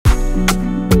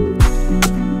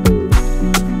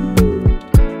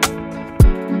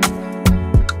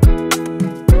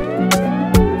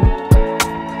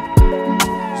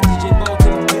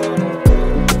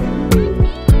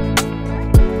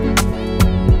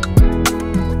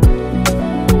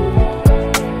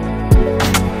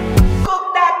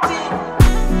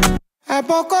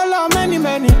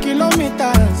Many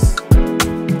kilometers.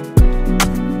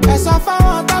 As of I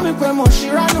want to be more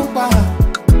Shiranuba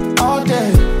all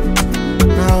day.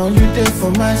 Now you there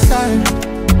for my side,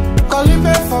 calling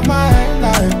back for my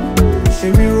life.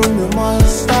 She be room with my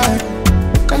style.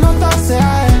 Cannot say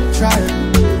I ain't tried.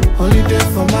 Only there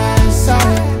for my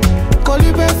side,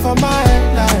 calling back for my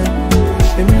life.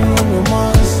 She be room with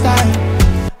my style.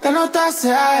 Cannot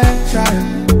say I ain't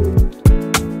tried.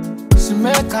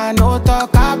 Make I no talk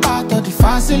about all the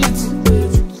facility,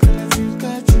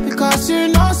 because you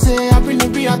know say I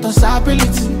been be out of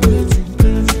stability.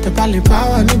 The pally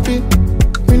power nippy,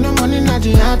 we no money not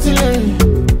the artillery.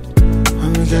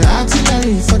 I'm the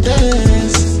artillery for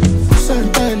this. So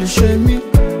Tyla show me,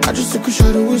 I just took a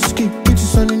shot of whiskey, put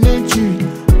it on the nature.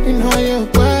 You know you're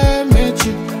quite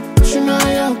magic, you know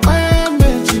you're quite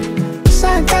magic. So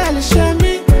Tyla show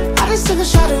me, I just took a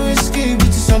shot of whiskey, put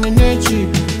it on the nature.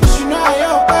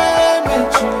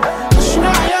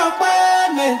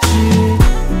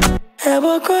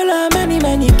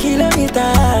 Many kilometers.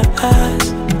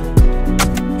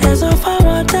 As of I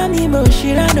want to be more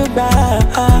Shiranuba.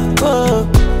 Oh,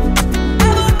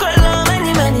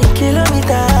 many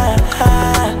kilometers.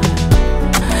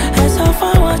 As of I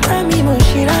want to be more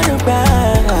Shiranuba.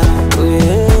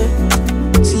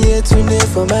 See it today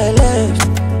for my left,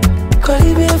 call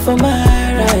it for my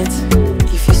right.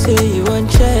 If you say you want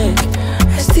check,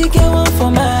 I still get one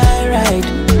for my right.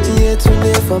 See it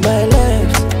today for my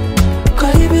left,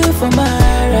 call it for my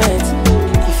right.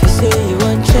 If you say you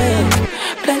want check,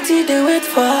 plenty they wait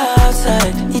for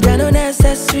outside. It are not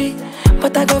necessary,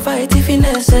 but I go fight if it's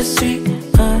necessary.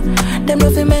 Them no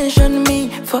fi mention me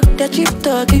for the cheap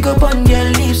talk, you go burn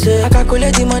their lips. I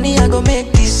calculate the money I go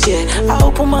make this year. I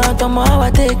open my mouth on how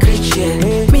I take rich,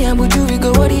 yeah. Me and Buju, we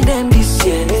go worry them this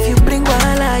year. If you bring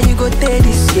wahala, you go take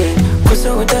this year. Cause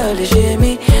I would tell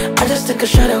me, I just take a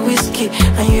shot of whiskey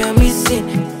and you are missing.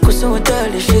 Cause I would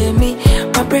tell me,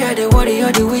 my prayer they worry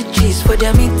all the witches for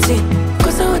their meeting.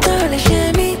 Cause I would tell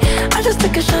me, I just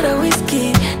take a shot of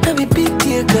whiskey, not be big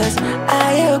deal. Cause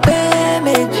I obey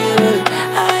me,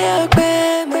 I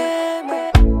obey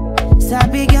me.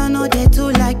 Sabi girl no they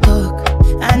too like talk.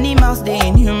 Animals they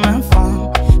in human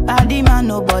form. Body man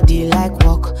nobody like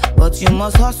walk, but you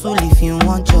must hustle if you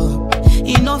want job.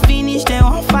 You no finish they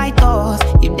won't fight us.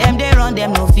 If them they run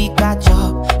them no fit catch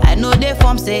up. I know they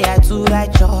form say I too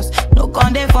righteous. No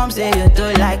con they form say you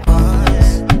too like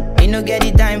us. Me no get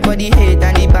the time for the hate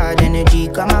and the bad energy.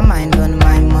 Got my mind on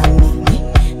my money.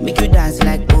 Make you dance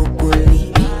like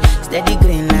broccoli, steady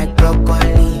green like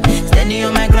broccoli. Steady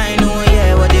on my grind, oh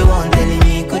yeah, what they want telling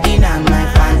me could deny my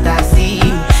fantasy.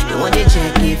 They want to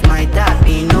check if my tap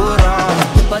be no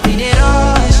wrong, but it they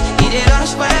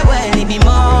rush well, it be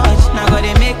much. Now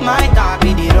gotta make my tap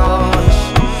be the rush.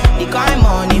 The kind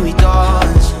money we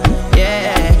touch,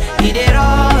 yeah. It they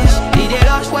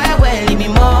rush well, it be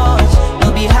much.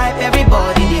 No be hype,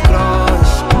 everybody they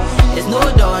crush. There's no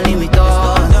darling with us.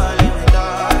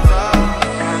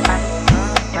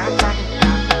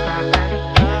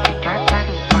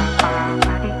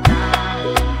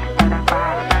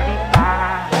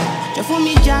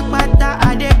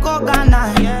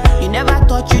 You never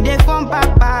thought you dey from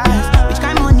papas. Which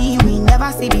kind money we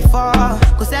never see before.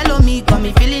 Cause hello me, got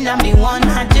me feeling I'm the one.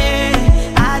 Ajay.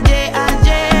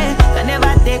 Can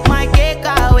never take my cake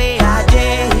away,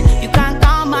 Ajay. You can't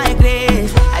count my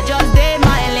grace. I just did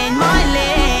my lane.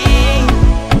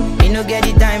 Me no get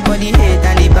the time for the hate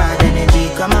and the bad energy.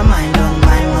 Got my mind on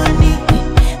my money.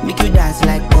 Make you dance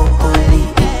like broccoli,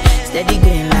 steady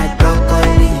green like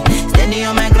broccoli. Steady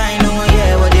on my grind, oh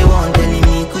yeah, what they want telling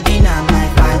me could deny my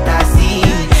fantasy.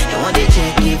 They want to change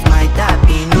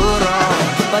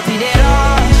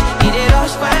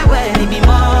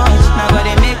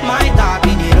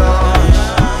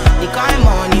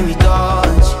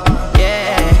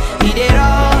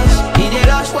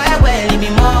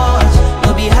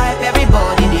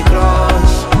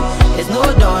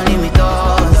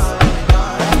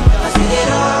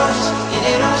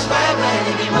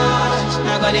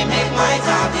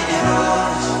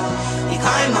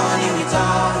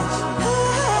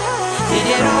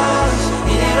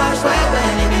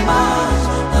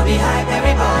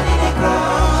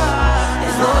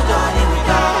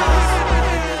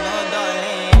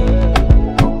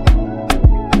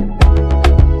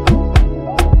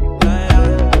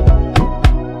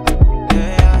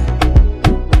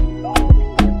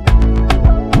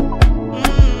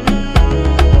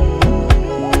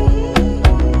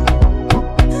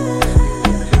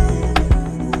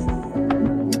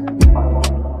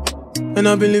And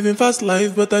I've been living fast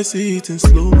life, but I see it in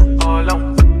slow.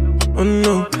 Oh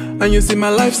no, and you see my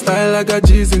lifestyle, I got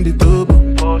G's in the turbo.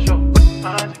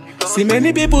 See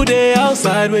many people there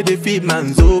outside where they feed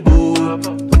man's oboe.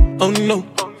 Oh no,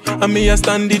 and me I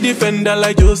stand the defender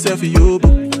like Joseph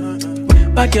Yobo.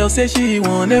 But girl say she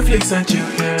want Netflix and chill,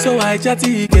 so I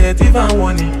chatty get even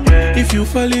warning. If you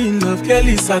fall in love,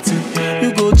 Kelly satin.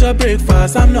 You go to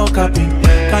breakfast, I'm not capping.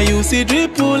 Can you see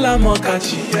dripple, I'm not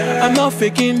catching. I'm not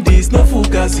faking this, no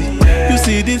fugazi. You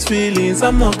see these feelings,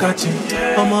 I'm not catching.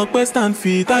 I'm a quest and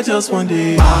feet, I just want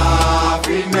it.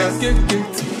 Happiness.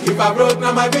 If I broke,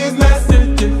 now my business.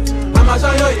 I'ma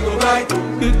show you, you go right.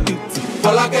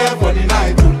 All I care for the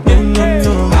night.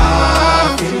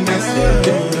 Happiness.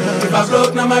 If I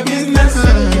broke, now my business.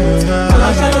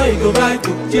 I'ma show you, you go right.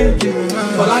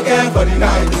 All I care for the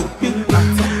night.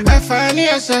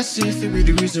 F-I-N-E-S-S-C, if it be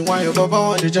the reason why your baba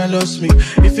want to jealous me.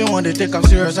 If you want to take I'm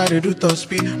serious, I do top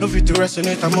speed. No fit to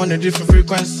resonate, I'm on a different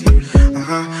frequency.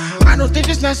 I don't think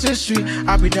it's necessary.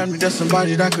 I'll be done with that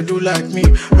somebody that could do like me.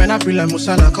 Man, I be like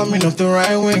Musala coming off the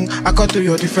right wing. I cut to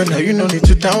your defender, you no need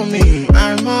to tell me.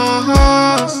 I'm a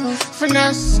horse,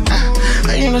 finesse.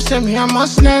 And you know, say me, I'm a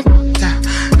snap.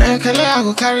 Now you can let I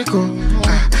go carry go.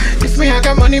 If me, I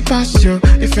got money past you.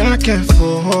 If you're not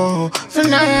careful,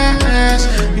 finesse.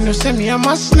 You know, say me, I'm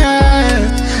a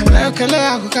snap. Now you can let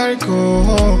I go carry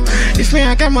go. If me,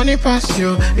 I got money past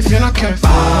you. If you're not careful,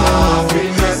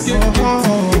 finesse.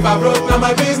 If I broke, now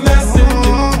my business.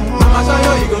 I'ma show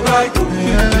you, you go right.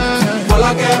 All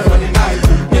I care for the night.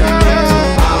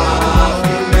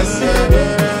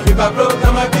 Finesse. If I broke,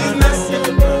 now my business.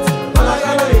 I'ma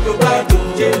show you, you go right.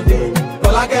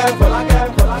 All I care, all I care,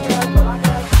 all I care, all I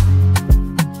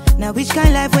care. Now which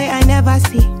kind life where I never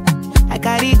see? I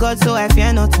carry God so I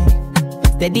fear nothing.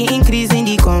 Steady increase in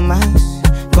the commas.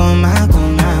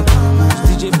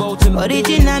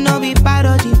 Original no be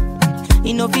parody.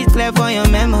 You know fit clear for your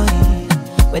memory.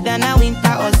 Whether now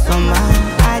winter or summer,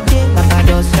 I did Papa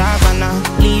does savannah.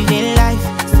 Living life,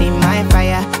 see my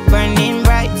fire burning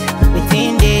bright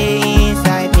within the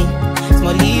inside me.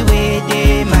 Smally way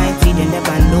they mighty, they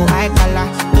never know I color.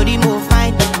 No the move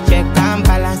fine, check and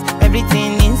balance.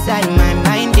 Everything inside my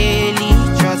mind daily.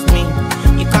 Trust me,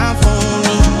 you can't fool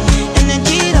me.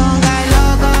 Energy don't got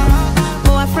logo,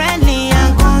 more friendly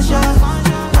and conscious.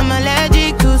 I'm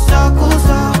allergic to so.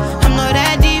 I'm not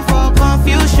ready for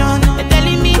confusion. They're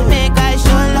telling me make I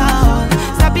show love.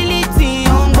 Stability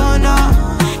on bono.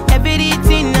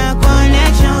 Everything a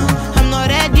connection. I'm not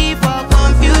ready for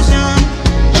confusion.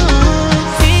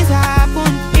 Things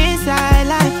happen inside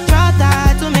life. Try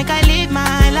to make I live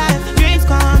my life. Dreams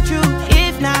come true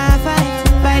if not fight.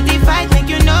 Fight the fight, make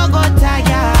you no go tired.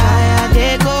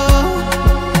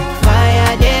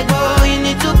 Fire they go. You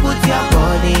need to put your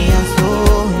body and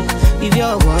soul. Leave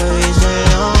your worries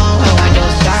alone. I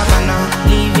just savannah,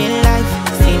 living life.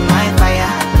 See my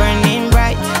fire burning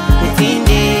bright within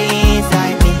the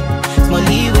inside me.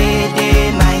 Smally way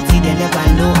they mighty, they never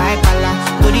know I color.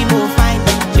 Body move fine,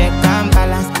 check and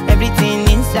balance. Everything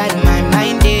inside my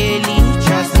mind daily.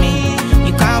 Trust me,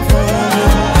 you can't fool me.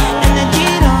 Energy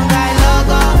don't got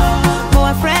logo,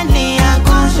 more friendly and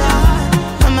conscious.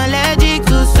 I'm allergic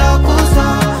to so.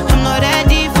 I'm not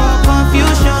ready for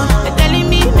confusion. They're telling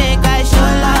me make I show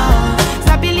love.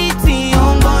 Stability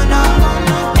on bono.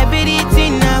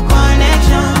 Everything a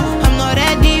connection. I'm not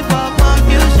ready for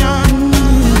confusion.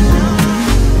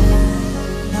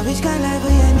 Now which kind of life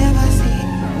will you never see?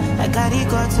 I got it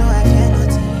got so I fear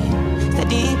nothing.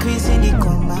 Steady increase in the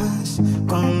commas.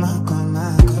 Comma.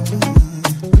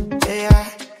 Yeah.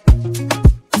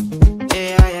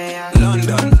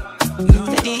 London.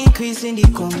 Steady increase in the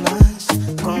commas.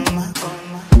 Comma.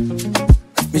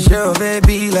 Michelle,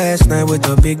 baby, last night with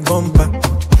a big bumper.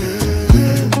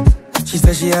 She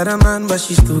said she had a man, but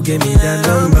she still gave me that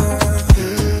number.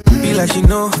 Be like she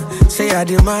know, say I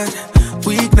demand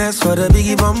weakness for the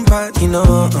biggie bumper, you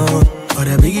know. For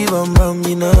the biggie bum,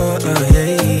 you know.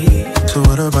 Yeah. So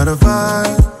what about a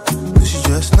vibe? Is she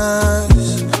just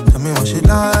nice? Tell me what she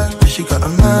like. If she got a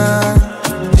man,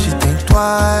 did she think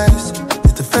twice?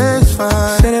 Is the face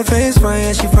fine? Said her face fine,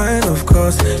 yeah, she fine, of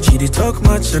course. She did talk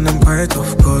much and I'm quiet,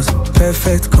 of course.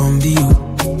 Perfect combi,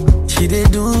 you. She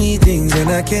did do me things and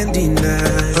I can't deny.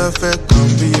 Perfect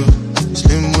combi, you.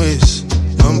 Slim waist,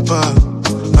 bumper,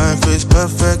 fine face,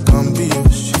 perfect combi, you.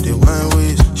 She did wine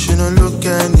waist. She don't look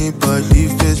anybody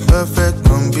face. Perfect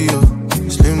combi, you.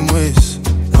 Slim waist,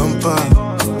 bumper,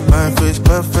 fine face,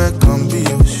 perfect combi,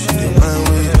 you. She did wine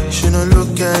waist. She Shouldn't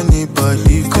look at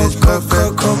anybody. Face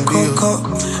perfect, come be you.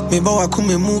 Me bow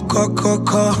me move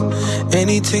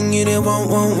anything you didn't want.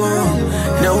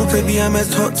 Now baby I'm a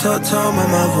top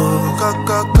mama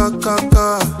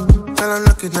Girl, I'm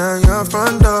knocking down your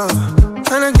front door.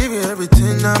 Tryna give you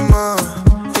everything and more.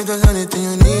 If there's anything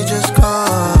you need, just call.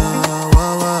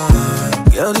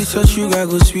 Girl, this your sugar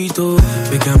go sweet, oh.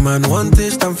 Make a man want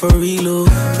this time for real, oh.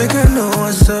 Make a know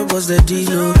what's up, what's the deal,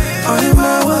 oh. I'm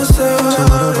my what's up. So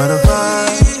what about the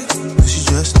vibe? She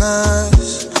just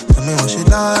nice. Tell me what she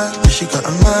like. If she got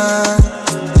a mind,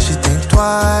 if she think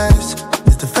twice.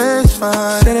 Is the face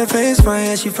fine? Say the face fine,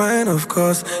 yeah, she fine, of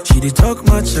course. She did talk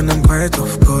much and I'm quiet,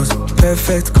 of course.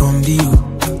 Perfect, come be you.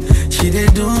 She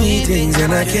did do me things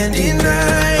and I can't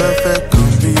deny. Perfect,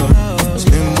 come be you.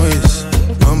 Slim waist,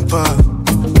 bumper.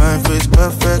 My face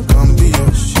perfect, come be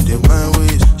you. She did my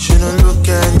ways. She don't look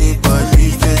at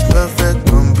anybody. Face perfect,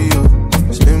 come be you.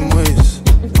 Slim waist,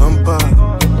 bumper.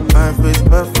 My face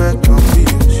perfect, come be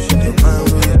you. She did my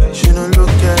ways. She don't look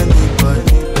at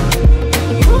anybody.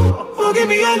 Oh, give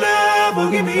me your love, oh,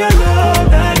 give me your love,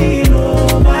 daddy,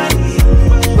 nobody.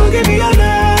 Oh, give me your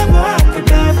love, I could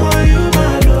die for you,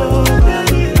 my love,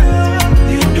 daddy.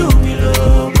 You do me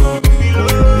love, you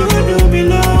do me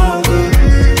love.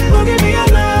 Oh, give me your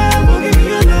love, oh, give me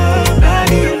your love,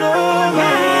 daddy,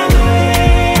 nobody.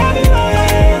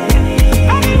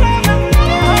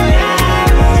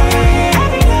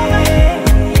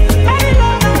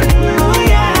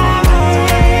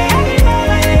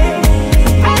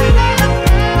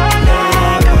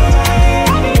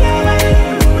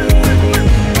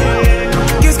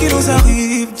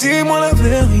 Dis-moi la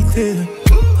vérité.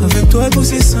 Avec toi tout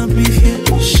c'est simplifié.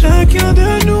 Chacun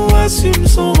de nous assume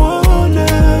son rôle.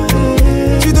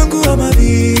 Tu donnes goût à ma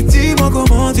vie. Dis-moi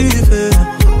comment tu fais.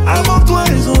 Avant toi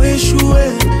ils ont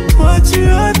échoué. Toi tu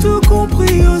as tout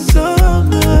compris aux hommes.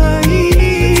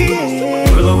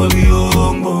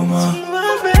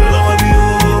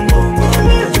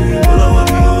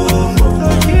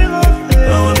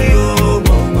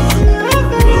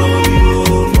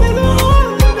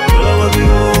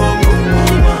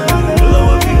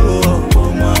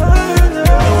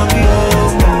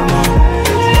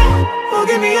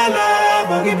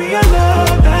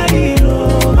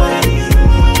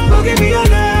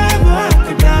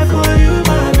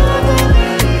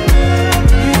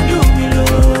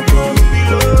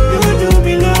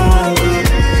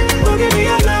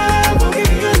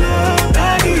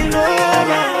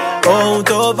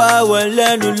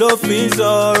 Lẹ́nu ló fi ń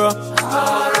sọ̀rọ̀.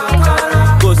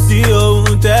 Kò sí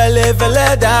ohun tẹ́lẹ̀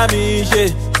fẹ́lẹ́ dá mi ṣe.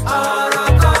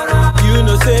 You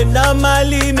know say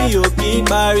normally mi ò kí ń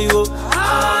pariwo.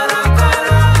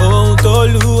 Ohun tó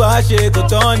lù wá ṣe kò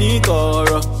tán ní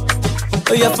kọ̀rọ̀.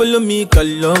 Oh yeah, follow me,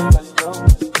 kalo.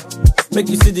 Make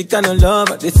you see the kind of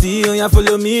love I dey see. Oh yeah,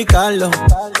 follow me, kalo.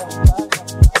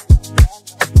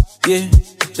 Yeah,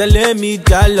 tẹ̀lé mi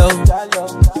jálọ.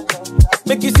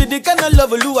 Make you see the kind of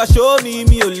love Oluwa show me,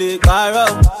 mi ò lè parọ́.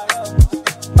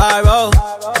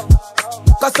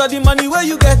 Cause of the money where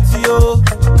you get to, yo.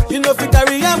 You know if you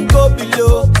carry am go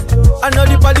below. I know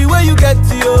the party where you get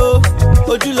to, yo.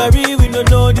 Ojulari, we no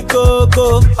know the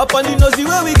coco. Up on the nosy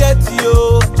where we get to,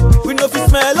 yo. We know if you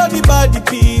smell all the body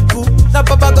people. Na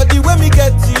papa got the way me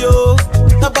get to, yo.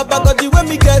 Na papa got the way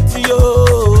me get to, yo.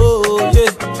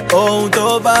 Yeah. Ohun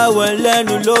tó bá wẹ̀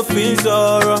lẹ́nu ló fi ń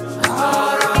sọ̀rọ̀.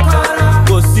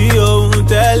 Kò sí ohun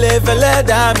tẹ́lẹ̀ fẹ́lẹ́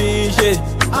dá mi ṣe.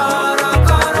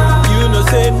 You know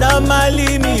say normally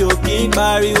mi ò kí ń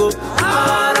pariwo.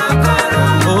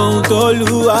 Ohun tó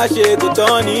lù wá ṣe kò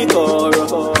tán ní kọ̀rọ̀.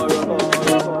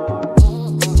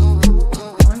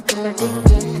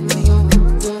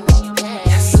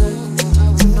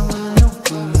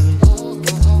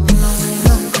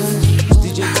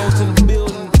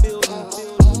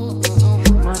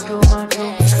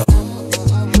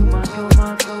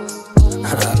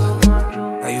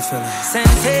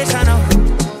 Sensational,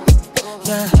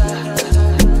 yeah.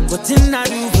 What didn't I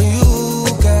do for you,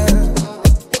 girl?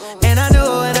 And I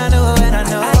know, and I know, and I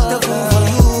know. Act the fool for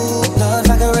you, love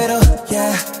like a riddle,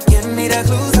 yeah. Give me the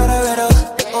clues to the riddle.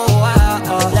 Oh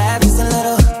wow, laugh just a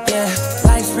little, yeah.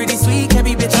 Life's pretty sweet, can't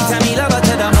be bitchy. Tell me love her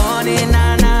to the morning,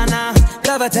 nah nah nah.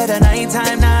 Love her to the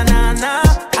nighttime, nah nah nah.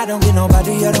 I don't get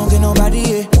nobody, yeah.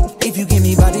 If you give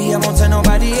me body, I won't tell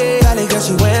nobody, yeah. Valley girl,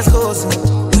 she wears clothes.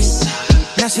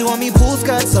 Now she want me pool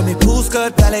skirt, so me pool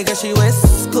skirt. Valley girl, she wears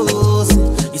schools.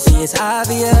 You see, it's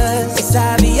obvious,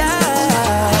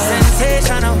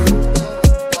 sensational,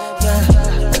 yeah.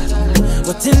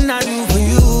 What didn't I do for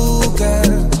you,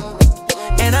 girl?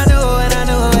 And I know, and I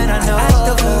know, and I know. Act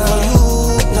the fool for you,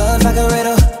 love like a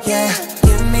riddle, yeah.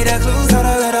 Give me the clues to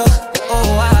the riddle. Oh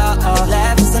wow,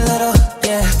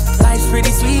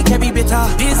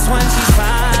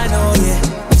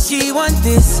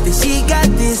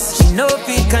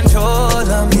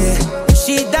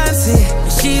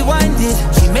 she wind it,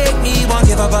 she make me want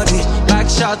give her body back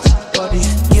shots, body,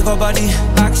 give her body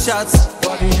back shots,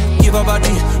 body, give her body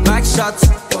back shots,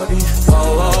 body. Whoa,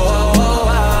 whoa, whoa, whoa,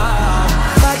 wow.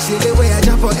 Back she the way I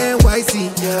jump for NYC.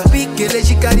 Big girl,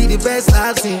 she carry the best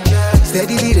I've seen.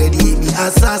 Steadily ready, me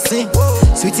assassin.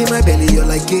 Sweet in my belly, you're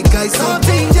like cake, guys.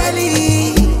 Something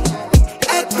jelly,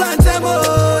 eggplant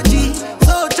emoji.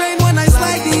 So train when I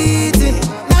slide it in.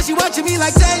 Now she watching me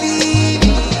like telly.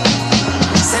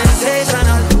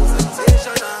 Sensational,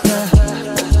 yeah.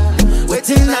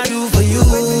 Waiting I do for you,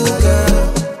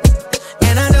 girl.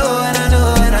 And I know, and I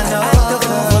know, and I know. I do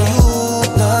for you,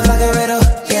 love like a riddle,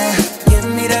 yeah. Give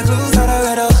me the clues for the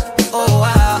riddle. Oh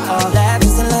wow, laugh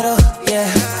just a little, yeah.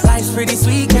 Life's pretty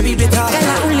sweet, can be bitter. Girl,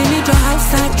 I only need your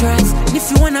outside dress. And if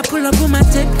you wanna pull up with my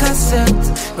tape cassette,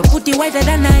 but put it wider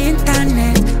than the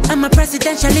internet. I'm a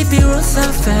presidential if you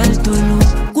Roosevelt to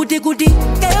look. Goody goody,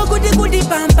 girl, goody goody,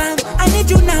 bam bam. I need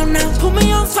you now, now. Put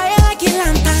me on fire like a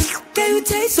lantern. Girl, you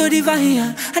taste so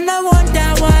divine, and I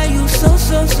wonder why you so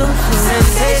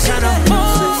sensational.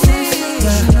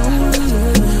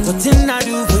 What can I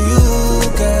do for you,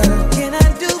 girl? Can I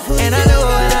do for you? And I know,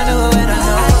 and I know, and I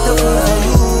know. I do for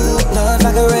you, love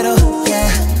like a riddle,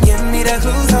 yeah. Give me the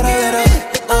clues for the riddle.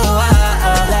 Oh,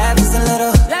 laugh just a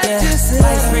little, yeah.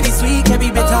 Life's pretty sweet, can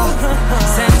be bitter.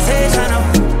 Sensational,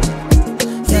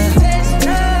 yeah.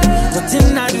 What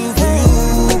can I do for you,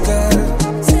 girl?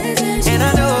 And I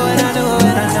know, and I know,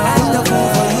 and I know. I do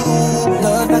for you,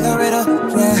 love like a riddle,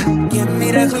 yeah. Give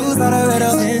me the clues for the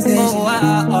riddle.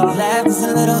 Oh, laugh just a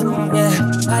little, yeah.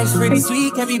 Life's pretty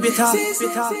sweet, can be bitter,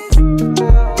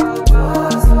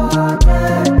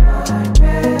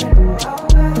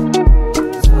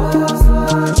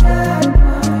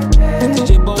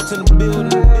 DJ Bolt in the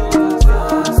building.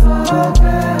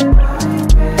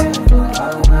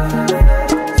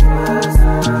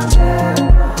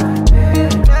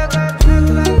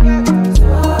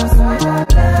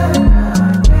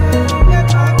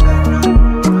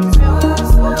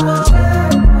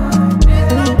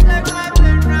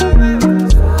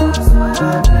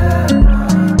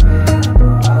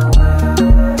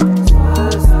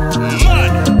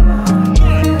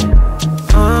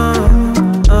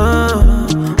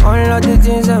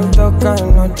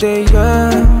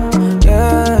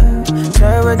 Yeah.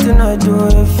 Try what I do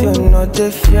if you're not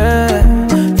the fair.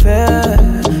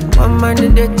 One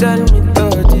man they tell me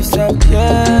to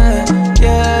disappear.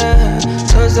 Yeah.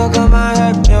 So come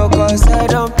and help me, cause I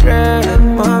don't pray.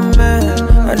 My man,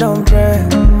 I don't pray.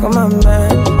 Come on,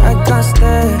 man, I can't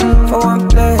stay for one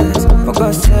place. For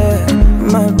God's sake,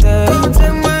 my day. Don't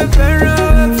take my pain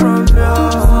away from you.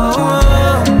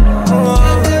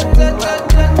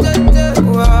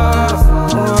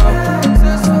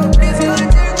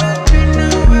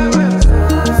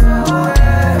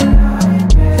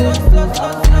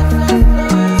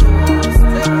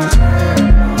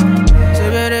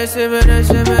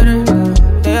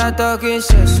 They are talking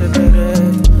shit,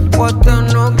 what them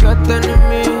no get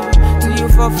enemy. Till you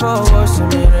fall what's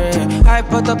me. I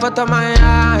put up my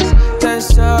eyes, then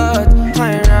shut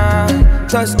my right.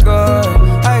 Touch good,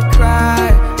 I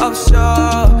cry,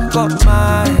 offshore, got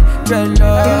my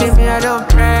dreadlock. Believe me, I don't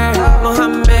pray,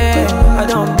 Mohammed, I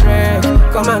don't break.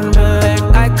 Come on, man,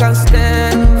 I can't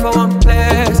stay for one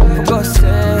place. For God's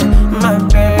sake, my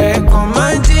babe, come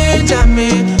and teach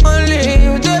me. Only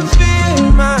you the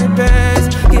feel my best.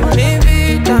 Give me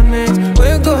vitamins, we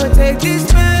go take these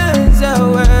pains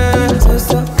away.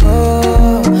 So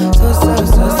cold, so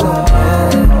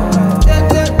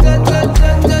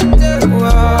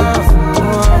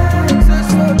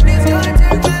please go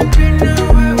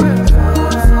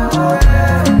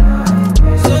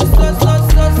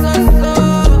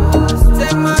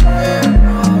take my pain away.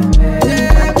 Take my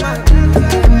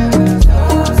pain, take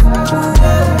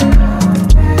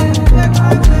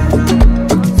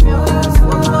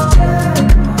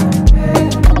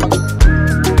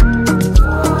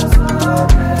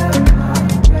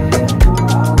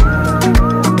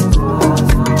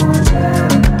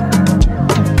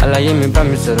àlàyé mi bá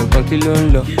mi sọ̀rọ̀ kan kí ló ń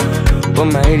lọ. Ó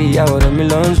máa rí ìyàwó rẹ̀ mi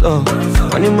lọ ń sọ.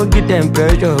 Wọ́n ní mo give them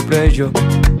pressure.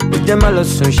 Ó jẹ́ má lọ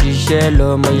sùn ṣiṣẹ́ lọ,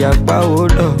 ọmọ ìyá pàwó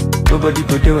lọ. Nobody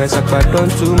go dey when sapa don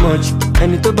too much.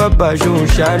 Ẹni tó bá bá aṣóhun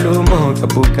ṣá ló mọ̀.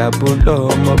 Gàbogàbo lọ,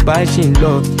 ọmọ bá ṣì ń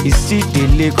lọ.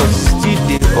 Ìsídèlé kan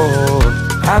ìsídè ọ̀.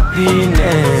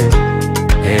 Happiness,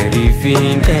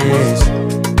 everythingness.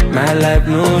 My life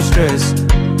no stress.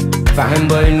 Fine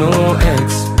boy no ex.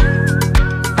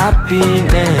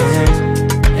 Happiness,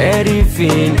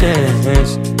 everythingness.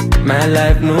 My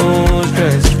life no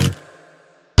stress.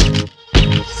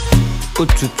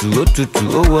 Òtútù,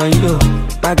 ó wọ̀nyí o.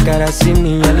 Má gara sí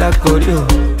mi alákọ̀ọ́rí o.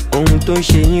 Ohun tó tó ń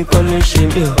ṣe yín kọ́ ló ń ṣe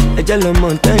mí o. Ẹjẹ́ lọmọ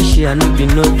tán ṣe ànúbì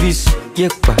novice.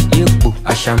 Yépa yépo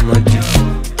àṣàmọ̀dì.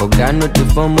 Ọ̀gá no dey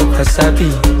form of kasabi.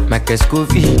 Michael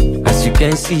Scoville, as you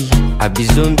can see, àbí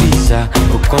zombies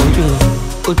ọkàn mi o.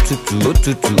 Ó tutù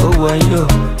ó wọ̀nyí o.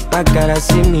 Bágara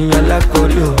sí mi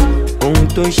alákọ̀ọ́rí o. Ohun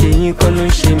tó ń ṣe yín kọ́ ló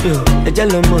ń ṣe mí o. Ẹjẹ́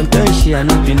lọmọ tán ṣe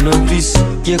ànúbì novice.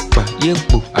 Yépa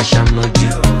yépo àṣàmọ̀dì.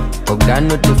 Ọ̀gá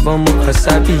no dey form of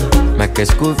kasabi. Michael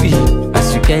Scoville,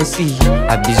 as you can see,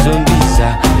 àbí zombies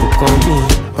ọkàn mi o.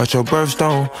 Watch your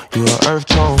birthstone, you an earth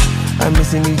tone. I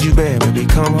miss and need you bad, baby,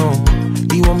 come home.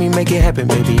 You want me make it happen,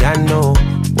 baby, I know.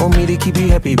 Want me to keep you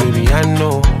happy, baby, I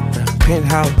know.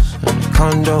 Penthouse,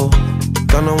 condo,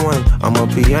 gonna one,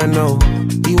 Amapiano.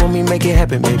 You want me make it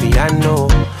happen, baby, I know.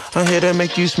 I'm here to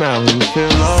make you smile when you feel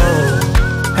low.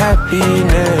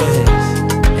 Happiness,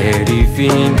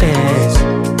 everythingness.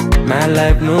 My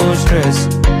life no stress.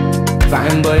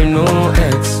 Fine boy no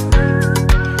ex.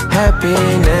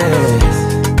 Happiness,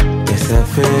 it's a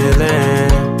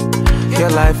feeling. Your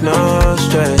life no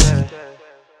stress.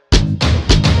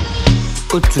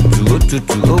 Ó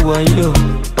tutù ó wọ̀nyí o.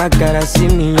 Bágara sí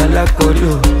mi alákọ̀ọ́rí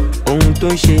o. Ohun tó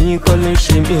ń ṣe yín kọ́ ló ń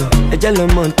ṣe mí o. Ẹjẹ́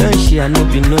lọmọ tán ṣe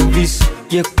ànúbì novice.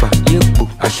 Yépa yépo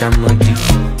àṣàmọ̀dì.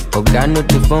 Ọ̀gá no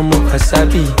dey form of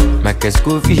kasabi. Michael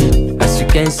Scoville, as you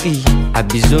can see,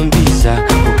 àbí zombies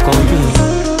ọkàn mi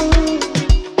o.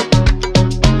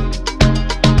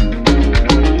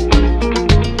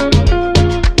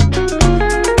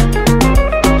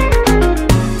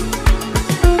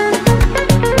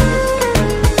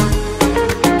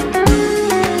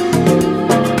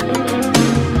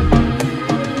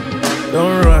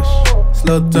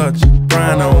 Slow touch,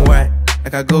 brown and white,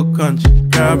 like I go country,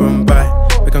 carbon buy.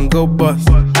 We can go bust,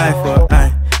 eye for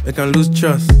eye, we can lose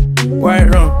trust. White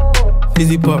rum,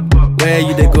 fizzy pop, where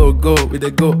you they go, we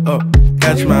they go up.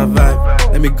 Catch my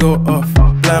vibe, let me go off,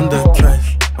 blam the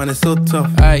trash, man it's so tough.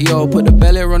 Alright yo, put the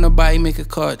belly on the body, make a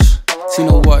clutch. See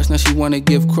no watch, now she wanna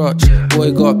give crutch.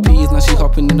 Boy got peas, now she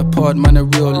hopping in the pod. Man a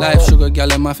real life, sugar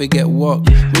gal and my forget walk.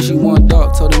 When she want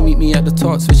dark, told her meet me at the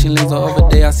top. Switching lanes the other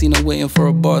day, I seen her waiting for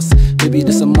a bus. Maybe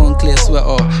this a Moncler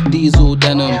sweater, diesel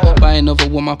denim. Buy another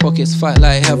one, my pockets fat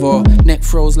like heather. Neck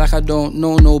froze like I don't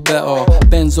know no better.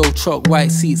 Benzo truck,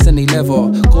 white seats and they leather.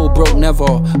 Go broke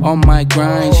never, on my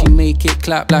grind. She make it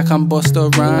clap like I'm Busta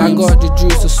Rhymes. I got the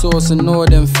juice, the sauce and all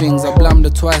them things. I blammed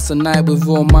her twice a night with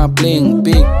all my bling.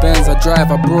 Big Benz, I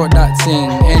drive, I brought that thing.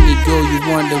 Any girl you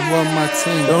want, they want my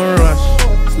thing. Don't rush,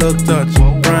 slow touch,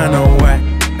 brown and white,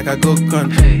 like I go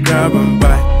country, grab and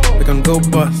buy. We can go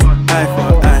bust, eye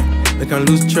for eye, we can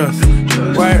lose trust.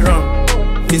 White rum,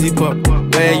 fizzy pop,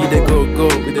 where you they go,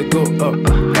 we they go up.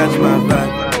 Catch my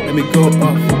vibe, let me go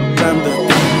off, climb the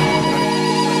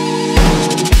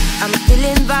I'm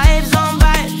feeling vibes on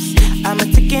vibes. I'm a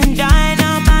ticking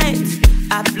dynamite.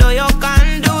 I blow your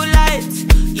candle lights.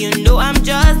 You know I'm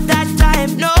just that type.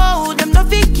 No, them no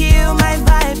fit kill my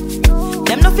vibe.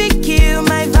 Them no fit kill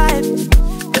my vibe.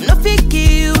 Them no fit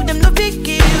kill. Them no fit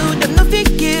kill. Them no fit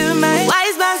kill my.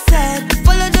 Wise man said,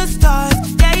 follow the stars.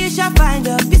 There you shall find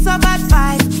a piece of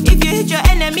advice. If you hit your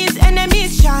enemies,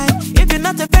 enemies shine. If you're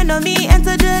not a friend of me,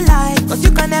 enter the light. Cause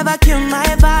you can never kill my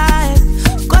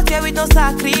vibe. Got here with no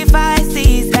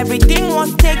sacrifices. Everything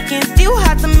was taken, still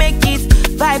had to make it.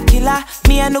 Vibe killer,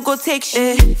 me I no go take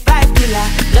shit. Vibe killer,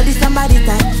 bloody somebody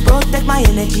time. Protect my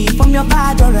energy from your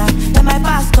bad aura. Then my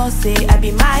pastor say I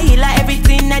be my healer,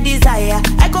 everything I desire.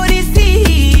 I go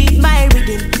receive my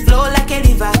rhythm, flow like a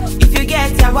river. If you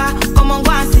get yawa, come on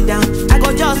go and sit down. I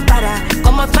go just para,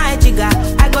 come off my jigger.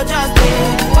 I go just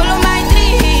follow my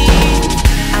dream.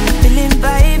 I'm feeling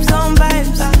vibes on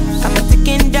vibes. I'm a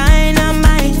ticking dynamite.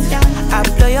 I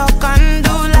blow your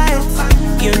candle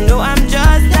lights. You know I'm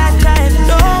just that type.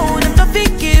 No, them no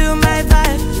fit kill my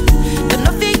vibe. Them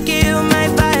no fit kill my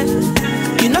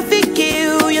vibe. You no fit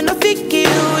kill, you no fit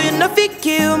kill, you no fit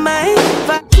kill my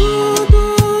vibe.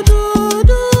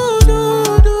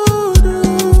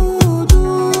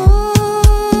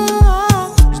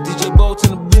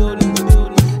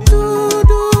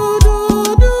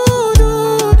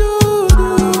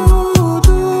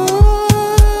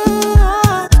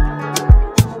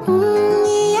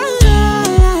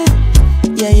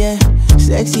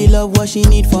 Sexy love, what she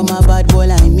need from a bad boy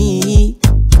like me.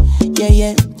 Yeah,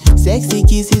 yeah. Sexy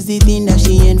kiss is the thing that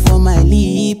she ain't for my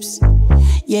lips.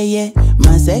 Yeah, yeah.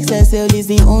 My sex herself is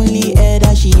the only air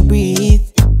that she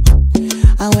breathes.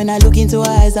 And when I look into her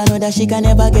eyes, I know that she can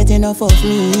never get enough of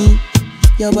me.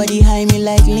 Your body high me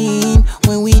like lean.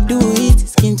 When we do it,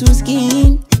 skin to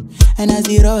skin. And as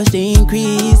the rush they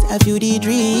increase, I feel the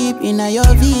drip in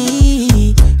your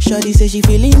V. Shorty say she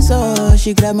feeling so.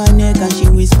 She grab my neck and she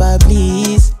whisper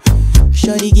please.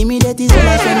 is all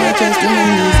I show my chest to my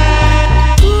knees.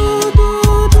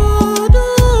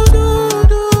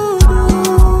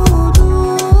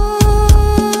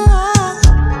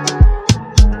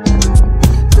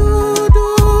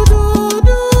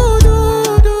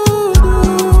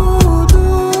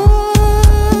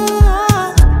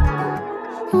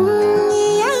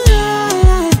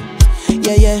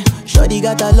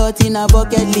 Got a lot in her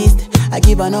bucket list. I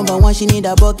give her number one, she need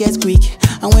a bucket quick.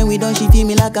 And when we done, she feel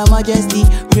me like a majesty.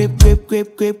 Grip, grip,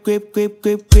 grip, grip, grip, grip,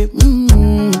 grip, grip.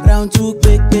 Round two,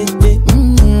 quick, quick, quick.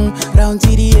 Round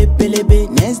three, pelebe.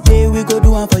 Next day we go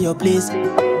do one for your place.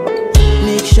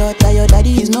 Make sure that your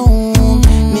daddy is known.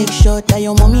 Make sure that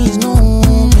your mommy is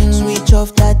known. Switch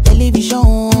off that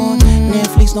television.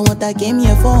 Netflix know what I came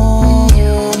here for.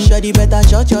 Shawty better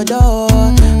shut your door,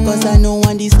 cause I know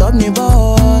one disturb me,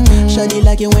 boy. Shawty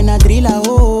like it when I drill a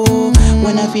hole.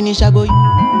 When I finish I go.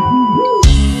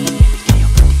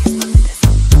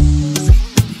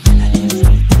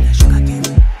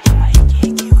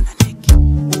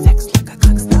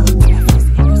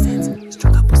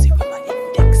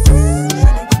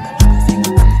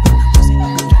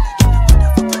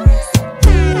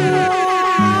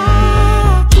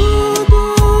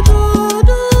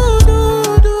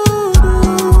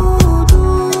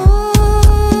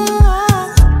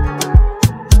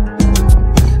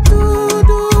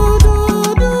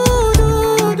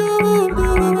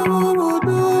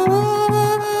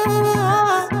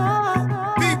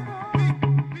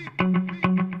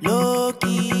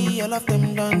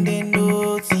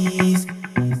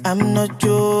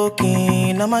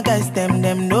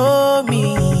 Them know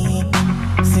me.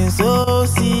 Since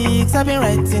 06, I've been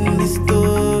writing this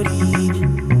story.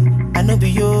 I know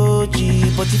be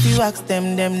OG, but if you ask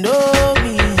them know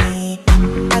me.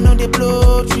 I know they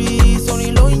blow trees,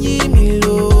 only lonely me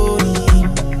lonely.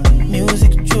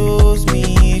 Music chose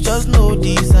me, just know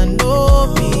this and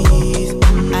know peace.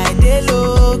 I dey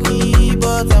low key,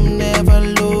 but I'm never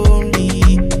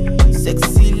lonely.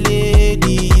 Sexy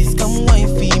ladies, come wine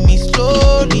for me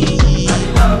slowly.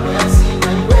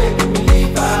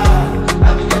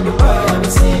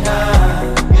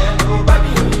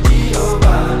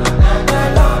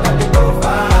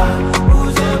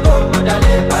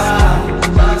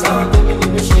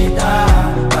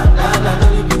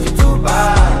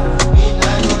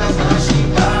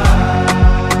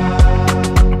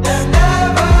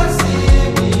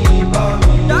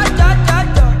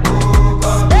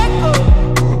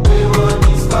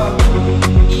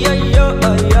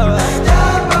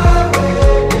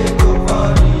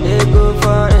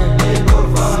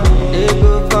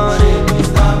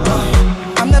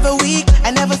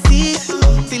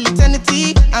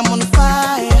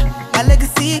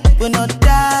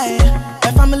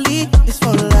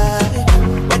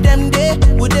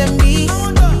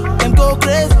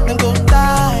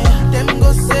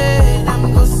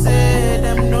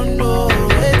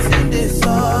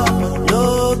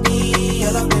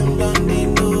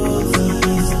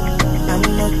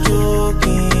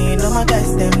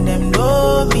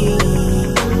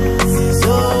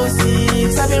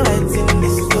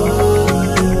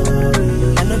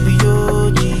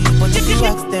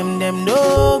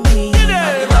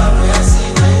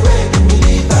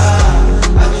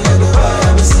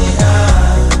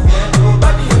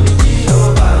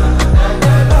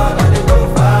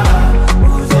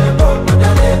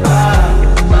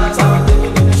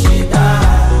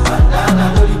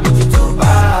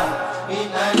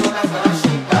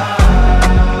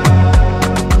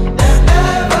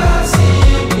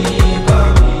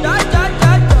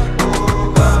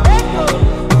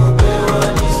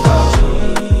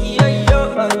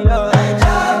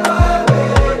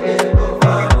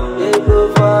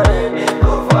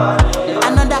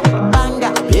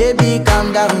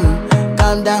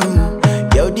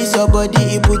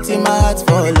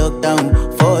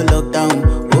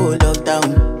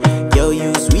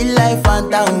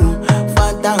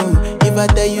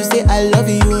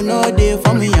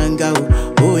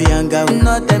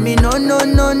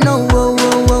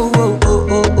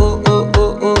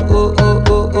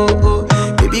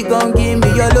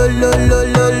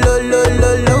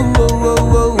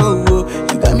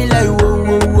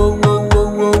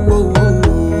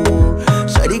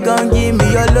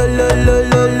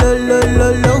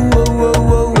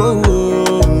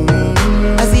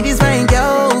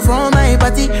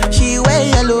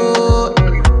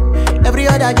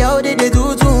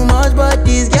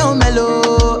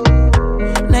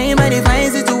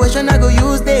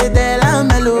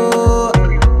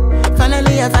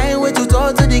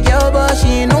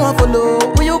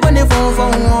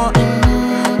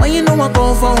 When you know I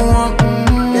go for one,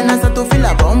 then I start to feel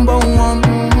a bum bum one.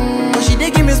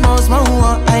 me small, small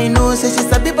one. I know, say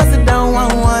she's a bit pass it down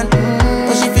one, one.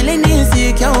 But she feeling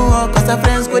insecure, cause her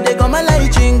friends go they go my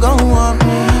light ring go on.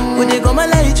 Go they go my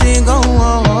light ring go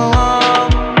on.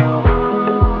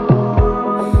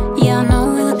 Yeah, I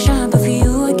know we look shy, but for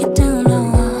you I get down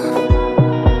low.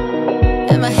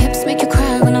 And my hips make you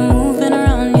cry when I'm moving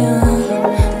around you.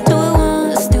 Do it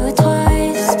once, do it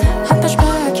twice. I push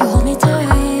back, you hold me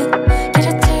tight. Get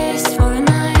a taste for a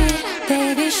night.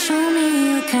 Baby, show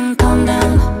me you can calm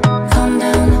down, calm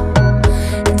down.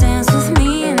 Dance with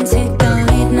me and take the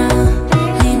lead now,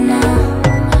 lead now.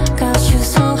 Got you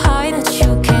so high that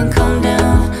you can't calm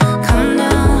down, calm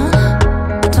down.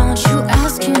 Don't you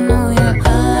ask, you know you're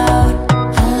allowed,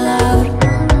 allowed.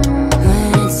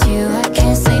 When it's you, I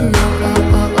can't say no.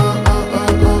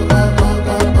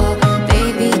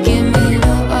 Baby, give me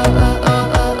low.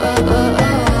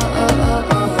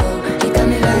 You got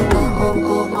me like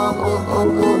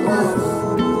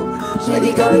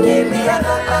Shawty gon' give me a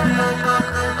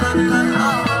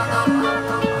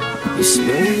You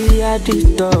slowly at the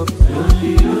top.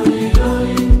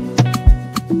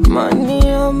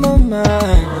 Money on my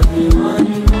mind.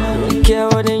 Don't care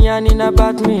what they yarning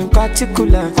about me in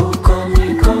particular. Call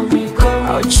me.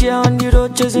 Out here on the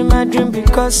road chasing my dream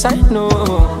because I know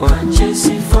what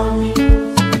chasing for me.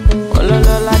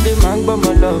 Ololola de mango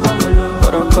my love.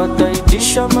 Orokoto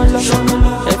idisho my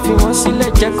love. If you want see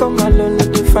let Jack come alone. No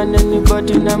to find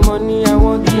anybody na money I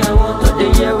want. Not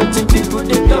they hear what the people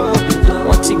they talk.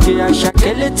 Want to get a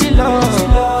shakeleti love.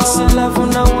 It's a love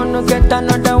when I wanna get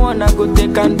another one. I go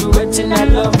take and do waiting I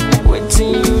love.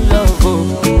 Waiting you love, oh.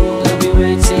 No be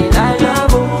waiting I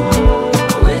love, oh.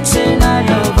 Waiting I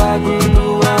love, I go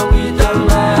do one without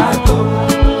my heart, oh.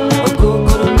 Go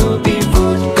no be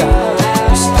vodka.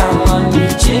 Mr. Money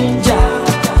Ginger.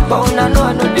 But when I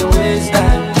know the ways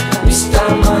that Mr.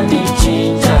 Money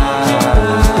Ginger.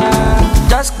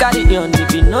 Just carry on, there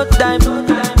be no time.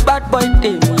 Bad boy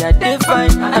day, me I dey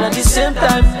fine. And at the same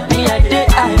time, me I dey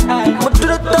high. But to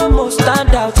the top,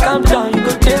 stand out, calm down, you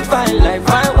go dey fine. Like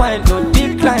fine wine, no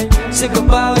decline. Sick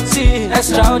about it,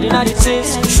 extraordinary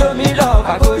things. Show me love,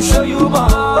 I go show you more.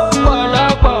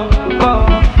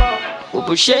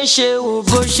 Ubo sheshe,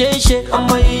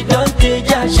 I'ma you don't take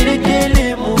ya. She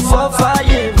dey move for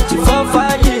fire,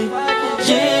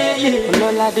 yeah.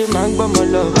 Lola de mango my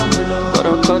love.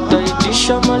 Orokoto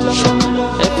idisho my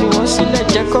love. If you want see let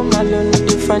Jack come alone. No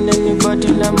to find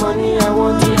anybody na money I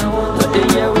want. But they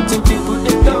hear what the people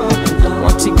they talk.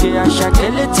 Want to get a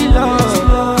shakeleti love.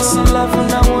 It's a love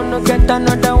when I wanna get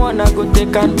another one. I go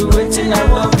take and do waiting I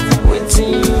love.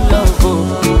 Waiting you love, oh.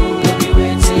 Baby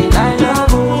waiting I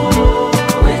love, oh.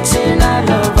 Waiting I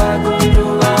love, I go do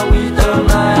one without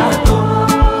my heart, oh.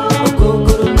 Go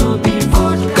no be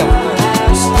vodka.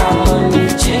 Mr. Money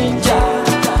Ginger.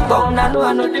 But I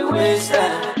know the ways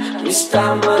that Mr.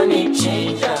 Money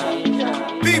Ginger.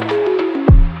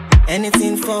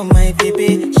 Anything for my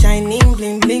baby, shining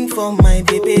bling bling for my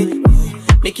baby.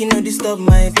 Make you no disturb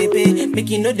my baby, make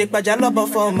you no take pajaloba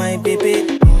for my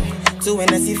baby. So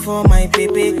when I see for my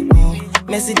baby,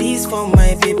 Mercedes for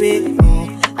my baby.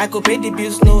 I could pay the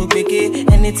bills, no biggie.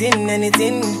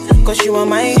 Anything, cause you are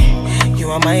my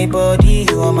body,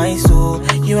 you are my soul.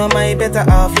 You are my better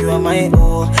half, you are my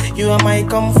all. You are my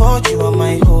comfort, you are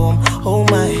my home. Oh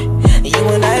my, you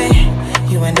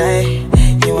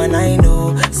and I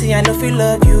know. See, I know feel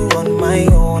love you on my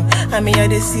own. I mean, I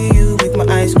just see you with my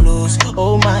eyes closed.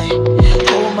 Oh my.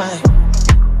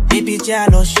 Baby,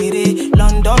 jealous, shitty.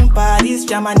 London, Paris,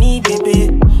 Germany, baby.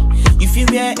 If you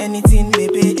wear anything,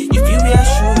 baby. If you wear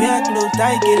shoe, wear clothes,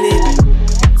 I get it.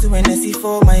 So when I see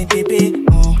for my baby,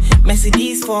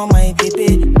 Mercedes for my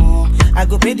baby, I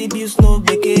go pay the bills, no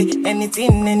biggie.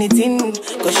 Anything,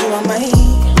 cause you are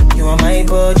my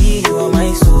body, you are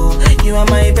my soul. You are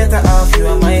my better half, you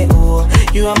are my all.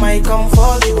 You are my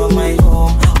comfort, you are my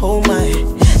home. Oh my,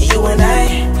 you and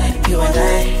I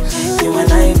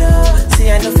know. See,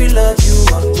 I know feel love you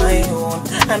on my own.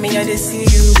 I mean, I just see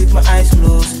you with my eyes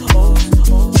closed.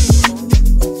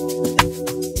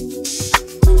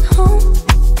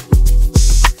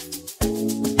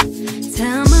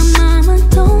 Tell my mama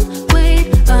don't wait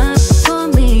up for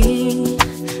me.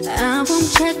 I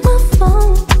won't check my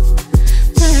phone.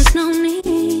 There's no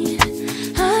need.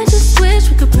 I just wish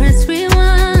we could press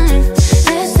rewind.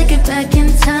 Let's take it back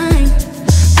in time.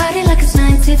 Party like it's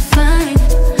 95.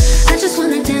 I just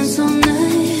wanna dance all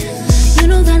night. You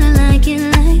know that I like it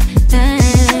like that.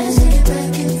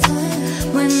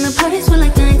 When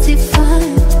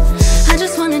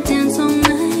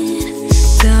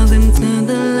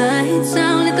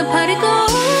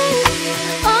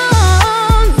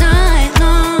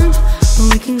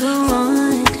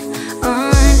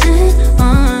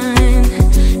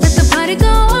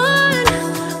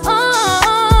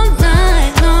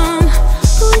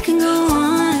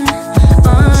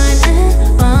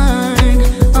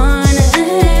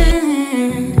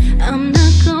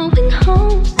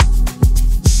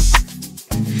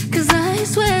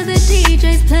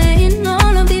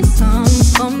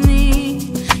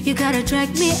to drag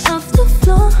me off the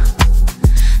floor.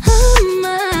 Oh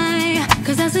my,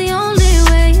 cause that's the only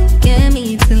way you get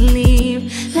me to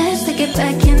leave. Let's take it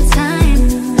back in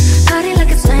time. Party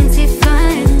like it's 95.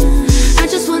 I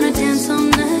just wanna dance all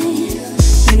night.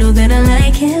 You know that I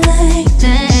like it like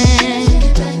that.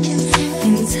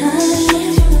 In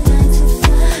time,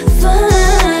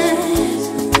 fine.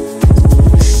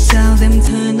 Tell them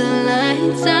turn the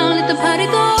lights out, let the party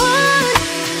go on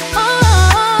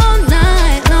all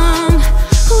night long.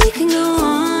 We can go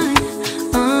on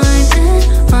and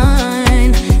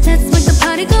on. Let's make the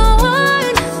party go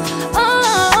on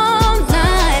all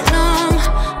night long.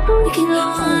 We can go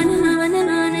on and on and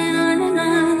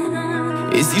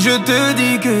on. Et si je te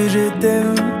dis que je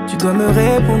t'aime, tu dois me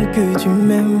répondre que tu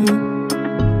m'aimes.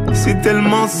 C'est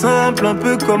tellement simple, un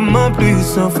peu comme un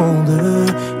plus un fond de.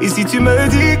 Et si tu me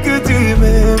dis que tu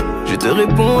m'aimes, je te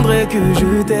répondrai que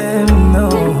je t'aime. Non,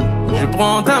 je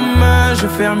prends ta main, je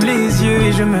ferme les yeux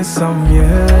et je me sens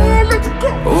mieux.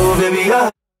 Oh baby, I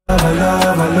love, I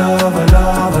love, I love, I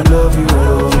love, I love you.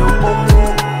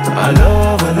 I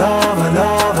love, I love, I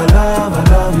love, I love, I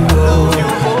love you.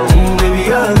 Baby,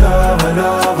 I love, I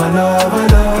love, I love, I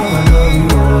love, I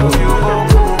love you.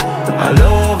 I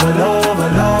love, I love, I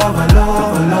love, I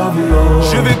love, I love you.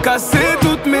 Je vais casser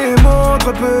toutes mes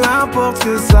montres, peu importe ce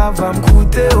que ça va me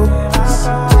coûter. Oh.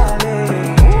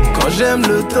 Quand j'aime,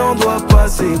 le temps doit pas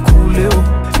s'écouler.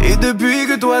 Oh. Et depuis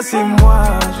que toi c'est moi,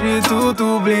 j'ai tout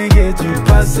oublié du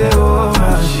passé. Oh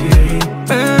ma chérie,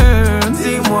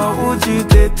 dis-moi où tu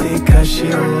t'étais caché.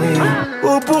 Oh.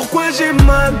 Oh pourquoi j'ai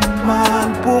mal,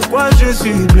 pourquoi je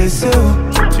suis blessé. Oh.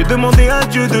 J'ai demandé à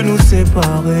Dieu de nous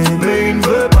séparer, mais il ne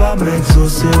veut pas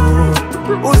m'exaucer.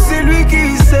 Oh, oh c'est lui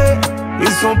qui sait,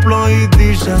 et son plan est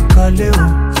déjà calé. Oh.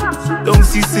 Donc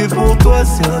si c'est pour toi,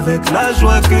 c'est avec la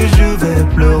joie que je vais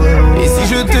pleurer. Oh. Et si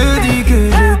je te dis que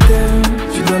je t'aime,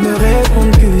 tu dois me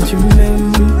répondre que tu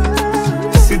m'aimes.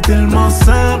 C'est tellement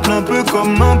simple, un peu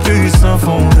comme un plus un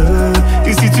fondeur.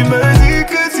 Et si tu me dis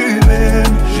que tu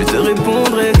m'aimes, je te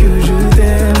répondrai que je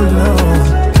t'aime.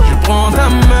 Je prends ta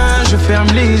main, je ferme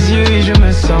les yeux et je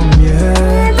me sens mieux.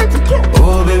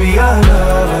 Oh baby, I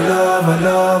love, I love, I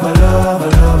love, I love, I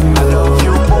love you. I love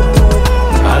you.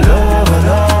 I love, I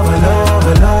love, I love,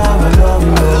 I love, I love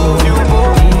you.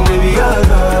 Baby, I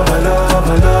love, I love,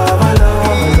 I love, I love,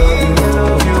 I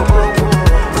love you.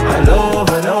 I love,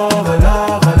 I love, I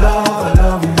love, I love, I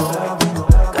love you.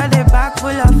 Got a bag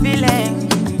full of feelings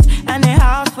and a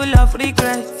house full of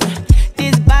regrets.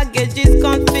 This baggage is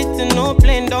can't fit in no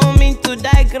plane, don't mean to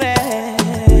digress.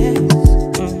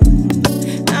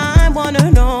 I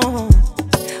wanna know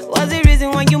what's the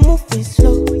reason why you moving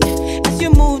slow? As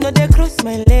you move, no they cross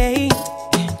my lane.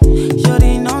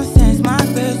 Shorty nonsense, my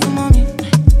best to mommy,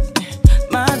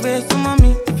 my best to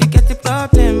mommy. If you get the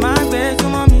problem, my best to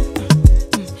mommy,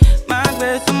 my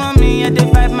best to mommy. I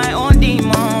fight my own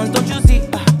demons, don't you see?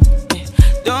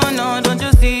 Don't know, don't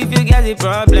you see? If you get the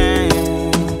problem,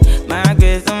 my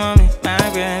best to mommy, my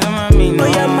best to mommy. No. Oh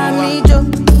yeah, mami,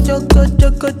 Joko,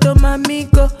 to mami,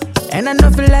 go. And I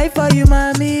know for life for you,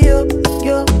 mami, yo.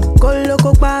 Go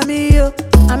loco, mami, yo.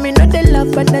 I mean, not the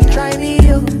love, but they try me,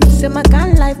 yo. Say my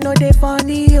kind life, no they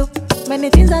funny, yo. Many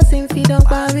things I sing, feed up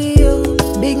by me, yo.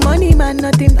 Big money, man,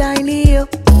 nothing tiny, yo.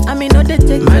 I mean, not the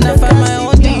take, man, I find my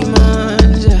own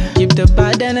demons, yeah. Keep the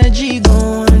bad energy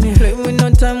going, yeah. Play with no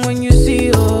time when you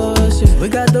see us, yeah. We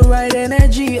got the right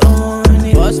energy on,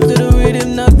 yeah. Bust to the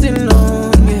rhythm, nothing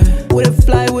long, yeah. We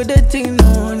fly with the thing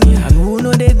on, yeah. And who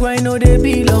know they grind, know they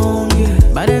belong,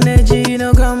 yeah. Bad energy, you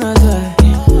know, come aside.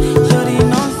 Shorty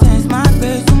nonsense, my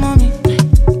best to mommy,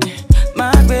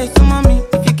 my best to mommy.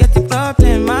 If you get the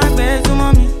problem, my best to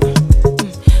mommy,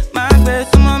 my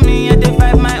best to mommy. I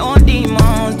fight my own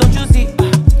demons, don't you see?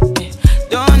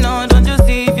 Don't know, don't you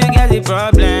see? If you get the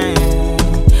problem,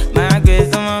 my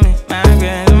best to mommy, my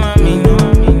best to mommy.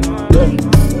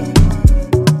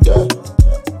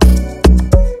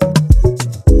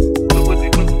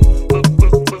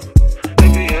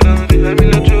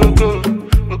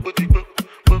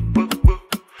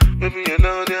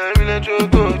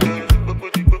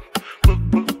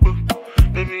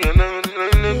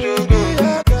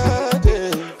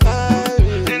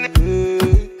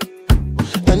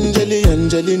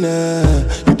 Angelina,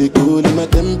 you the cool in my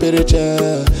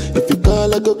temperature. If you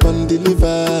call, I go come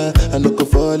deliver. I no go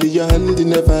fall in your hand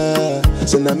never.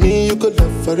 So now me you could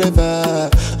love forever.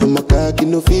 I'm a cocky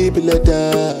no feeble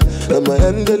letter. I'm a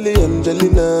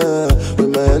Angelina,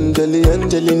 with my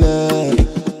Angelina.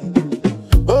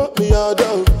 Oh me all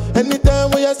down.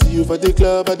 Anytime when I see you for the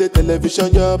club or the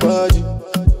television, your body.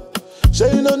 Sure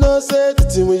you know no say the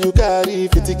thing when you carry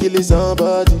 50 kill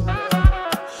somebody.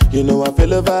 You know I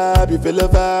feel a vibe, you feel a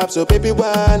vibe, so baby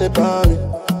whine about me.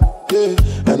 Yeah,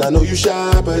 and I know you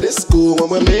shy, but it's cool when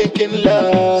we're making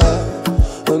love.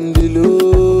 On the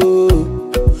low,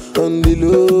 on the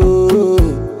low,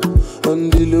 on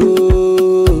the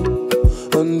low,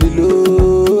 on the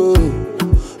low,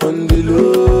 on the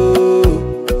low,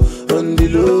 on the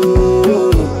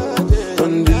low,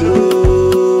 on the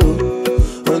low,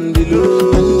 on the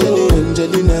low.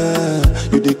 Angelina,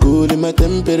 you the cool in my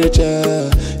temperature.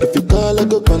 If you call, I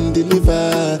go come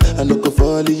deliver. I no go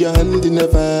fall in your hand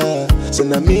never. So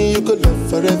now me you could love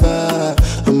forever.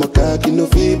 I'm a cocky no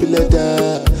feeble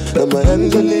letter. I'm a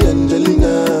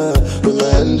Angelina, I'm a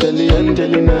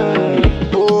Angelina.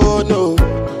 Oh no,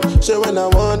 so when I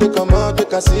want to come out,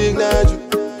 make a signal you.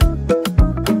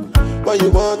 Why you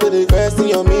want to request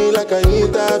on me like I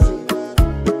interview?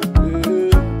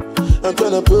 I'm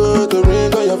tryna put a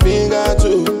ring on your finger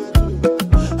too.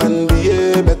 And be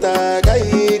a better guy,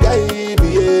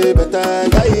 be a better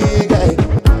guy.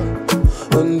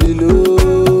 On the low,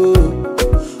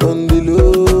 on the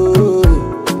low,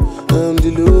 on the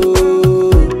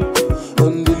low,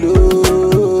 on the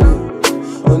low,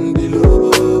 on the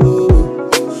low,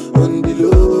 on the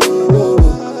low,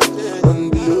 on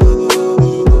the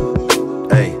low.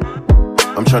 Hey,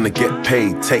 I'm tryna get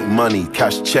paid, take money,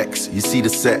 cash checks. You see the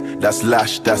set, that's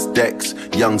Lash, that's Dex.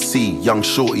 Young C, Young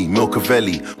Shorty,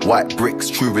 Milcavelli, white bricks,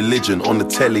 True Religion on the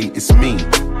telly, it's me.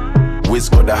 Wiz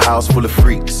got the house full of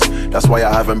freaks, that's why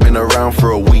I haven't been around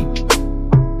for a week.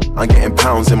 I'm getting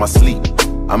pounds in my sleep,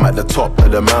 I'm at the top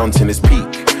of the mountain, it's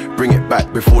peak. Bring it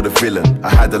back before the villain. I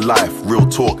had a life, real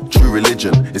talk, true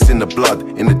religion. It's in the blood,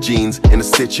 in the jeans, in the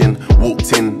stitching.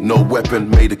 Walked in, no weapon,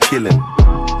 made a killing.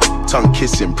 Tongue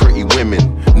kissing, pretty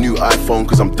women. New iPhone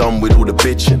cause I'm done with all the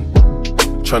bitching.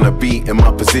 Tryna be in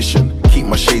my position. Keep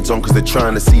my shades on cause they're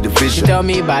trying to see the vision. She tell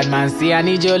me, bad man, see I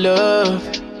need your love.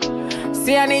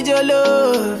 See I need your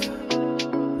love.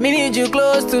 Me need you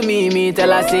close to me. Me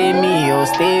tell her say me, oh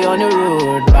stay on the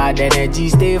road. Bad energy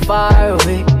stay far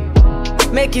away.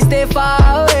 Make you stay far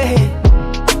away.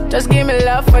 Just give me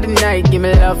love for the night. Give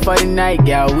me love for the night.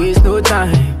 Girl, waste no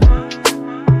time.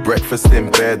 Breakfast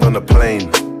in bed on a plane.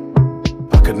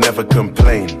 I could never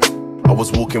complain. I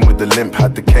was walking with the limp,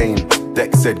 had the cane.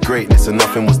 Deck said greatness and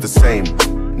nothing was the same.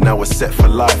 Now we're set for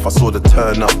life. I saw the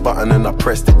turn up button and I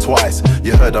pressed it twice.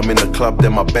 You heard I'm in the club,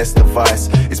 then my best advice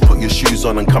is put your shoes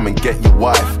on and come and get your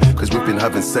wife. Cause we've been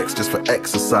having sex just for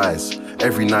exercise.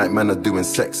 Every night man are doing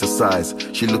sexercise.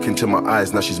 She look into my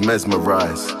eyes, now she's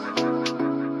mesmerized.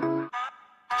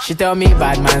 She tell me,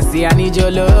 bad man, see I need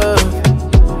your love.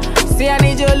 See I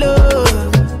need your love.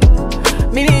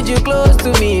 Me need you close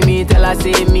to me. Me tell her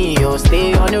say me, oh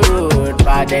stay on the road.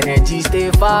 Bad energy stay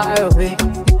far away.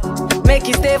 Make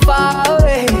you stay far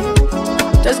away.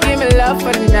 Just give me love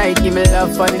for the night. Give me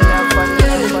love for the night.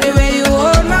 The way you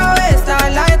hold my waist, I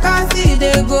like I see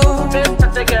they go.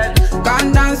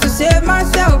 Can't dance to save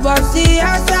myself, but see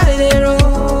outside the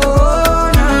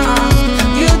road.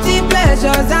 Guilty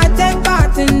pleasures, I take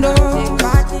part in those.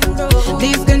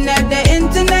 Disconnect the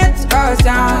internet, cause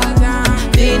I'm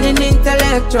feeling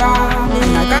intellectual.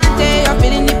 And I can't tell you're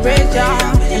feeling the pressure.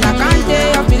 And I can't tell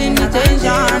you're feeling the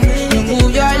tension. You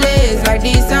move your legs like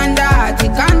this and that.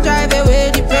 It can't drive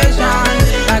away depression.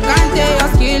 I can't tell your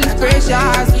skill is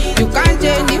precious. You can't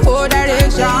change the whole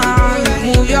direction.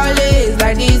 You move your legs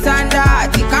like this and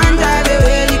that. It can't drive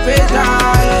away depression.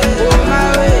 Hold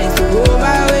my waist, hold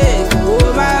my waist,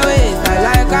 hold my waist. I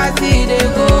like I see they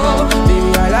go.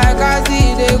 Baby, I like I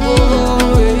see they go.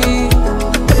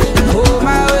 Hold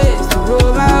my waist,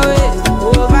 hold my waist,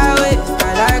 hold my waist. I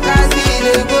like I see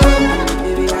they go.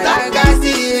 Baby, I like I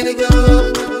see they go.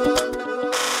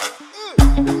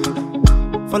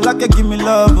 For like give me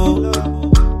love, oh.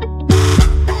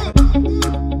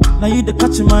 Now you the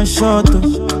catch my shot, oh.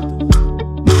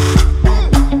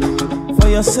 For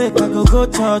your sake, I go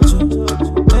church, oh.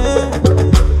 Hey.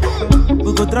 We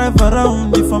go drive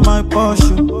around you for my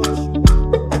Porsche.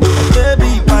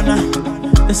 Baby, pana,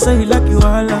 they say you like you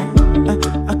all,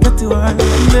 I get you all.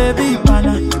 Baby,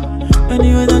 pana,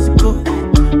 anywhere that you go,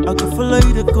 I can follow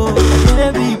you to go.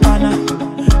 Baby, pana,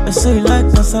 they say you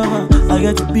like cassava, I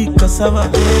get to be cassava.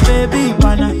 Hey, baby,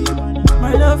 pana,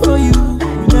 my love for you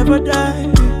will never die,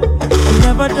 will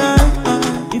never die.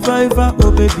 If I ever,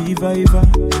 oh baby, if I ever,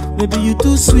 baby you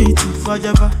too sweet, if I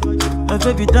ever, my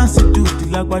baby dance it to the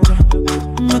lagwaja,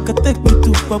 make a take me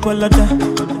to Babalada.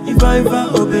 If I ever,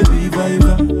 oh baby, if I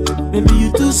ever, baby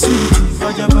you too sweet, if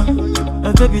I ever,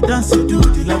 my baby dance it to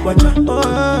the lagwaja,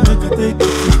 oh make a take me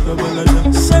to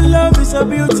Babalada. So love is a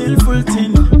beautiful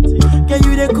thing, can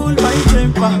you they cool my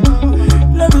temper?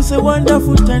 Love is a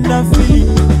wonderful tender feeling,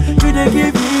 you they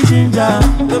give me ginger.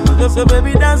 So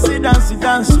baby, dance it, dance it,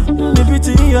 dance. The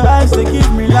beauty in your eyes, they give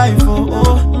me life, oh,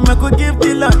 oh. I could give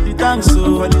the Lord the thanks,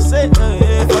 oh. For the sake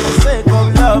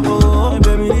of love, oh.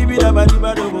 Baby, leave it up, body,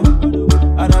 body,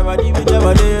 and I body,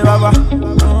 body, baba.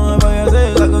 Oh, for your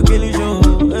sake, I could kill you,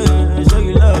 show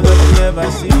you love that you never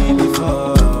seen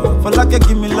before. For like you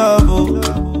give me love, oh.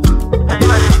 And you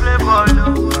are the play ball, oh.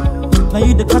 Now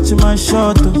you the catch my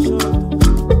shot, oh.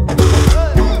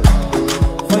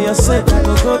 For your sake, I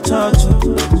go touch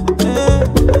you. Yeah.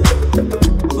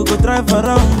 We go drive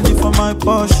around you for my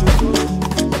Porsche.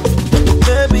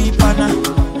 Baby pana,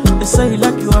 they say you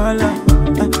like you all. I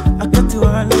get you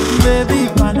all. Baby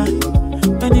pana,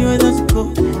 anywhere that you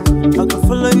go, I can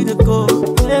follow you to go.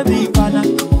 Baby pana,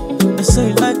 they say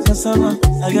you like cassava.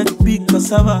 I got big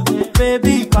cassava.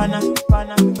 Baby pana,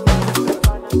 pana.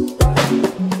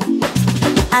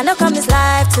 I know come this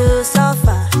life to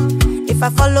suffer. If I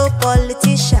follow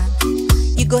politician,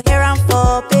 you go here and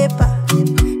for paper.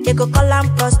 They go call am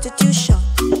prostitution.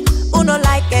 Who no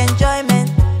like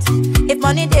enjoyment? If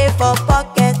money dey for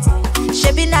pocket,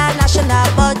 shebi na national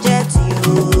budget.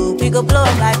 You, we go blow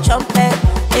 'em like trumpet.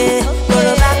 Eh,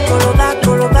 koroba, koroba,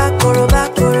 koroba, koroba,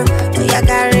 koro. Oh yeah,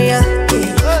 carry ya.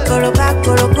 Eh, koroba,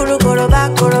 koro, koro, koroba,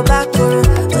 koroba, koro.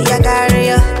 Oh yeah, carry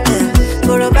ya. Eh,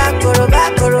 koroba, koroba,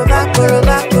 koroba,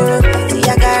 koroba, koro. Oh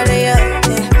yeah, carry ya.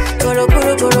 Eh, koro,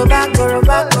 koro, koroba,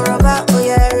 koroba, koroba. Oh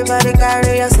yeah, everybody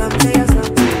carry ya something, ya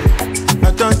something. I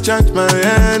don't charge my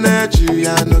energy.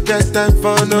 I no get time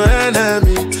for no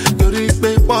enemy. To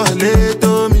repay wale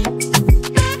to me.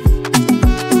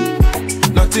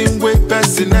 Nothing way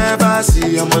person never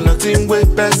see. I'm on nothing way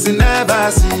person never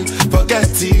see. Forget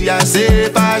it, I say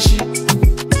bashi.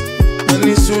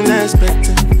 Money soon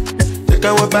expected. Take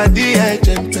a walk by the edge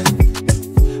and pen.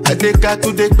 I take her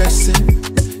to the person.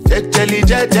 Jelly,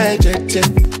 jelly.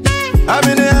 I'm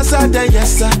in the answer, then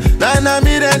yes sir. Then I'm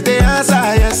in the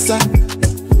answer, yes sir.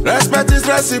 Respect is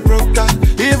reciprocal,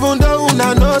 even though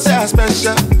una know say I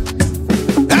special.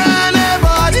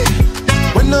 Anybody,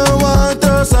 we no want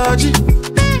to search it.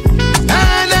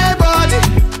 Anybody,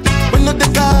 we no the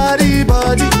carry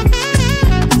body.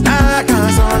 I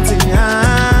can't something, I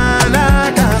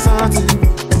can't something.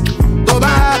 Go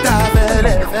back to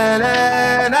fele,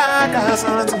 I can't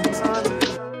something.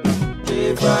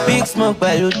 Big smoke,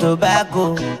 bello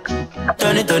tobacco.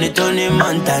 Tony,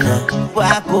 Montana.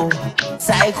 Waco,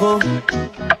 psycho.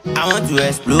 I want to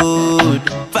explode.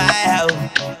 Fire out,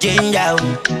 change out.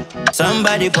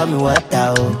 Somebody pour me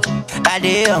water. I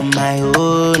dey on my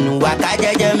own. Waka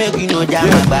jaja make you know jam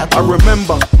my back. I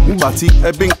remember Mbati,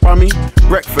 a big pami.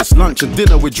 Breakfast, lunch and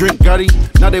dinner with drink Gary.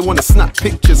 Now they wanna snap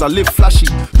pictures, I live flashy.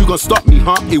 You gon' stop me,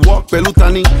 huh? It walk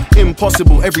Belutani.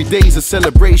 Impossible, every day's a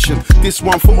celebration. This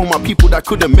one for all my people that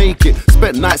couldn't make it.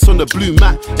 Spent nights on the blue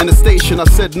mat in the station. I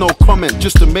said no comment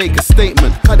just to make a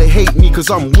statement. How they hate me cause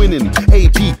I'm winning.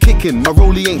 AP kicking, my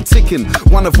rollie ain't ticking.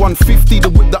 One of 150, the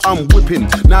whip that I'm whipping.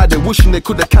 Now they're wishing they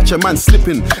could've catch a man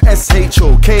slipping.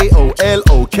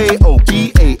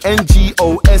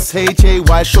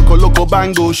 SHOKOLOKOBANGOSHAY Shokoloco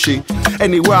bango shit.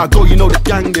 Anywhere I go, you know the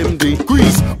gang them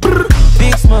degrees.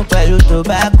 Big smoke, bello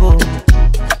tobacco.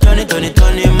 Tony,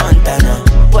 Montana.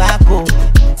 Waco,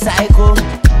 psycho.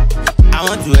 I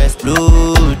want to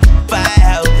explode. Fire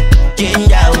out,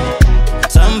 change out.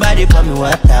 Somebody pour me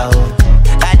water.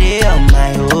 I dey on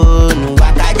my own.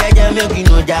 Waka jaja make you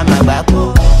know jam my back.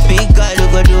 Big girl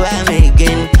go do am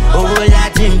again. Oh,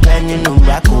 Latin penny no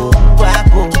braco.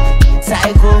 Waco,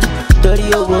 psycho. Tori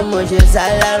owo mo je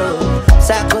salaro.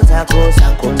 Sako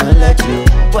no let you.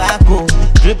 Waco,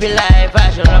 drippy life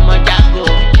fashion I'm a Django.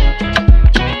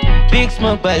 Big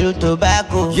smoke, bello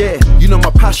tobacco. Yeah, you know my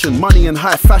passion, money and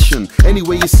high fashion.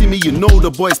 Anyway you see me, you know the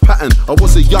boy's pattern. I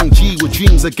was a young G with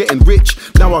dreams of getting rich.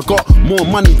 Now I got more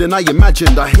money than I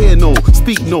imagined. I hear no,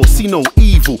 speak no, see no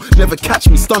evil. Never catch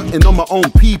me stunting on my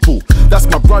own people. That's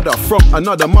my brother from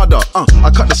another mother. I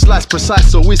cut the slice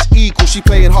precise so it's equal. She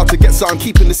playing hard to get so I'm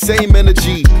keeping the same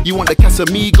energy. You want the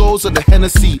Casamigos or the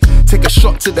Hennessy? Take a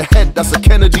shot to the head, that's a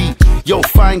Kennedy. Yo,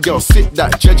 fine girl, sit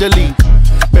that jejely.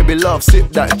 Baby love, sip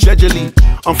that jejely.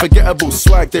 Unforgettable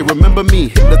swag, they remember me.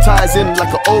 Hypnotizing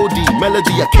like an oldie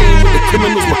melody. I came with the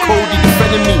criminals, my Cody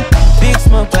defending me. Big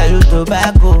smoke, bello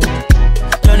tobacco.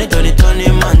 Tony,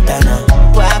 Montana.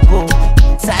 Waco,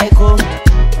 psycho.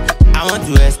 I want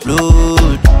to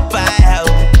explode. Fire out,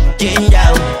 change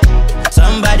out.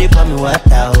 Somebody pour me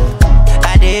water.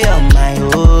 I dey on my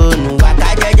own.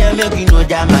 Waka jaja make you know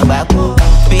jam my back.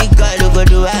 Big girl go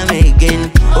do am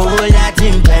again. Oh,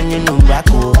 Latin penny no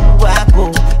braco.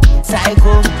 Waco,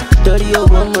 psycho. Tori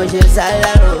owo mo je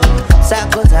salaro.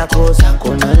 Sako, sako,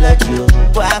 sako, no let you.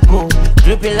 Wako,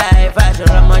 dripping life, I should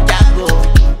run my jago.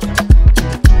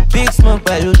 Big smoke,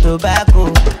 pẹ̀lú tobacco.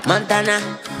 Montana,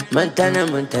 Montana,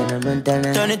 Montana,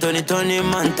 Montana. Tony, Tony, Tony,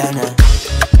 Montana.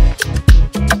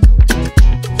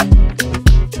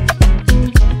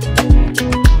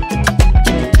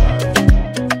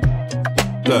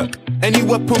 Look, any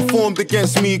weapon formed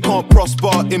against me can't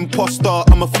prosper. Imposter,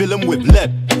 I'ma fill him with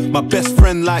lead. My best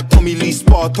friend like Tommy Lee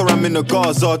Sparta, I'm in the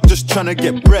Gaza, just tryna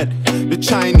get bread. The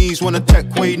Chinese wanna take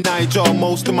away Naija.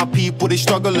 Most of my people, they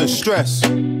struggle and stress.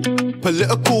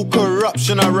 Political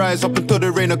corruption, I rise up until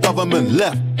there ain't a government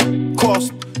left.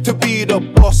 Cost to be the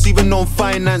boss, even on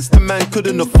finance, the man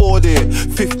couldn't afford it.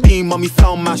 15, mommy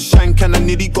found my shank and I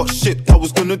nearly got shipped, I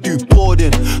was gonna do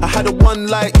boarding. I had a one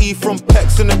light E from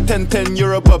Pex and a 1010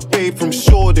 Europe a babe from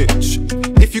Shoreditch.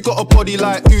 If you got a body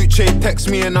like Uche, text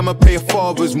me and I'ma pay your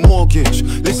father's mortgage.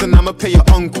 Listen, I'ma pay your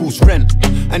uncle's rent.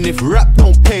 And if rap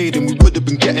don't pay, then we would've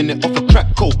been getting it off of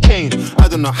crack cocaine. I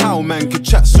don't know how man could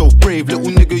chat so brave.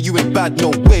 Little nigga, you ain't bad, no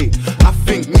way. I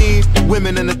think me,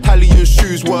 women and Italian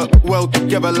shoes work well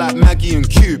together like Maggie and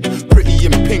Cube. Pretty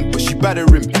in pink, but she better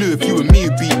in blue. If you and me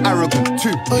would be arrogant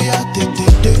too. Oh yeah,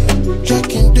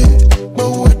 check in day, but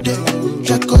what day?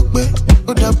 Check up,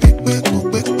 oh that big,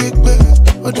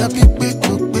 oh that big,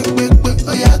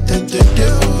 oh yeah,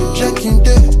 check in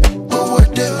day, but what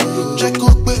day? Check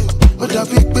up, oh that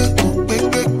big,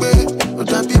 oh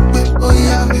that big, oh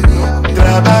yeah.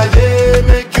 Travailler,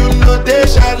 make you know they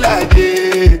shall like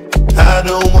it. I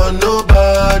don't want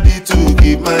nobody to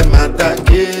give my matter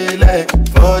kill.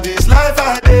 For this life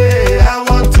I day, I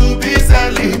want to be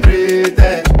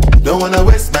celebrated. Don't wanna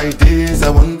waste my days, I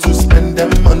want to spend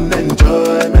them on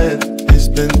enjoyment. It's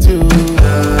been too long,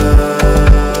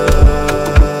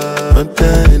 but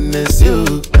then it's you.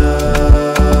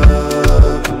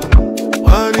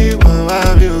 What do you want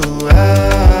of you?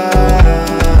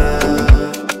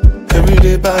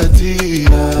 Everyday party.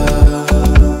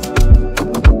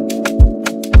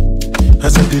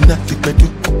 As I did not think I do,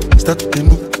 start to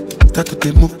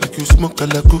move like you smoke a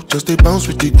lago. Just they bounce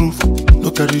with the groove, no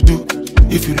carry do.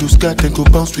 If you lose God, then go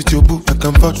bounce with your boo. I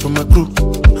can vouch for my crew,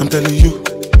 I'm telling you.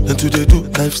 And to they do,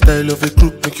 lifestyle of a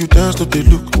group. Make you dance, no they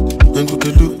look, then go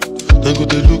they look, then go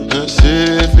they look. And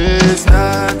say if it's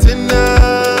not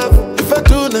enough, if I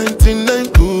do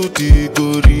 99 good, it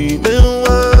go remain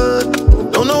one.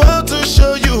 Don't know how to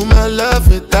show you my love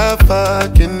without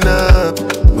fucking up.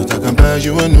 But I can buy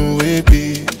you a new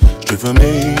baby, straight from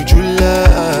July.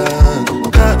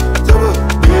 God, so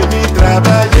baby,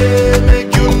 travailler,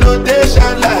 make you know they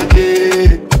shall like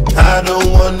it. I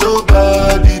don't want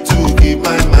nobody to give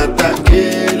my matter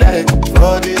kill.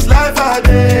 For this life I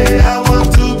day, I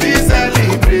want to be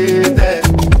celebrated.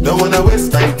 Don't wanna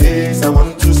waste my days, I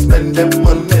want to spend them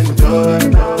on enjoy.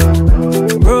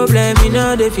 Problem in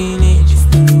all the finish,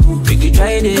 we could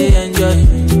try to enjoy.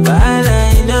 But I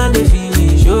know the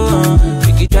finish,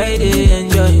 we could try to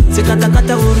enjoy. Say kata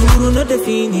kata uru no the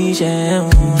finish,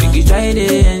 we could try to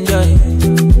enjoy.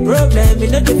 Problem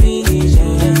in all the finish, so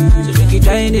we could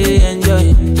try to enjoy.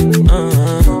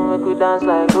 We could dance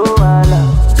like Luala,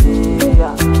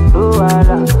 yeah,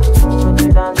 Luala. We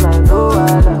could dance like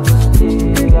Luala,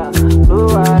 yeah,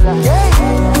 Luala. We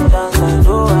could dance like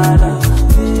Luala,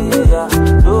 yeah,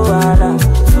 Luala.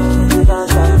 We could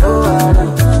dance like Luala,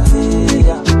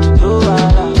 yeah,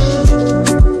 Luala.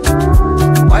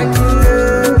 Why do you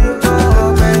love me? Oh,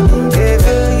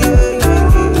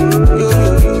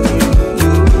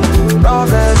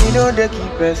 problem, you know they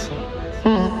keep pressing.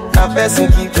 That person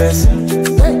keep pressing.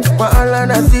 But all I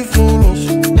see finish.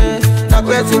 That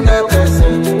person that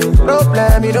person.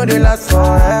 Problem, you know they last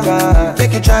forever.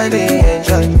 Make you try to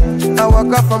enjoy. I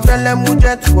walk up from Bellem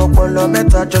Mujet to Apollo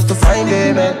Meta just to find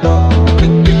a mentor.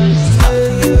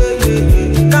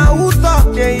 Now who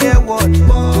talk they hear what?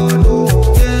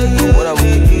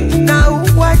 Now who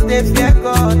watch they fear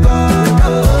God?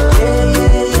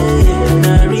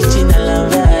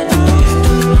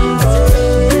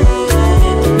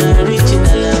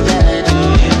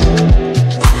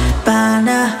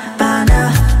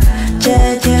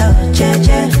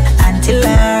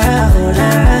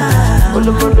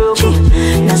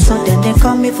 Now so then they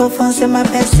call me for fun, say my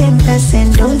person.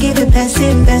 Don't give a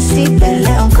person, belly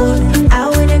uncle.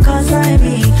 How will they consign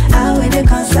me?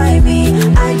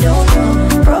 I don't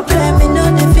know. Problem in no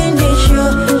the finish you.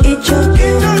 It choke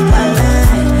you.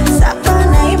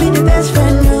 Sapana, you be the best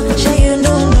friend, no. Sure you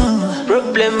don't know.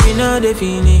 Problem in no the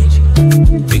finish.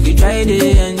 We could try to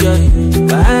enjoy.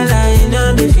 But I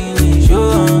know the finish,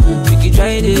 we could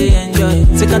try to enjoy.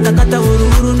 Say kata kata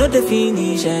uru no the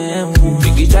finish, we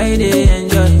could try to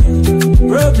enjoy.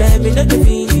 Problem in no the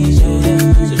finish,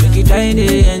 try to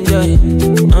enjoy.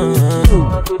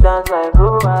 Want to dance like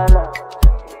Luala,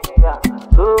 yeah,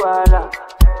 Luala.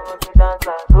 Want to dance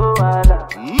like Luala,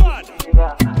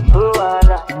 yeah,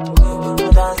 Luala. Want to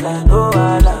dance like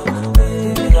Luala,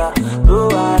 yeah,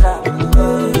 Luala.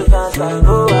 Want to dance like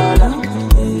Luala,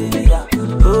 yeah,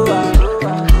 Luala.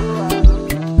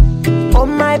 Oh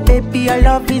my baby, your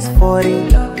love is foreign.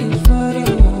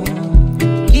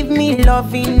 Give me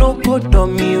loving, no good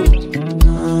on you.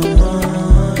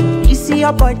 You see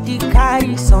your body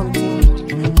carry something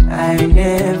I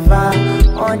never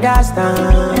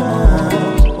understand.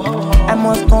 I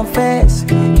must confess,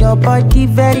 your body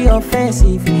very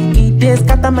offensive. It is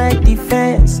scatter my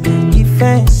defense,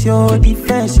 defense, yo.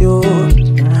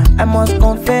 I must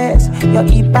confess, your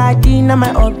body not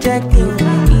my objective.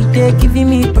 It is giving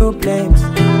me problems,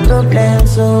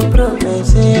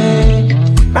 yeah.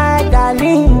 My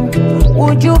darling,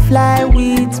 would you fly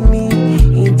with me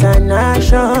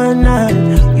international?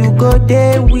 You go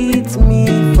there with me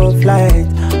for flight.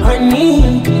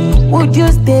 Honey, would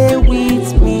you stay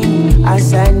with me?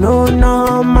 As I know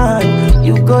normal,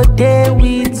 you go there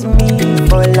with me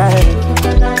for life.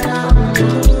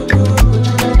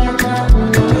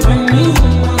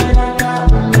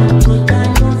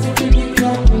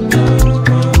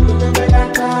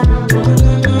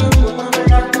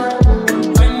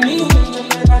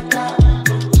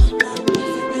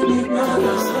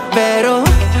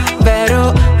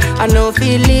 I know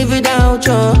feel live without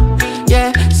you.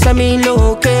 Yeah, send me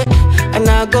locate, and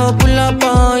I go pull up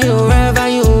on you wherever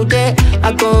you there.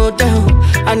 I go down.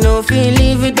 I know feel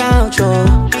live without you.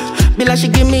 Be like she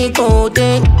give me cold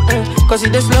thing, cause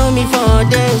it just slow me for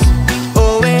days.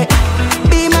 Oh wait,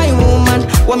 be my woman.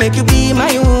 What make you be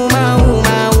my woman,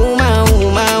 woman, woman,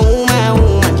 woman, woman,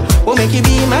 woman? What make you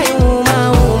be my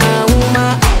woman, woman,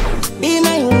 woman? Be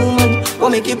my woman. What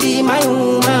make you be my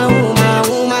woman, woman,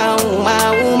 woman,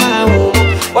 woman, woman?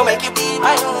 What make you be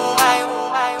my woman?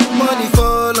 Money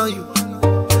fall on you,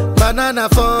 banana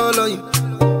fall on you,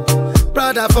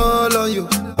 Prada fall on you,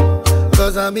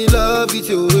 cause I'm in love with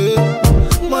you.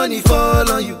 Money fall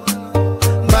on you,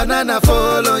 banana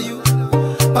fall on you,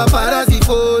 paparazzi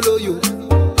follow you,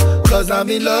 cause I'm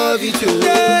in love with you.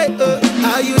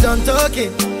 Are you done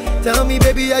talking? Tell me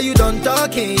baby, are you done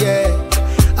talking? Yeah.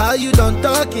 Are you done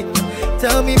talking?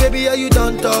 Tell me baby, are you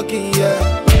done talking? Yeah.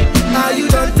 Are you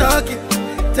done talking?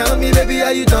 Tell me baby,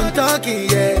 are you done talking?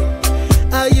 Yeah.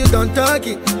 Are you done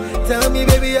talking? Tell me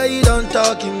baby, are you done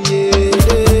talking? Yeah.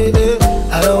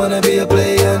 I don't wanna be a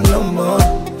player no more.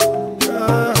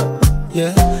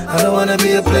 Yeah. I don't wanna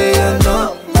be a player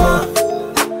no more.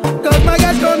 Cause my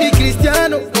guys call me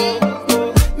Cristiano,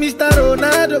 Mr.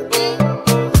 Ronaldo,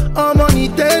 I'm on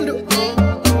Nintendo.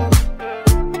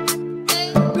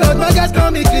 Cause my guys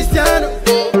call me Cristiano,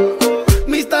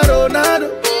 Mr. Ronaldo,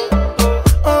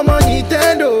 I'm on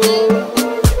Nintendo.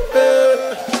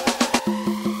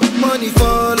 Money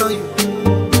fall on you,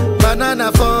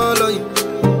 banana fall on you,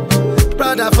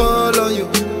 Prada fall on you,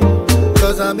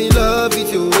 cause I'm in love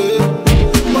with you.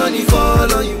 Money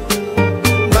fall on you,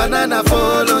 banana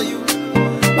fall on you,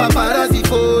 paparazzi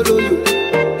follow you,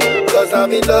 cause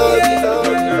I'm in love with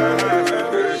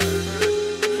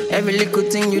you. Every little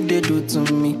thing you did do to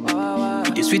me,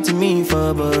 you did sweet to me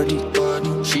for body.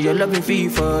 She your loving fee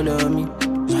follow me.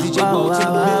 Get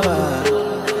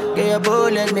your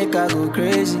bullet, make I go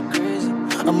crazy.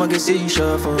 I'ma get say you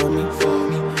sure for me.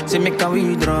 Say make I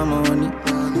withdraw money.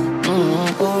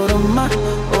 Oh Roma,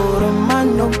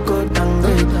 no go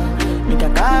tango. Make I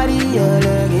carry your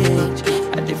luggage.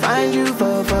 I define you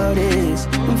for 4 days.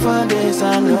 For days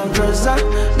I no drugs I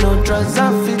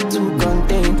fit to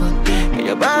contain. Get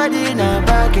your body in a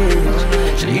package.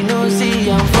 So you know see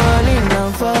I'm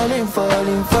falling for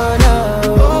love.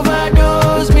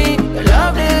 Overdose me, your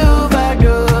love they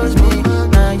overdose me.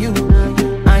 Now you,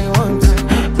 I want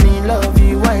me love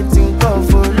you, I think of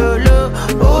follow.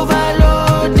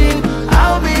 Overloading,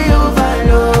 I'll be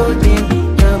overloading.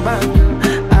 Your bank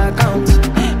account,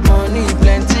 money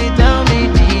plenty, tell me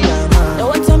the amount. No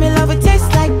one tell me love would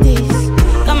taste like this.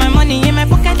 Got my money in my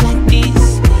pocket like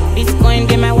this. Bitcoin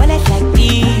get my wallet like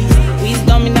this.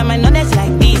 Wisdom in my knowledge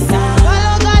like this.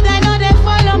 Follow God, I know they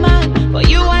follow man. But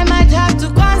you I might have to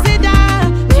consider.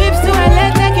 Trips to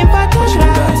LA taking photo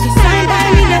shots. You stand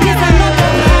by me, then it's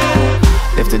another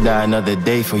man. Live to die another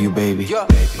day for you, baby.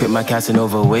 Quit my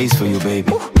Casanova ways for you,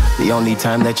 baby. The only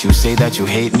time that you say that you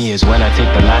hate me is when I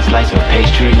take the last slice of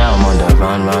pastry. Now I'm on the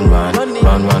run.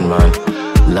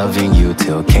 Loving you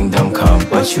till kingdom come,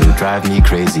 but you drive me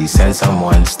crazy. Send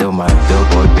someone, still my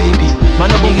billboard baby. My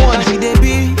number one, see they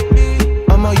be.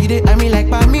 You they, I mean like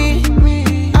by me.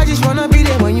 I just wanna be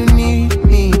there when you need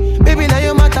me. Baby, now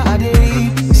your matter, I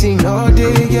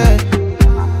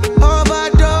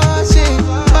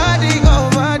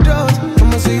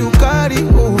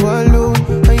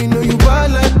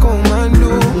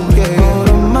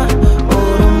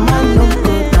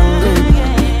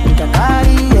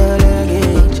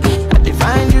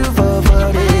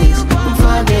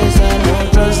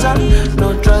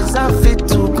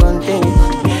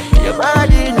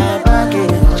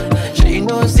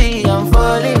see I'm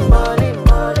falling.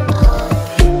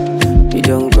 You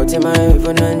don't go to my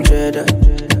 100.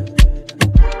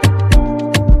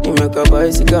 You make a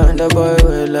bicycle and a boy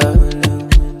well up.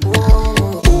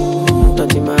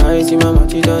 Not in my eyes, in my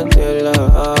mouth, you don't tell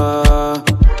her.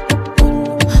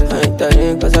 I ain't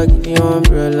telling cause I give you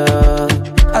umbrella.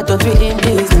 I thought we in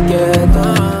this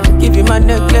together. Give you my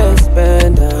necklace,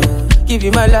 pendant. Give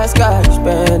you my last cash,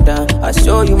 pendant. I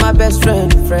show you my best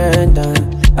friend.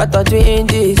 I thought we in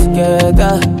this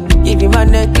together. Give you my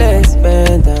necklace,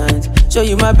 pendant. Show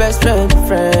you my best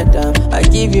friend. I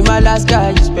give you my last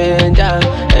cash, pendant.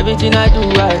 Everything I do,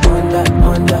 I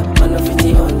under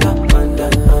 50, under.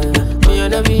 Me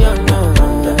and every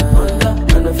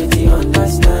under 50,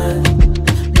 understand.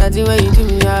 That's the way you do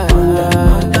me,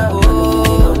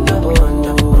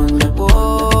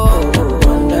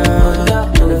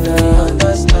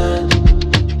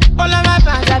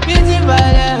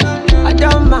 I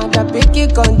don't mind, I pick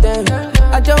it content.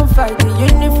 I don't fight the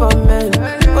uniform man.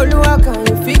 Oluwa, can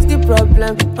you fix the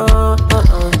problem?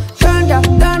 Thunder,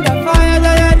 fire,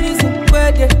 that your reason.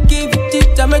 Where they give you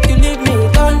tips, I make you leave me.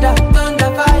 Thunder,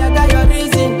 fire, that your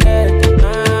reason.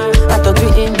 I thought we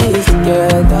in this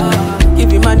together.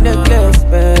 Give you my necklace,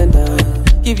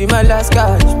 pendant. Give you my last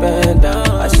cash, pendant.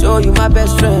 I show you my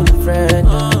best friend.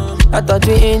 I thought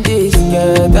we in this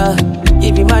together.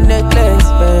 Give you my necklace,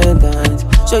 pendant.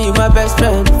 Show you my best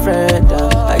friend.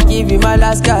 I give you my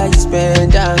last cash,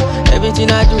 pendant.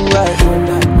 Everything I do, I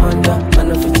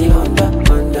under 50, under.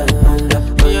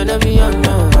 Me and every under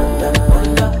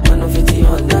 50,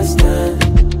 understand.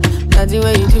 That's the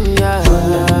way you do me,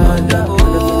 under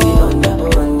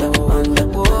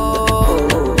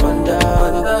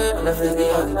 50,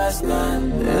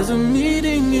 understand. There's a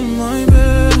meeting in my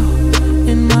bed,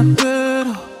 in my bed.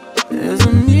 There's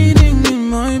a meeting in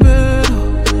my bed,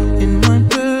 in my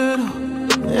bed.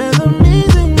 There's a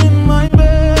meeting in my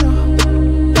bed,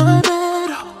 my bed.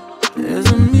 There's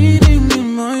a meeting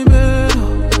in my bed,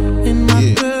 in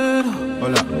my bed.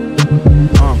 Hold up.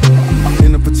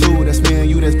 Dinner for two, that's me and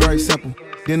you, that's very simple.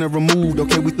 Dinner removed,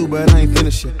 okay, we through, but I ain't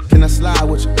finished yet. Can I slide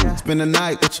with you? Spend the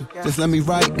night with you. Just let me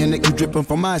write and it you dripping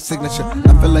from my signature.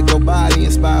 I feel like your body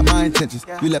inspired my intentions.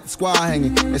 You left the squad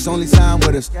hanging, it's only time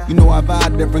with us. You know I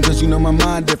vibe different, cause you know my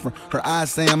mind different. Her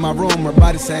eyes say in my room, her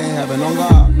body saying heaven on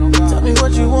God. Tell me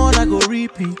what you want, I go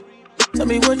repeat. Tell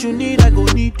me what you need, I go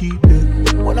knee deep.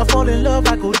 When I fall in love,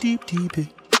 I go deep.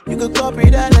 You could copy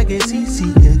that like a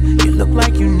CC. You look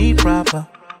like you need proper.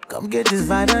 Come get this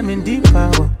vitamin D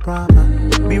power, proper.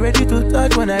 Be ready to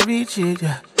touch when I reach it,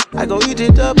 yeah. I go eat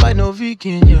it up, I know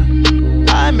vegan, yeah.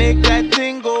 I make that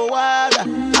thing go wilder.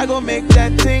 I go make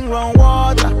that thing run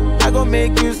water. I go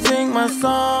make you sing my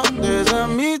song. There's a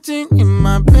meeting in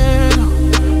my bed,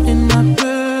 in my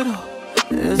bed.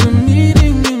 There's a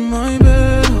meeting in my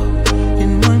bed,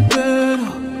 in my bed.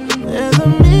 There's a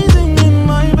meeting in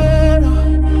my bed,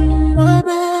 my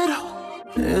bed.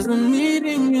 There's a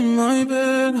meeting in my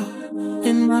bed,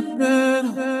 in my bed.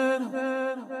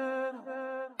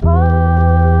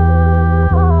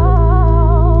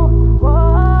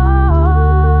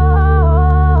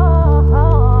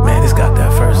 Man, it's got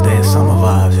that first day of summer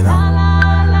vibes, you know.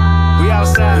 We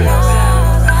outside.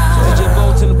 DJ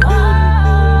Bolt in the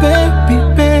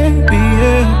building. Baby,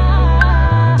 yeah.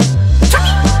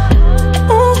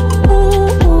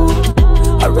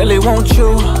 I really want you,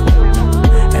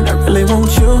 and I really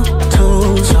want you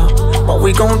too. So what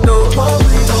we gon' do?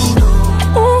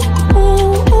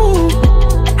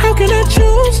 How can I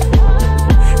choose?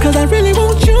 Cause I really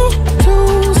want you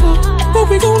too. So what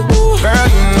we gon' do? Girl,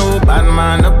 you know bad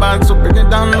man about to bring it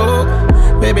down low.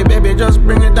 Baby, just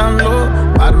bring it down low.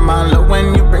 Bad man love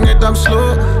when you bring it up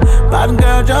slow. Bad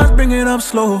girl, just bring it up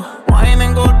slow. Wine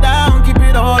and go down, keep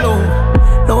it all low.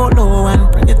 Low, and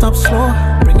bring it up slow.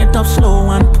 Bring it up slow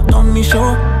and put on me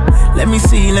show. Let me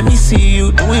see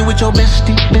you do it with your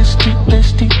bestie.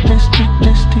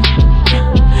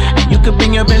 And you could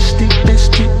bring your bestie.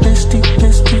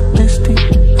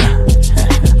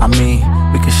 I mean,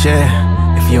 we can share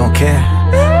if you don't care.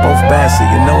 Both bad, so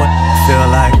you know what I feel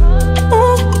like.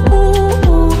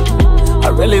 I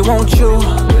really want you,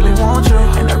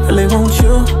 and I really want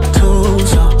you too.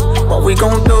 So what we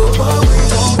gon' do?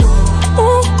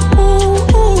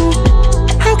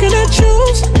 How can I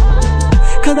choose?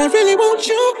 Cause I really want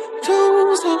you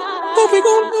too. So what we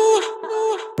gon' do?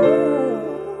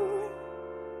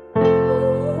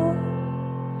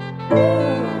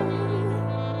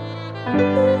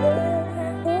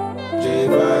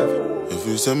 If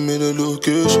you send me the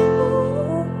location,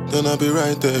 then I'll be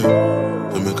right there.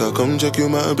 Then make I come check you,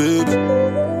 my baby.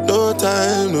 No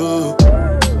time, no.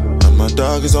 And my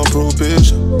dog is on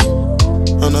probation.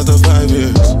 another 5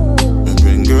 years. And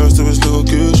bring girls to his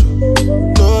location.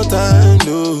 No time,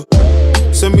 no.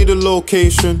 Send me the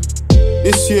location.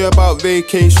 This year about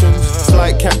vacations,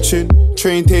 flight catching,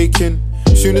 train taking.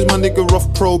 Soon as my nigga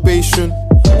off probation.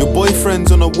 Your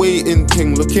boyfriend's on a waiting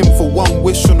thing, looking for one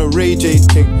wish on a Ray J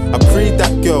thing. I prayed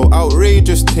that girl,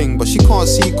 outrageous thing, but she can't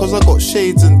see cause I got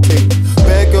shades and thing.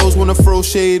 Bare girls wanna throw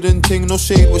shade and thing, no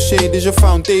shade, what shade is your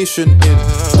foundation in?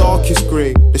 Darkest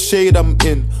grey, the shade I'm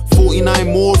in. 49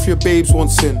 more if your babes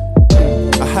want sin.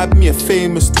 I had me a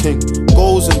famous thing,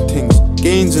 goals and things,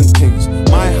 gains and things.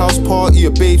 My house party,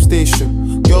 a babe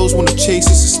station. Girls wanna chase,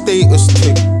 it's a status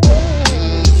thing.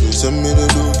 If you send me the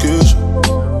location,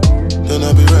 then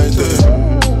I'll be right there.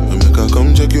 And make her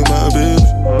come check you, my baby.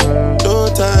 No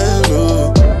time,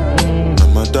 no.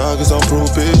 And my dog is on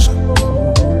probation.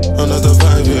 Another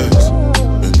 5 years.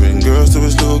 And bring girls to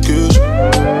his location.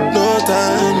 No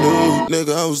time, no.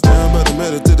 Nigga, I was down, but I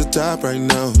made it to the top right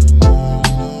now.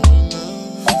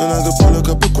 And I could pull a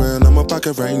couple grand on my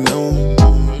pocket right now.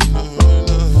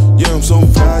 Yeah, I'm so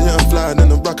fly, yeah, I'm flying in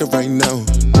the rocket right now.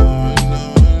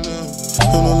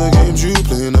 And all the games you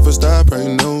play never stop right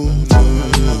now.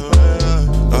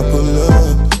 I pull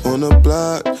up on the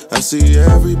block, I see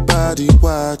everybody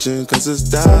watching. Cause it's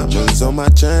diamonds on my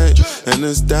chain, and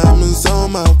it's diamonds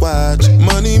on my watch.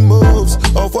 Money moves,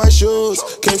 off-white shoes,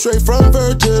 came straight from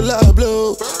Virgil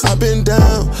Abloh. I've been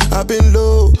down, I've been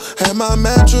low, had my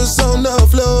mattress on the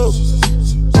floor.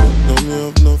 Know me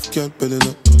up enough, can't building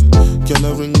up. Can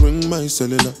I ring my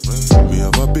cellular? We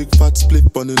have a big fat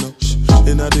split bunning up.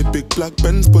 In a the big black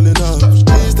Benz pulling up.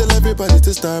 Please tell everybody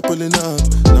to start pulling up.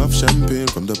 Enough champagne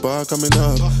from the bar coming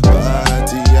up.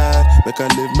 Party hard, make I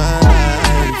live my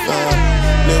life.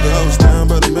 Nigga, I was down,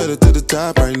 but I made it to the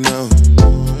top right now.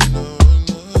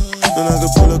 And I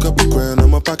could pull a couple grand on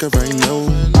my pocket right now.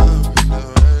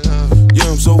 Yeah,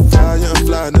 I'm so fly, yeah, I'm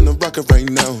flying in the rocket right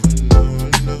now.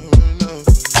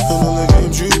 And all the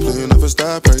games you play never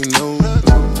stop right now.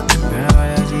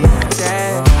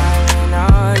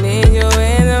 I need you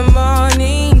in the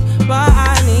morning, but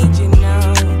I need you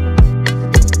now.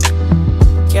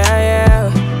 Yeah,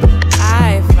 yeah.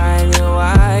 I find you,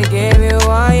 I give you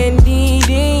all you're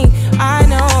needing. I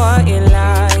know what you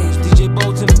like. DJ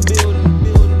Bolt in the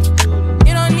building.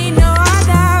 You don't need no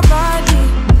other body.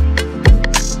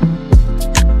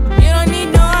 You don't need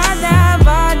no other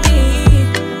body.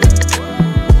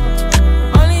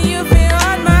 Only you feel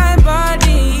on my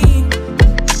body.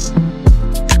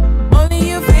 Only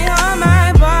you feel on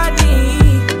my body.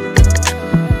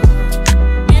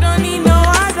 You don't need no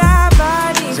other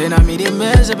body. Say now me they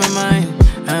mess up your mind,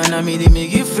 and now me they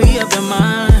make you free up your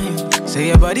mind. Say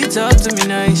your body talk to me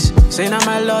nice. Say now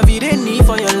my love you didn't need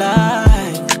for your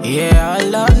life. Yeah, our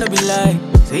love no be lie.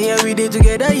 Say yeah we day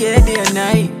together, yeah, day and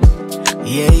night.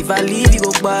 Yeah, if I leave you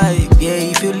go by.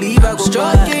 Yeah, if you leave I go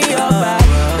stroking your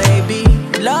body, baby.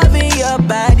 Loving your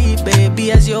body,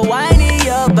 baby. As you're whining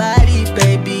your body,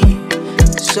 baby.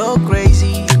 So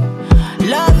crazy.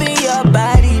 Loving your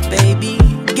body, baby.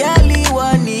 Girl, you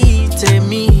want need to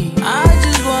me. I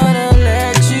just wanna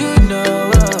let you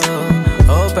know.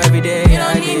 Hope every day You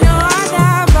don't need no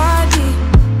other body.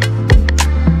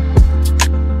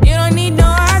 You don't need no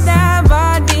other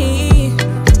body.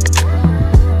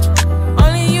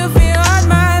 Only you feel on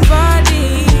my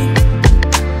body.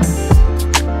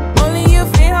 Only you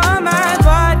feel on my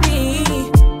body.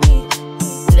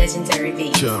 Legendary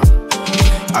beat. Yeah.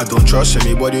 I don't trust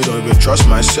anybody, don't even trust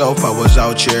myself. I was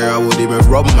out here, I would even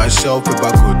rob myself if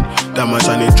I could. That much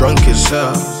I need drunk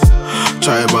itself.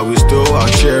 Try but we still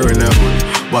out here in the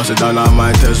hood. Bust it down, I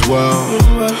might as well.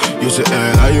 You say,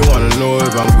 now you wanna know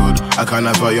if I'm good. I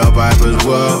can't feel your vibe as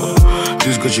well.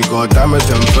 This cause you got damage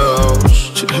and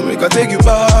pills. Make I take you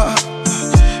back.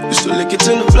 Used to lick it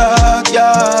in the block,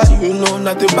 yeah. You know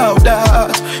nothing about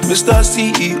that. Mr.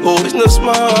 CEO is not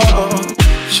smart.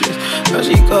 Shit, now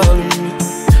she calling me.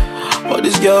 All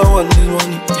this girl want is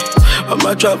money. But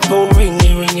my trap phone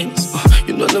ringing.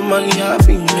 You know the money I've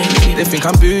been making. They think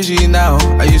I'm bougie now.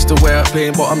 I used to wear a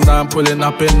plain bottom down, pulling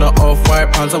up in the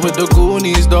off-white pants. I'm with the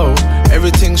Goonies though.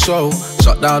 Everything show,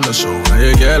 shut down the show. Now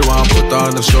your girl want put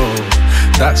down the show.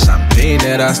 That champagne,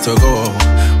 yeah, that's to go.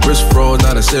 Wrist froze,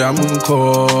 now they say I'm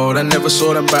cold. I never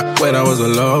saw them back when I was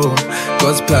alone.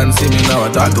 God's plan, see me now, I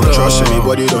don't trust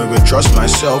anybody, don't even trust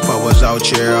myself. I was out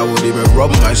here, I would even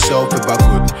rob myself if I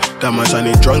could. That much I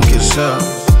need drunk itself.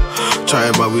 Try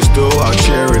but we still out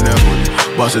here in the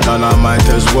hood. Bust it down, I might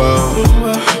as well.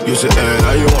 You say,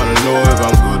 now you wanna know if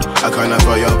I'm good. I can't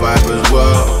feel your vibe as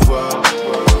well.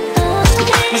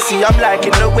 You see, I'm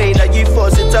liking the way that you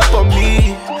force it up on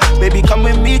me. Baby, come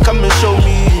with me, come and show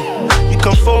me. You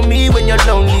come for me when you're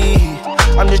lonely.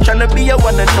 I'm just tryna be your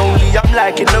one and only. I'm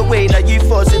liking the way that you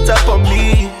force it up on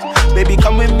me. Baby,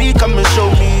 come with me, come and show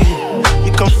me.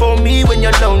 You can phone me when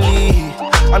you're lonely.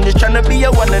 I'm just tryna be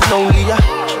your one and only.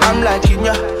 I'm liking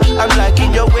ya, I'm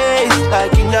liking your ways,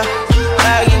 liking ya,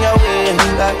 liking your ways,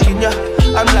 liking ya.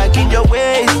 I'm liking your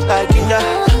ways, liking ya.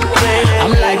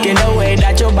 I'm liking the way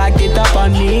that you back it up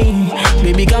on me.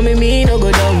 Baby, come with me, no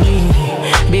go down me.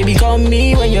 Baby, call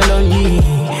me when you're lonely.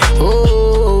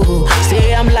 Oh,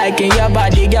 say I'm liking your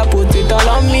body, girl, put it all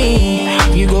on me.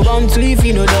 You go bound to if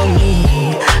you know down me.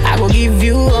 I go give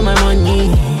you all my money.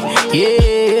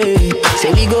 Yeah,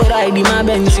 say we go ride in my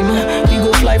Bnxn. We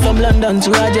go fly from London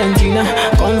to Argentina.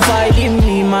 Confide in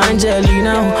me, my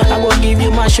Angelina. I go give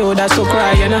you my shoulder so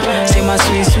cry, you know. Say my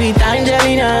sweet, sweet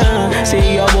Angelina.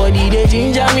 Say your body, they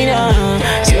ginger me now.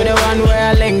 Say the one where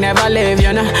I like never leave,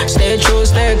 you know. Stay true,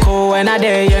 stay cool when I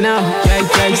dare, you know.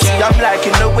 Yeah. See, I'm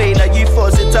liking the way that you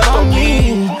force it up on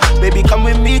me. Baby, come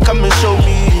with me, come and show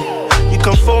me. You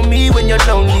can phone me when you're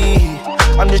lonely.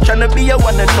 I'm just tryna be your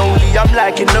one and only. I'm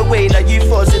liking the way that you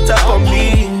force it up on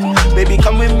me. Baby,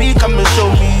 come with me, come and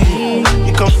show me.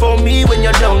 You can phone me when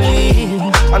you're lonely.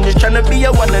 I'm just tryna be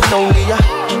your one and only.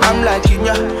 I'm liking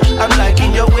ya, I'm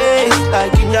liking your ways,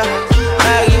 liking ya,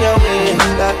 liking your ways,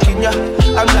 liking ya.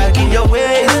 I'm liking your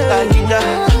ways, liking ya.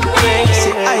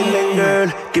 Say island girl,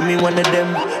 give me one of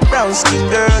them. Brown skin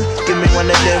girl, give me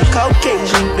one of them.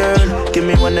 Caucasian girl, give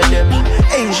me one of them.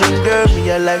 Asian girl,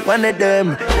 me I like one of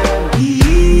them.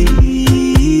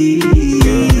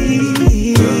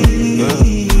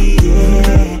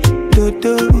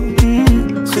 Dodo,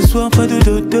 ce soir pas de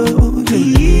dodo.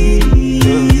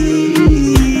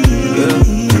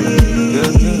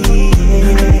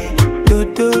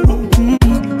 Dodo,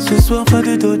 ce soir pas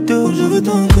de dodo. Je veux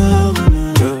ton corps.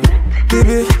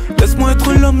 Bébé, laisse-moi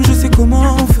être l'homme, je sais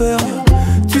comment faire.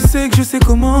 Tu sais que je sais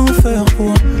comment faire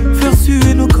pour faire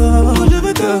suer nos corps. Je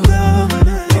veux ton corps.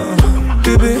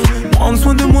 Bébé, prendre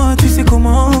soin de moi, tu sais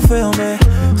comment faire. Mais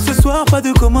ce soir, pas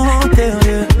de commentaires,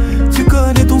 yeah. Tu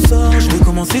connais ton sort, je vais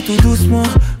commencer tout doucement.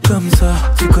 Comme ça,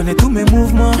 tu connais tous mes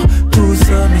mouvements, tout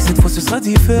ça. Mais cette fois ce sera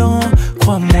différent,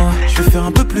 crois-moi. Je vais faire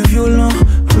un peu plus violent.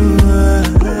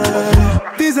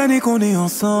 Des années qu'on est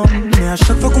ensemble, mais à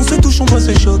chaque fois qu'on se touche on doit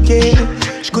se choquer.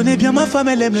 Je connais bien ma femme,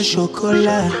 elle aime le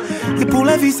chocolat. Et pour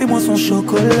la vie c'est moi son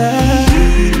chocolat.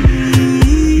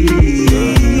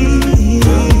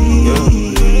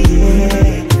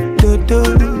 Dodo,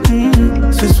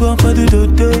 ce soir pas de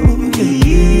dodo.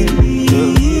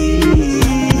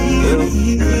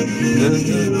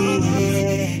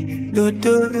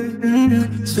 Dodo,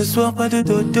 ce soir pas de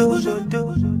dodo.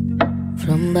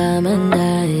 From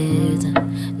Bamandait,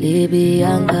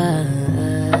 Libyanka.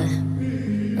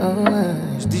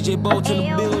 It's DJ Bolt in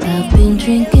the building. I've been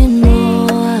drinking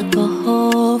more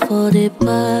alcohol for the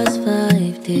past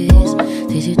 5 days.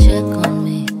 Did you check on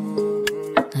me?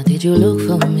 Now did you look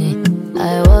for me?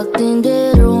 I walked in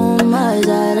the room, eyes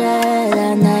are red,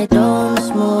 and I don't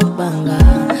smoke banga.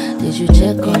 Did you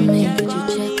check on me? Did you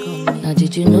check on me? Now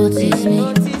did you notice me?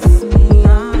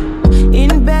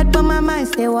 In bed, but my mind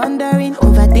stay wandering.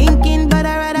 Overthinking, but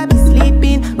I'd rather be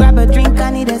sleeping. Grab a drink,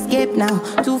 I need escape now.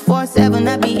 247,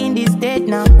 I be in this state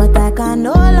now. But I can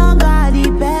no longer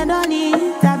depend on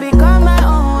it. I become my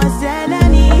own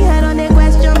sanity. I don't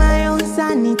question my own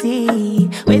sanity.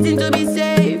 Waiting to be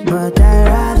saved, but I'd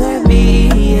rather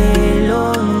be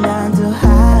alone than to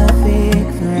have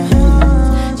fake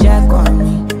friends. Check on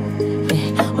me,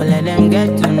 yeah, well let them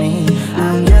get to me.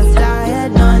 I'm just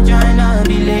tired, not trying to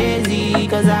be lazy.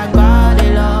 Cause I got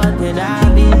a lot that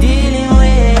I've been dealing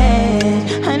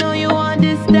with. I know you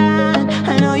understand,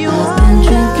 I know you I've been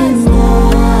drinking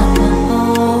more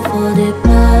alcohol for the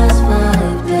past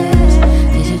 5 days.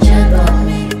 Did you check on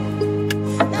me?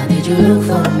 Now did you look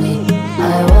for me?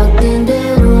 I walked in the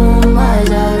room, eyes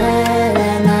are red,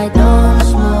 and I don't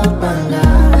smoke banga.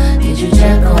 Did you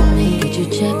check on me? Did you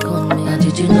check on me? Now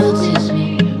did you notice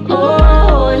me?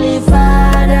 Holy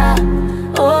Father,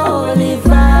 Holy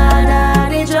Father,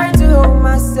 they try to hold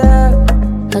myself.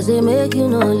 Cause they make you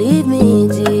no leave me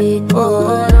deep.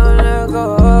 Oh, don't let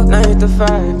go. 9 to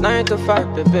 5, 9 to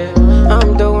 5, baby.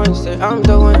 I'm the one, say I'm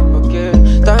the one, okay.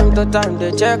 Time to time,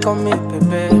 they check on me,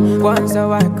 baby. Once a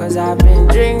while, cause I've been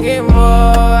drinking more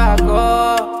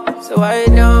alcohol. So I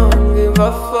don't give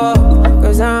a fuck,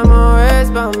 cause I'm always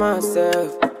by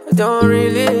myself. I don't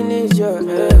really need your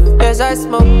help. Yes, I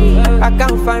smoke weed, I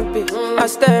can't find peace. I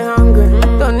stay hungry,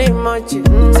 don't need much.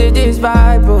 See this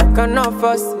vibe, cannot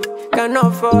force it,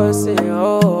 cannot force it,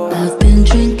 oh. I've been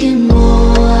drinking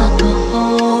more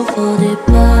alcohol for the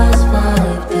past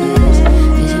 5 days.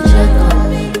 Did you check on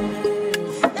me?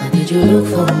 Now did you look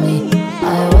for me?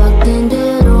 I walked in the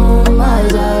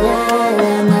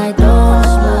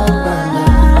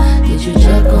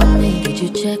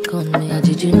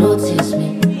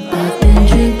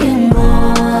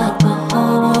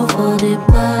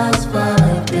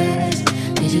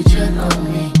on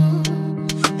me?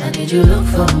 Now did you look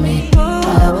for me? I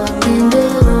walked in the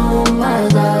room,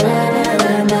 eyes are red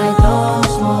and I don't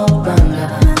smoke banga.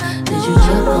 Did you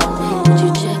check on me? Did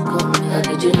you check on me? Or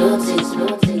did you notice?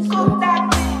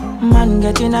 Man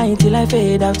getting high till I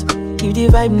fade out. If the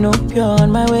vibe no pure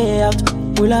on my way out.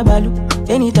 Hula balu,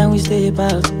 anytime we step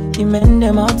out. The men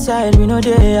them outside, we know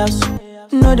they house.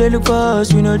 No they look for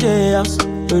us, we know they house.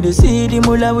 So they see the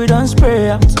mullah, we don't spray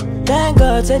out. Thank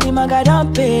God, said the maga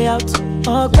don't pay out.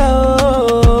 Okay,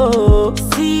 oh,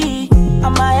 see,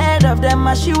 I'm ahead of them,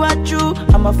 I see what you.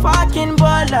 I'm a fucking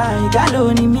baller, you got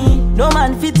only me. No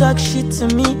man fit talk shit to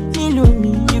me. Me know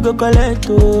me, you go collect,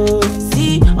 oh.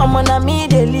 See, I'm on a me,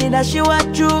 they lead, I see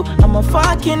what you. I'm a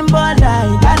fucking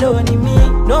baller, you got only me.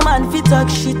 No man fit talk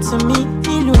shit to me.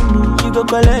 Me know me, you go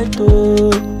collect,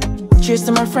 oh. Cheers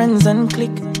to my friends and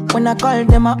click. When I call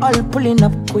them, I all pulling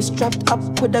up. We strapped up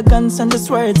with the guns and the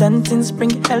swords and things.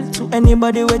 Bring hell to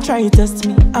anybody who try to test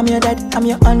me. I'm your dad, I'm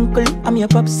your uncle, I'm your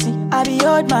popsy. I be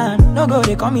old man, no go,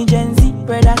 they call me Gen Z.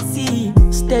 Brother C,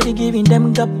 steady giving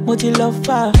them gap, multi love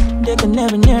far. They can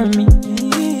never near me.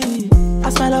 I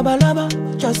smile lover,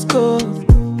 just go.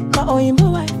 My own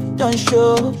wife, don't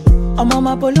show. I'm on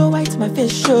my polo white, my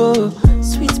face show.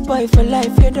 Sweet boy for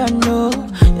life, you don't know.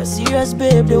 You're serious,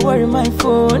 babe, they worry my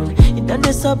phone. You done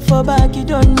this up for back, you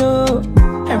don't know.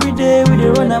 Every day we dey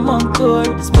run, I'm on call.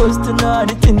 Supposed to know how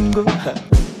the thing go.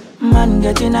 Man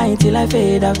getting high till I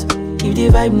fade out. If the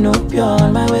vibe no pure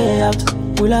on my way out.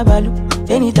 Hula balu,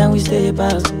 anytime we step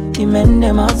out. The men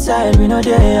them outside, we know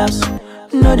they house.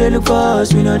 No they look for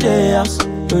us, we know they house.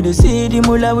 So they see the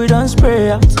mullah, we don't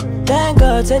spray out. Thank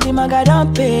God, said the maga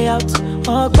don't pay out.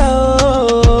 Okay,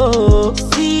 oh,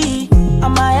 see,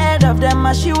 I'm ahead of them,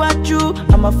 I see what you.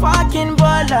 I'm a fucking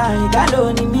baller, you got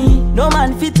only me. No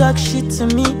man fit talk shit to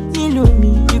me. Me know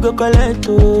me, you go collect,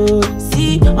 oh.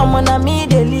 See, I'm on a me,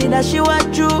 they lead, I see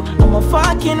what you. I'm a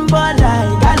fucking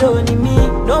baller, you got only me.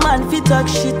 No man fit talk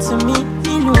shit to me.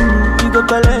 Me know me, you go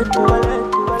collect,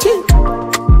 oh. Chill.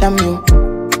 Love you,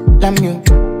 love you,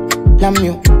 love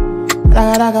you.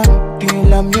 Raga raga, do you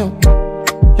love you?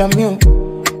 Love you,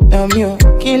 love you.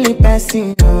 Kill the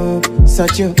person, oh.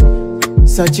 Such you,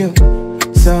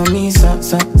 so me, so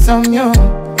you.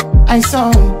 I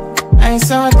saw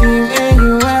the way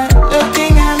you were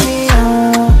looking at me,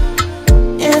 oh.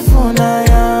 If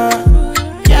unaya,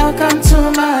 you come to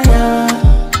my yard.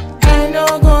 I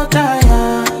know go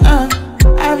tire,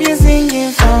 have you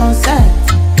singing for set?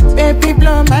 Baby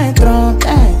blow my trumpet.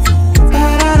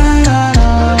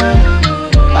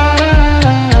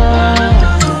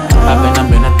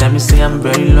 Let me say I'm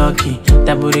very lucky,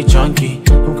 that booty chunky.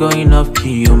 I'm going off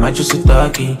key, you might just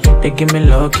talkie. They give me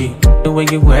lucky, the way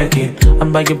you work it.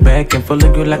 I'm by your back and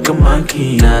follow you like a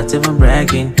monkey. Not even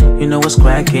bragging, you know what's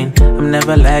cracking. I'm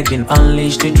never lagging,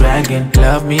 unleash the dragon.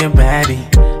 Love me a baddie,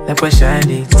 like what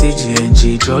shiny.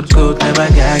 TGNG, throat coat, never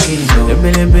gagging.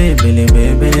 Billy.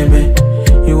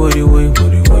 You what you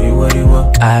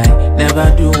want. I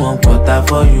never do one quarter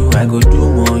for you. I go do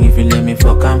more if you let me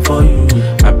fuck I'm for you.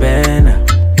 My banana,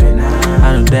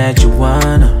 I know that you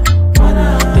wanna.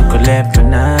 They collect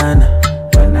banana.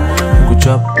 You could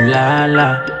chop la la.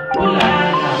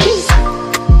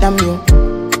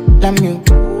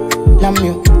 Love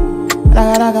you,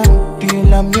 raga raga, do you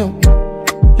love you?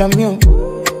 Love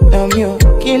you,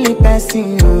 kill the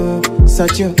person, oh.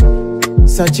 Such you,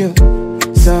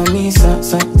 so me, so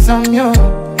you.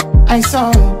 I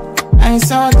saw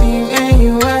the way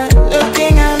you were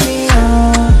looking at me, oh.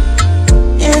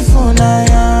 If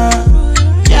unaya,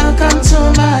 you come to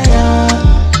my yard.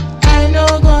 I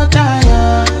know go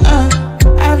tire,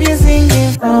 have you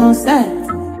singing from set?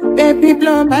 Baby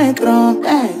blow my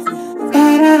trumpet.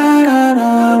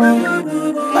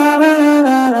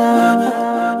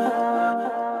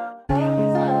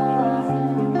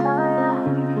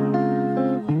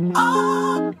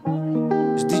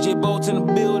 It's DJ Bolt in the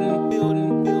building.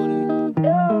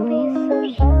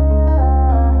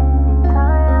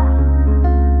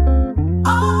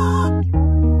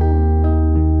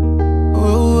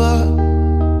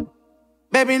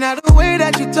 Baby, now the way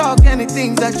that you talk and the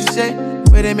things that you say,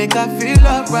 where they make her feel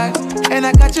alright. And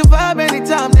I catch your vibe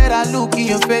anytime that I look in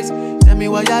your face. Tell me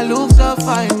why you look so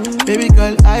fine. Baby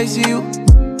girl, I see you.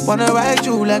 Wanna ride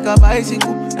you like a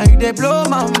bicycle. Now you they blow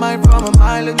my mind from a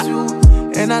mile or two.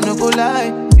 And I no go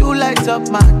lie, you light up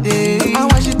my day.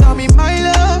 And when she tell me my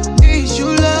love is you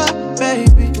love,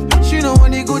 baby. She know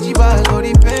when the Gucci bag or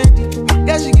the Fendi.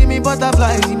 Yeah, she give me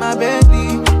butterflies in my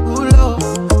belly. Ooh, Lord.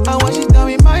 And when she tell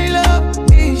me my love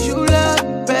is you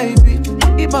love, baby.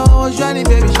 If my heart was drowning,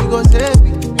 baby, she go save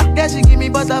me. Yeah, she give me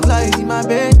butterflies in my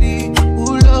belly.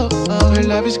 Ooh, Lord. your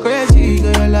love is crazy,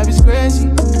 girl, your love is crazy.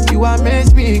 You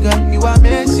amaze me, girl, you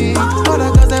amaze me. All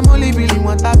the girls them only really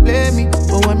want to play me,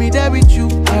 but when me there with you,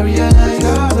 I realize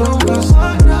your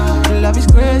love is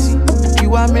crazy.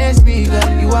 You amaze me,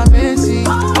 girl, you amaze me.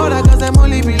 All the girls them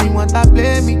only really want to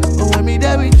play me, but when me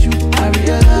there with you, I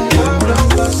realize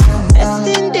best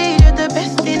indeed, you're the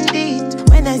best indeed.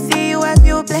 When I see you, I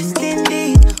feel blessed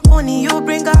indeed. Only you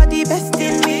bring out the best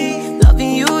in me.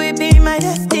 Loving you, it be my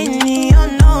destiny. Oh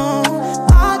no,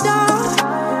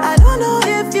 I don't know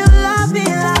if you love me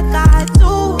like I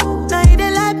do. Now you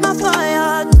dey light my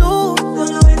fire too.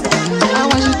 I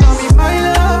want you to tell me my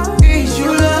love is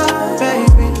you love,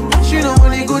 baby. She don't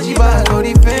want the Gucci bag or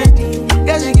the Fendi.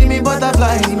 Yeah, she give me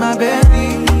butterflies in my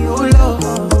belly. Oh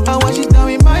Lord, I want you to tell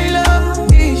me my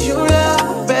love is you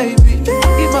love, baby.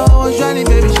 If I was drowning,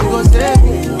 baby, she gon' save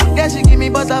me. Yeah, she give me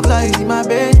butterflies in my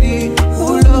belly.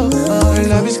 Oh Lord, your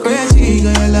love is crazy,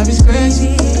 girl, your love is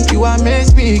crazy. You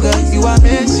amaze me, girl, you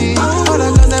amaze me. All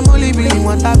the girls them only really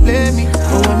want to play me,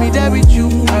 but when me there with you,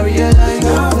 I realize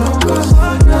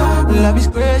your love is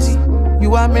crazy.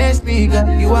 You amaze me, girl,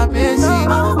 you amaze me.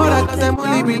 All the girls them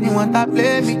only really want to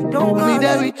play me, but when me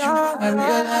there with you, I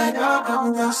realize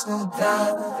you're so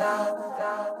down.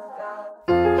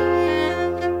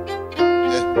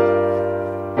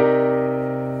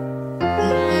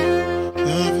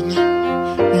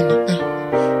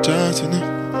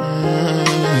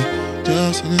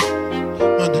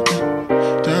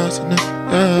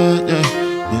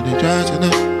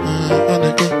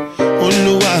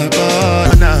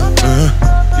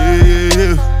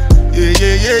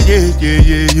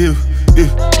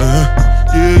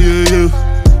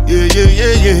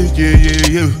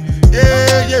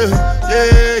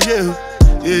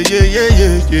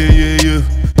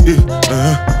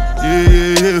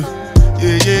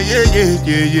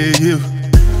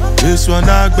 This one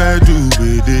I do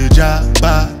with the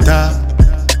jabata.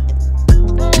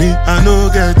 Me, I no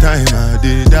get time, I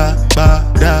did da ba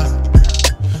da.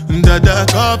 Dada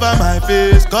cover my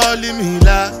face, calling me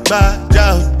la ba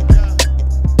da.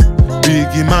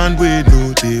 Biggie man, we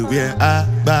know they wear a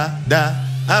ba da.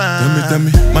 Tell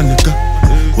me, my nigga,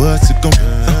 what's it gon' be?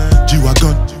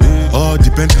 G-Wagon, all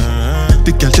depend.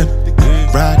 The girl them,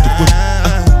 ride the whip.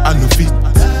 I no fit,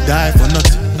 die for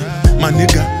nothing. My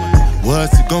nigga,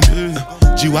 what's it gon' be?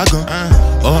 G-Wagon,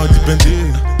 all depend.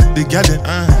 The girl them,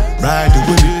 ride the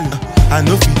whip. I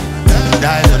no fit,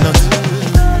 die for nothing.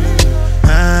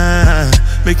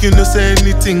 Make you no say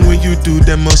anything when you do,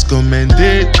 they must commend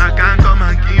it. I can't come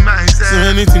and keep myself. So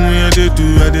anything when I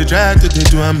do, I they try to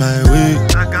do on my way.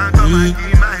 I can't come and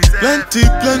keep myself.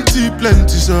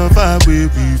 Plenty so far we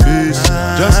face.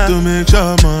 Just to make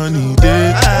sure money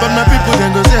day. But my people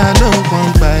then go say I know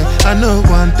one buy, I know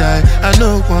one die, I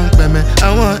know one payment.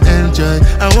 I want enjoy,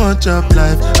 I want job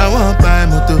life, I want buy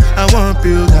motor, I want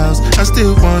build house, I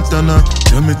still want to know.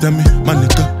 Tell me, my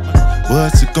nigga,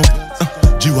 what's it gon' be?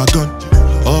 G-Wagon,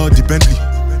 all the Bentley,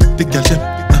 the girl them,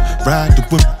 ride the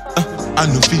whip. I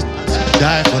no fit,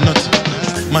 die for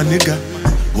nothing. My nigga,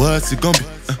 what's it gon'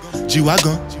 be?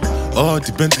 G-Wagon, all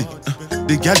the Bentley,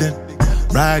 the girl them,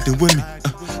 ride the with me.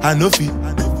 I no fit.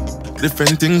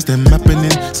 Different things them happening,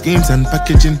 schemes and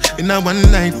packaging. In a one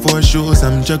night for shows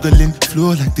I'm juggling.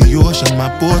 Flow like the ocean, my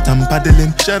boat I'm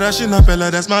paddling. Sharashina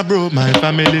fella, that's my bro, my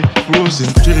family.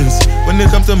 Frozen dreams. When it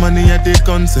comes to money, I they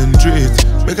concentrate.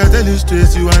 Make I tell you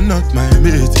straight, you are not my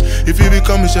mate. If you be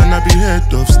commission, I be head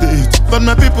of state. But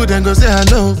my people then go say I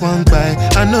know one buy,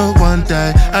 I know one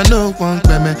die, I know one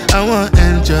payment. I want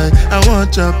enjoy, I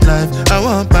want job life, I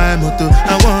want buy motor,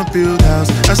 I want build house,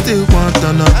 I still want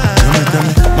to know. Tell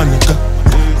me, my nigga,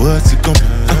 what's it gon' be?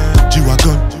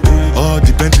 G-Wagon, all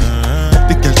the Bentley,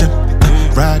 the girl them,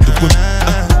 ride the whip.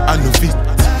 I no fit,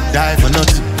 die for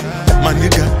nothing. My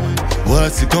nigga,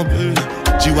 what's it gon' be?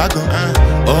 G-Wagon,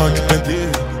 all the Bentley,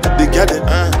 the girl them,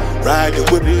 ride the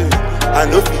whip. I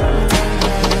no fit.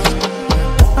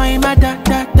 I'm a da.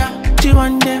 She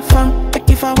want the fun. Like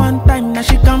if I want time, now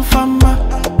she come from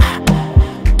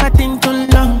I think too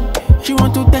long. She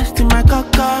want to test in my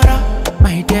cockara.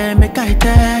 My dear, make I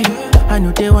tell you, I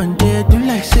know they want to do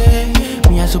like say.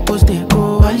 Me I suppose they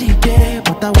go holiday,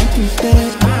 but I want to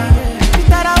stay. She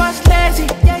thought I was lazy,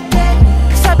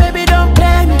 so baby don't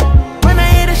blame me. When I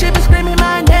hear the she be screaming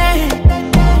my name,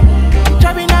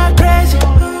 driving her crazy.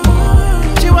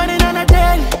 She want it on a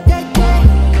daily.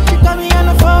 She call me on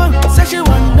the phone, say she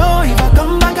want to know if I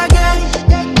come back again.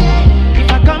 If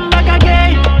I come back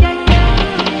again,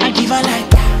 I give her like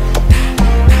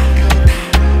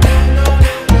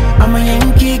I'm a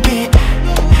Yankee girl.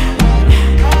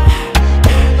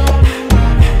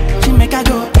 She make her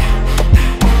go.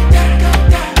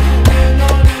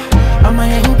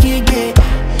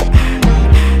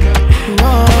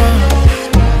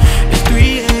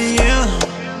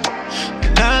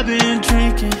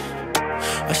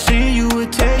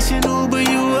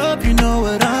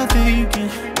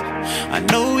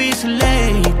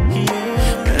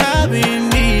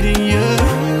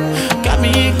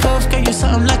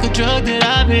 drug that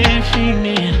I've been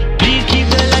feeling. Please keep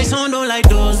the lights on, don't light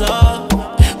those up.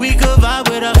 We could vibe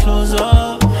with our clothes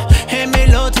up. Hand me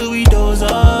low till we doze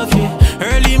off, yeah.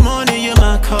 Early morning, you're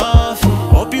my coffee.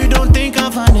 Hope you don't think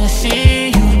I'm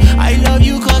finessing you. I love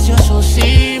you cause you're so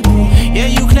simple. Yeah,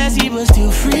 you classy but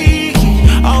still freaky.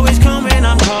 Always come when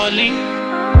I'm calling.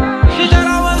 She thought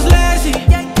I was lazy.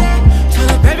 Tell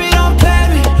her baby don't play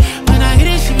me. When I hit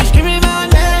it, she be screaming my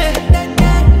name.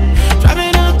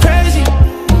 Driving her crazy.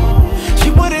 She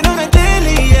put it on a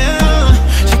daily, yeah.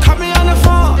 She called me on the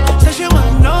phone. Said she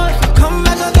wanna know if I come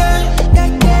back again.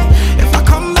 If I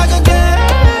come back again.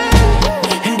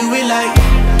 And do it like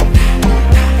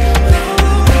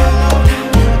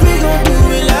we gon' do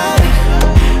it like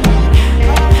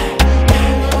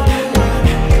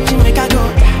she make I go.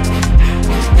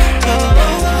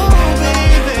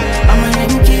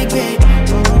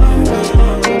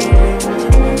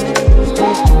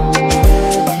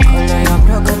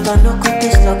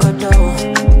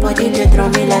 Body they draw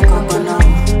me like a gunner.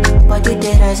 Body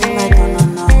they rise in my tone,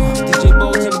 no. DJ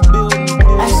Bolt in the building.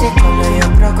 I say color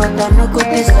your crocodile, no good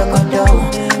this crocodile.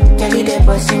 Jelly they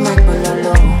bossy my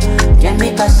pololo.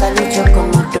 Jamaica salute your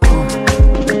commando.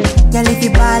 Jelly fi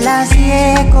balance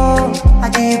echo, I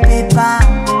give you paper.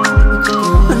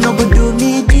 No go do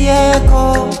me Diego,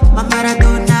 my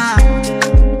Maradona.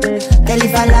 Jelly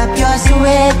fall up your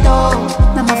sueto,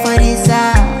 na mafariza.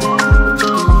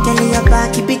 Jelly your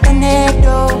back, keep it connected,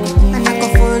 and I can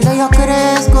follow your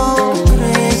Cresco,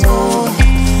 Cresco.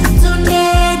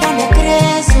 Today, down the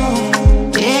Cresco,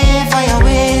 pay for your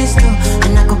waist,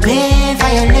 and I can pay for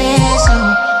your lace,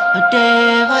 a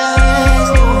day for your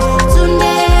waist.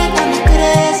 Today, down the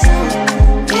Cresco,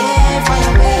 pay for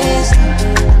your waist,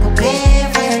 I can pay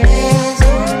for your lace.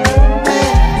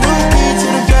 No need to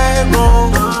the game,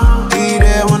 be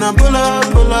there when I pull up,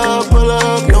 pull up, pull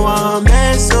up. No, I'm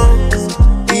mess up.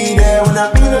 When I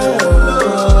pull up,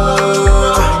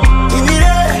 leave me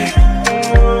there.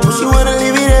 But she wanna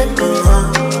leave me there.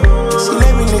 She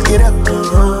let me lick it up.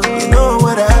 You know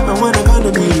what happened when I come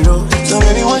to be low. So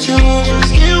baby, what you want?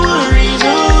 Just give one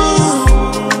reason.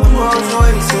 I'm on the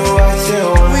way, so I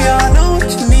tell her. We all know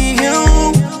what you need, you.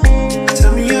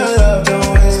 Tell me your love, don't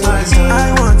waste my time. I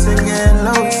want to get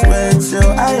low, sweat,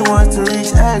 chill. I want to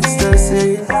reach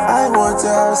ecstasy. I want to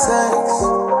have sex.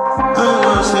 I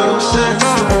want to have sex.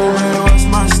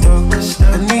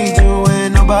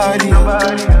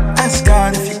 Ask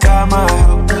God if you got my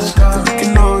help. You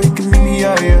can know you can meet me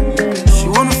out here. She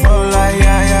wanna fall like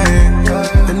yeah.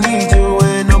 I need you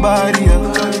and nobody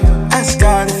else. Ask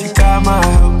God if you got my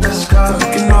help. You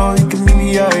can know you can meet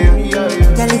me out here.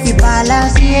 Tell if you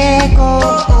balance echo,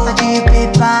 I give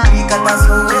paper.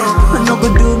 No go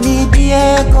do me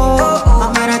Diego, my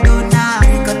Maradona.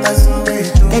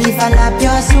 Tell if I lap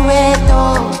your sueto,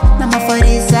 na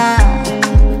mafariza.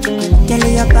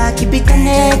 Jelly your back, keep it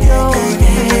connected. I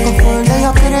can follow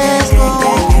your Cresco.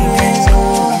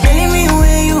 Tell me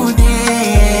where you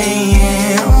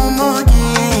there, more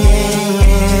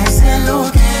day. Say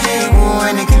look,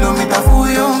 when a kilometer for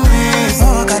your mess.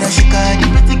 Oh, gotta shake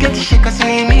it, better get the shake,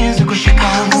 say me so go shake.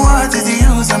 What is the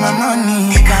use of my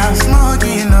money? I'm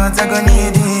smoking, not I gonna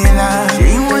need it.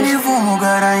 She want it for more,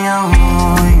 God I am.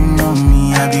 You know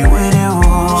me, I be with it.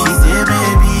 She say,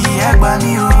 baby, I got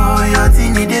me.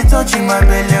 They touching my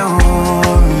belly, oh.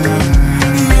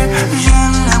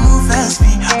 J'aime l'amour fast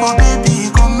vie. Oh baby,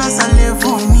 comme ça l'est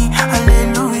pour me.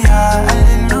 Alléluia,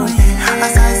 alléluia.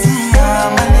 Assassin,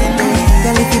 alléluia.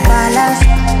 Tell if you balance.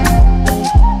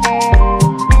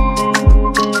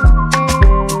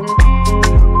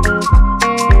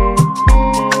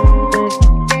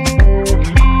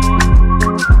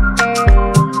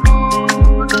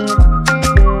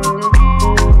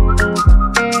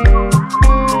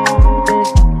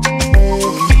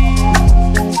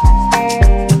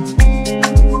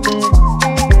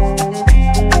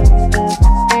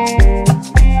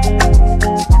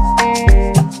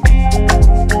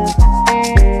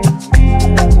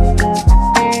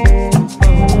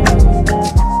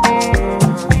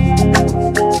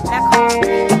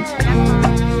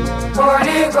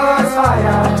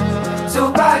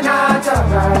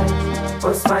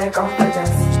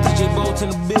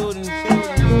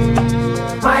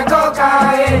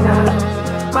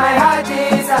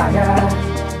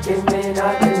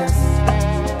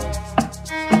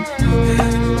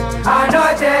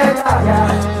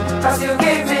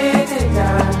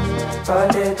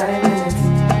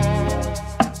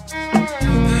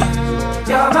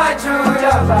 You're my true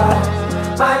lover,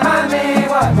 my mommy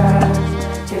water.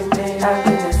 Give me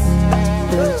happiness.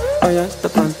 Oh yeah, the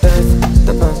pantas,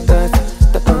 the pantas,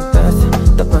 the pantas,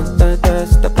 the pantas,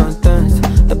 the pantas,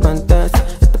 the pantas,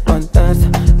 the pantas.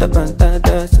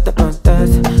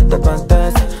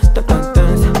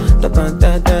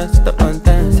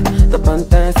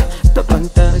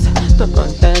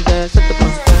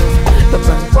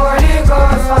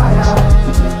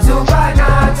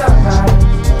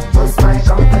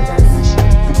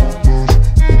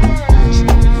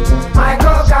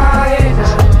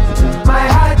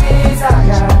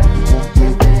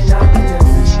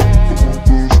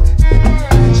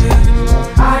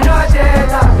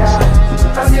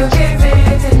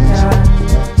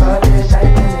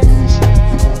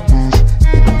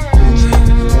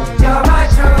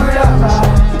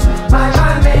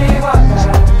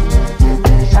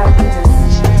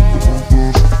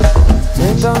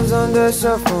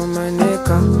 yourself on my neck.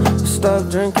 Stop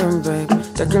drinking, babe.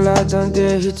 Tequila don't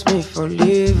dare hit me for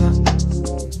liver.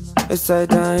 It's like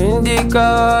the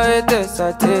indica, it is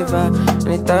sativa.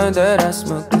 Anytime that I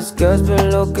smoke, this girl's been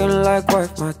looking like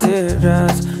wife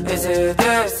materials. Is it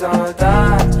this or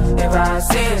that? If I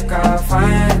seek, I'll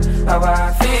find how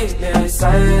I feel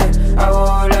inside. I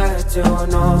will let you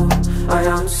know I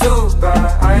am super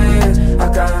high. I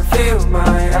can feel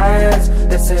my eyes.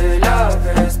 They say love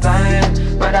is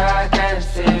blind, but I can't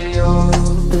see you.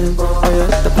 Oh yeah,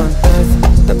 the fantasy,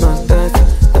 the fantasy,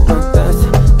 the fantasy,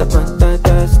 the fantasy,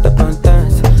 the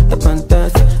fantasy, the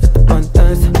fantasy, the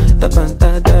fantasy, the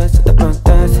fantasy, the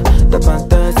fantasy, the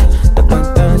fantasy, the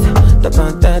fantasy, the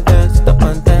fantasy, the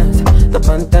fantasy, the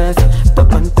fantasy, the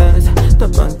fantasy, the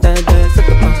fantasy,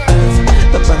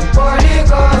 the fantasy. Holy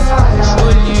Ghost,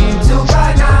 holy,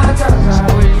 supernatural,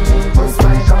 what's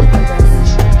my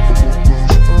confidence?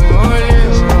 Holy,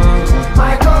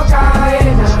 my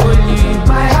cocaine, holy,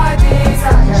 my heart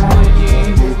desire, holy,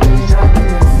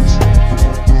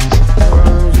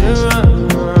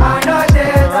 I know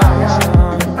that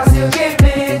cause you give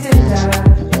me ginger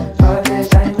all the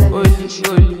time. Holy,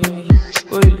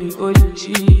 holy, holy,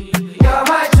 you're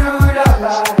my true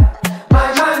lover, my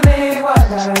mommy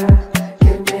water,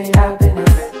 give me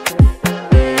happiness.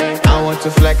 I want to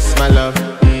flex my love,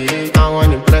 I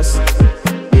want to impress,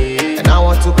 and I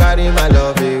want to carry my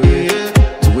love away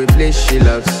to a place she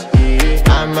loves.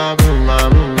 I'm a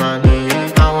man,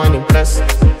 I want to impress,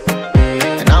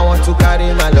 and I want to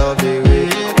carry my love away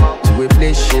to a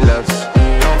place she loves.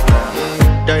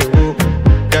 Die who,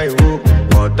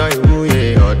 or die who,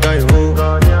 yeah, or die who,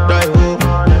 die who,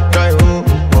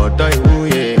 or die who,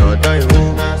 yeah, or die who,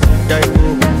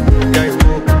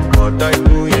 or die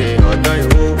who, yeah, or die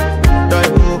who, or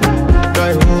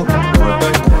die who.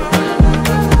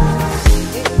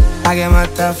 I get my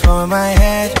top for my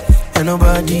head, and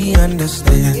nobody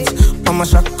understands. I'm a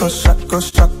shako,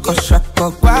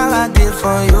 while I did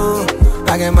for you.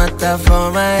 I get my top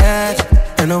for my head,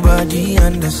 and nobody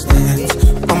understands.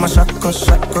 I'm a shako,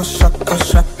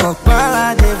 while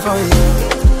I did for you.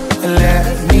 Let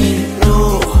me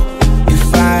know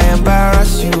if I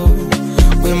embarrass you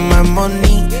with my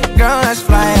money. Girl, let's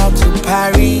fly out to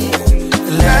Paris.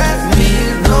 Let me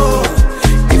know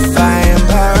if I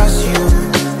embarrass you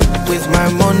with my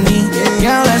money.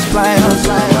 Girl, let's fly out.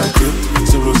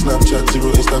 Zero Snapchat,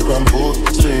 zero Instagram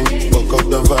posting. Fuck up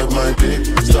the vibe, my dick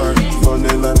start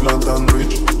running like London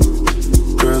Bridge.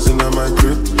 Girls in my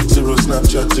crib. Zero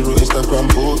Snapchat, zero Instagram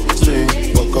posting.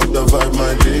 Fuck up the vibe,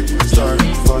 my dick start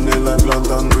running like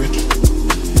London Bridge.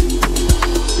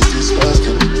 It is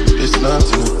fasting, it's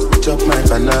nothing. Chop my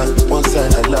banana, one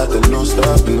side I like and no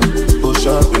stopping. Push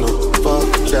up, fuck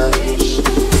that.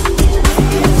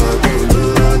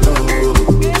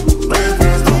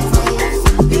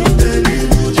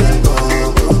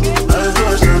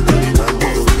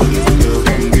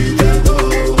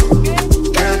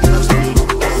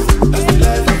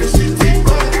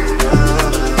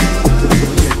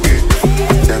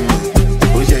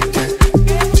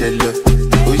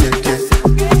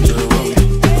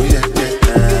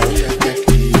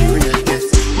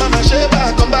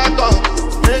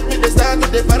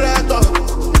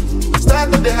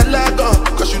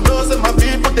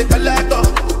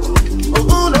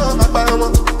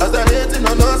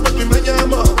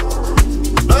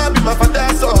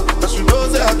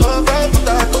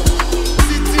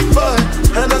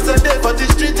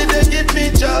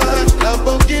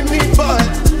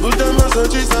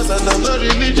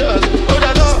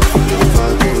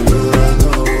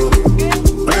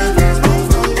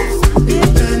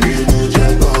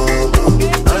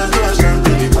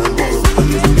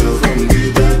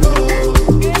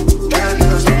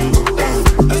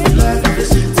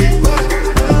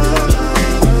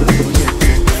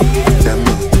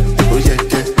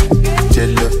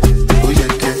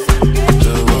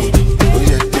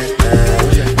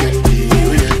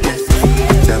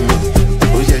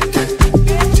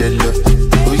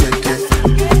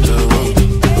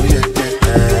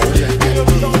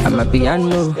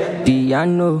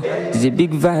 Piano, it's a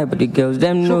big vibe, but the girls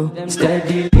them know.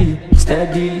 Steadily,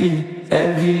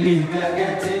 heavily.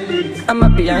 I'm a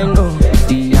piano,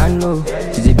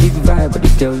 it's a big vibe, but the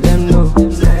girls them know.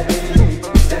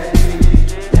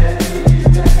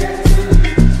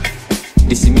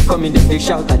 They see me coming, then they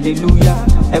shout hallelujah.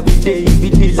 Every day it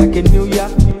be like a new year.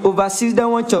 Overseas they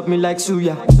won't chop me like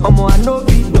suya. I know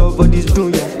beat love, but this do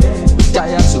ya.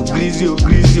 Tired so greasy,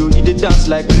 you dey dance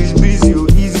like Chris Breezy,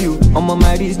 easy. I'm on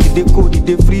my wrist, they cold,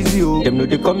 they freeze you. Them know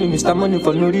they call me Mr. Money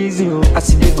for no reason. I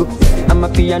see they go, I'm a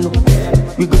piano.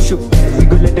 we go show, we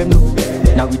go let them know.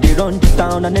 Now we dey run the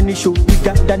town and any show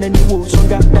bigger than any woe,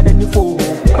 stronger than any foe.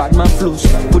 Bad man flows,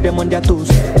 put them on their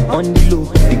toes, on the low,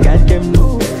 the guy them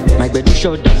know. My bedroom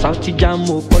short, South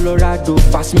Jamo, Colorado,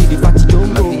 pass me the fatty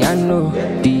jumbo.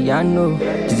 Piano,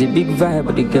 it's a big vibe,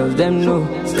 but the girls them know.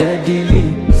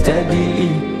 Steadily,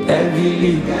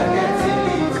 heavily.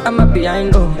 I'm a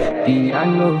piano,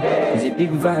 it's a big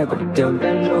vibe, but the girls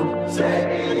them know.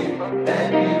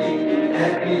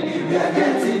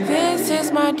 This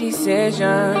is my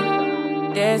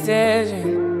decision.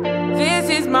 This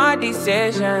is my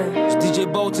decision. It's DJ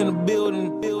Bolt in the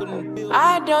building.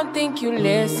 I don't think you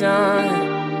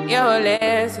listen. You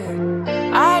listen.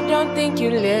 I don't think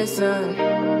you listen.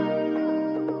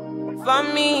 For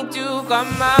me to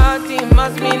come out, it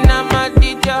must mean I'm a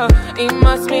teacher. It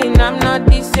must mean I'm not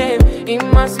the same. It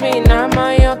must mean I'm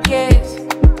on your case.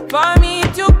 For me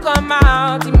to come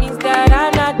out, it means that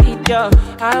I'm not the job.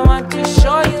 I want to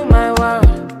show you my world.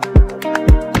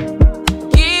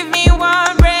 Give me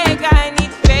one break, I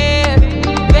need faith.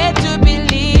 Faith to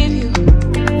believe you,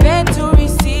 faith to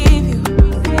receive you.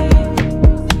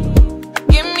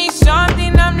 Give me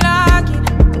something I'm lacking,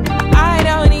 I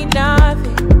don't need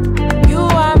nothing. You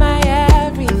are my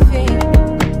everything.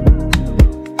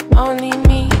 Only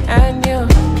me and you,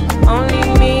 only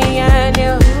me and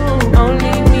you,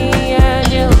 only me and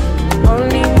you,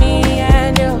 only me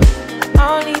and you,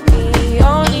 only me,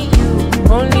 only you,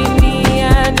 only me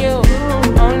and you,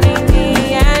 only me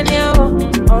and you,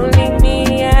 only me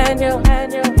and you, and you,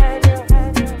 and you, and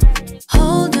you.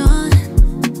 Hold on.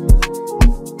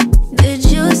 Did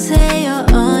you say you're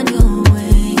on your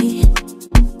way?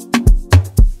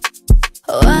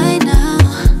 Why now?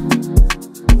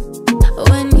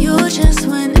 When you just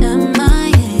went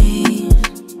MIA.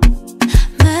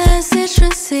 Message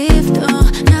received,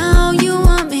 oh, now you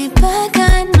want me back.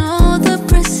 I know the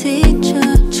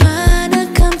procedure. Trying to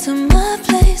come to my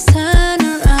place, turn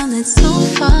around, it's so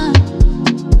far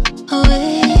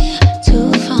away,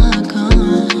 too far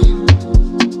gone.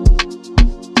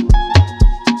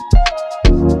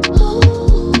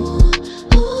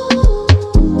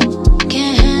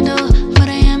 Can't handle what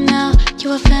I am now. You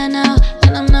a fan now,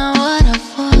 and I'm not what I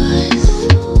was.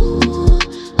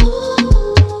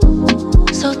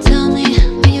 So tell me,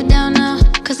 are you down now?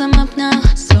 Cause I'm up now.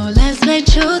 So let's make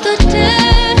sure the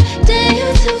day you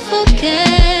to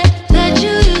forget that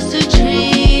you used to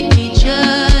treat me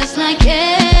just like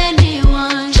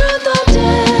anyone. Truth or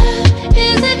dare,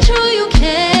 is it true you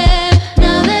care?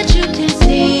 Now that you can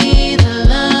see the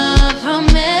love from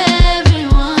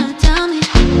everyone. Tell me,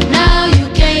 now you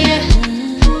care.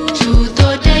 Truth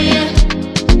or dare,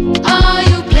 are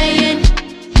you playing?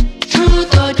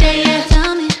 Truth or dare,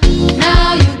 tell me,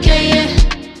 now you care.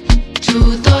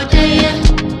 Truth or dare,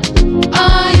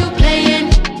 are you playing?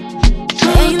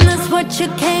 Ain't this what you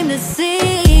came to see?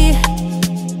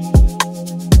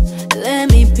 Let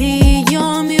me be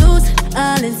your muse,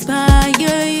 I'll inspire you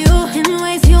in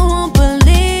ways you won't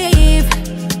believe.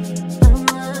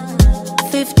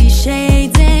 50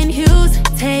 shades and hues,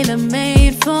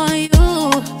 tailor-made for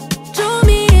you. Draw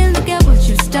me in, look at what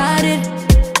you started.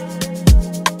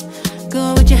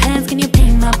 Go with your hands, can you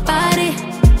paint my body?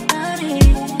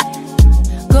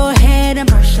 Go ahead and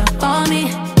brush up on me.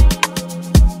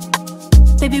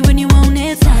 Baby, when you want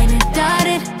it, sign it,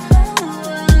 dotted.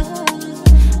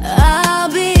 I'll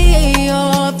be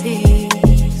your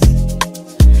peace.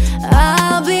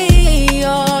 I'll be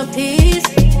your peace.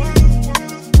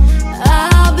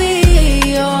 I'll be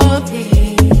your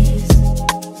peace.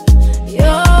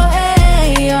 Your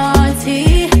ART.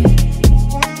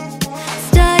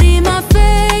 Study my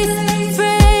face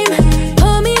frame.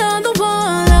 Put me on the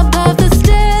wall above the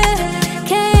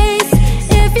staircase.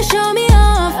 If you show me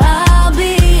off, I'll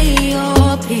be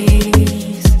your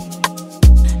peace.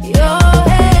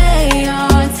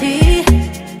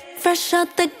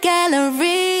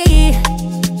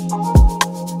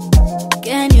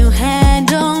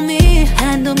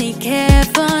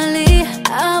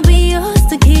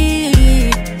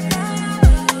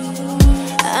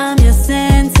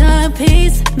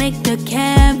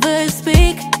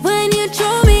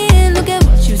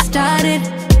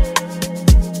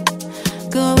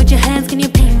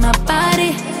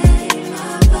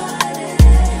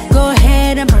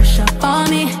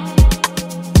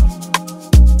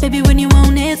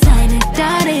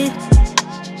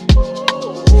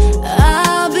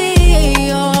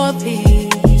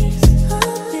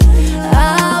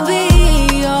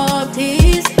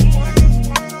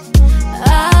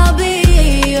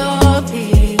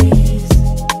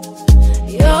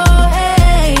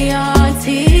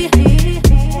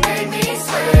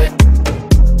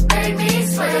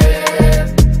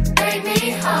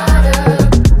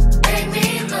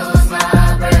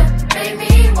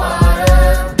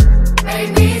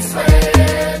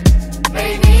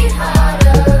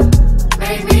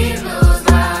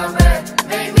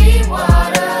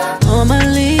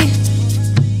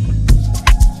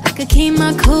 keep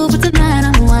my cool, but tonight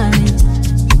I'm whining.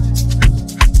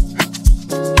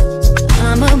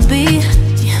 I'ma be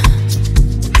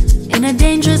in a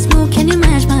dangerous mood, can you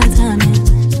match my timing?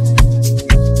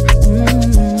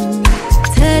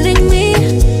 Telling me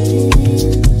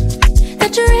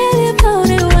that you really about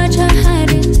it, what you're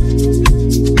hiding.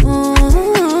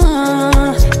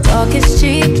 Talk is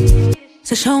cheap,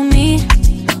 so show me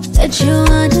that you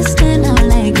understand how I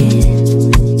like it.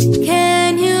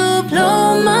 Can you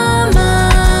blow my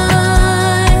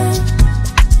mind?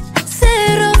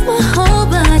 Set off my whole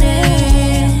body.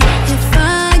 If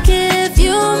I give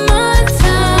you my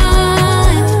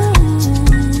time,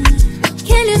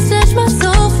 can you snatch my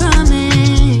soul from me?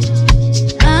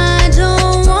 I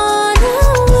don't wanna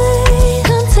wait.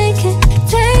 Come take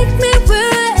me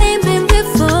where I ain't been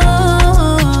before.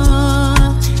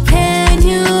 Can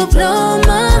you blow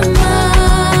my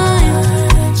mind?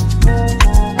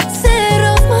 Set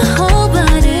off my whole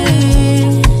body,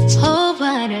 whole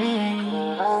body.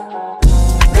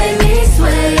 Make me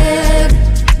sweat,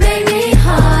 make me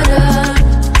harder,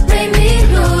 make me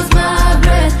lose my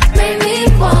breath, make me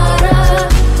water,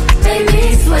 make me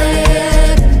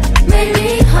sweat, make me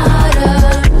harder,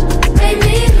 make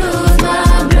me lose my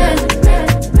breath.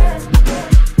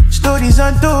 Stories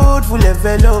untold, full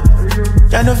envelope.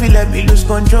 Ya no feel let me lose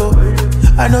control.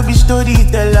 I know be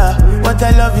storyteller. What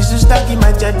I love is to stack in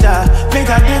my cheddar. Make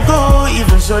I dey go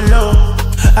even solo.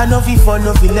 I know feel for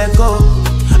no feel let go.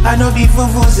 I know be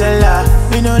fufuzela.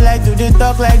 Me no like to dey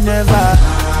talk like never.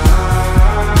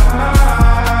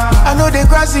 I know they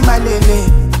cross in my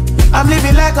lane. I'm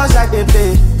living like us at the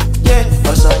pay. Yeah,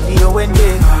 or something you win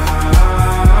day.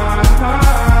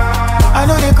 I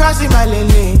know they cross in my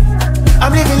lane.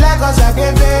 I'm living like us at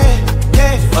the pay.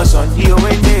 Yeah, or something you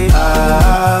win day.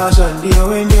 Ah, Sunday you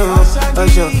win day. Or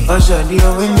Sunday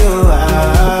you win day.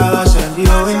 Ah, Sunday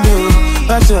you win day.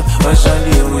 Or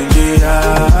Sunday you win day.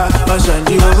 Ah, or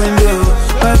Sunday you win day.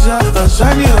 Or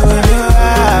Sunday you win day.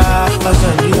 Ah, or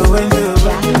Sunday you win day.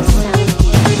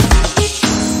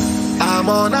 I'm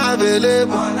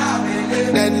unavailable.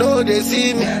 They know they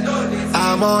see me.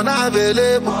 I'm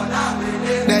unavailable.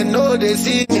 They know they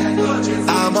see me.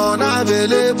 I'm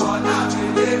unavailable.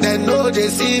 They know they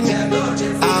see me.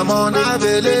 I'm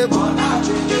unavailable.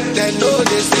 They know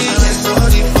they see me.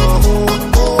 Sorry for who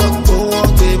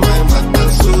pay my matter.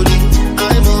 Sorry,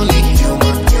 I'm only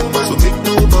human. So make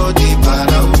nobody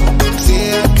para. Say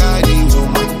I carry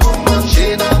woman. She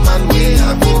na man we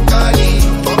have to carry.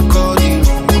 Fuck all the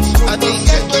rumors. I think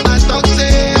when I talk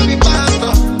say every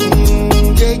pastor.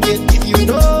 Take it if you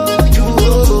know you.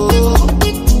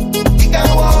 You can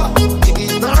walk if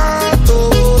it's not.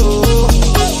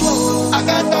 I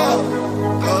got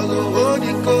all the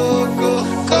holy coco.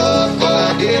 I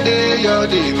did your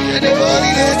day. Anybody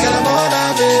they tell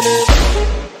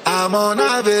I'm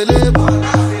unavailable.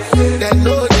 They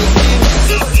know they see me.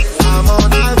 I'm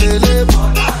unavailable.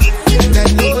 They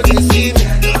know they see me.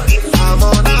 I'm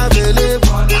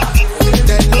unavailable.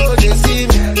 They know they see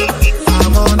me.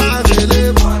 I'm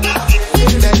unavailable.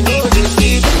 They know they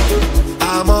see me.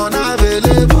 I'm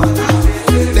unavailable.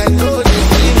 They know they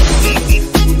see me.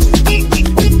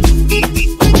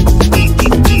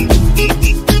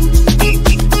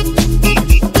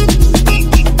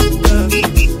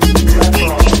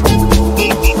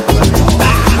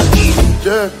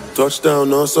 Touchdown,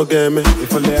 no so get me.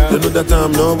 They know that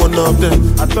I'm not one of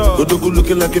them. Godogu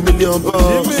looking like $1 million.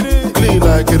 Clean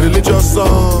like a religious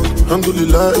song.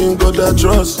 Alhamdulillah, in God I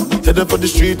trust. Headed for the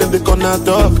street and they corner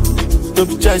talk. No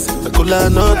be choice, I call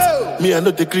not. Me, I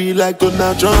know they agree like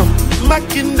Donald Trump.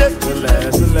 Makinde,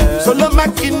 solo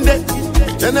Makinde.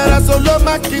 General solo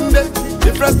Makinde.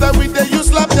 The first time we they use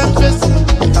slap them face.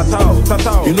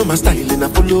 You know my style and I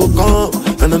follow come.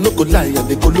 And I no go lie and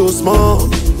they go low small.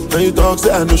 When you talk,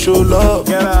 say I no show love.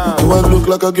 Do I look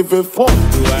like I give a fuck?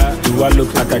 Do I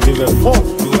look like I give a fuck?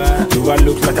 Do I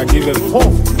look like I give a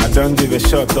fuck? I don't give a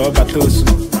shot or battles.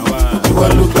 Do I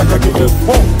look like I give a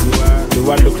fuck? Do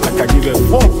I look like I give a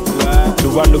fuck?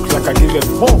 Do I look like I give a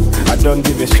fuck? I don't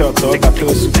give a shot or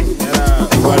battles. Do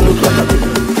I look like I give a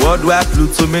fuck? Worldwide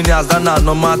Plutomanias, that na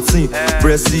normal thing.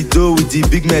 Presido with the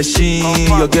big machine.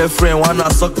 Your girlfriend wanna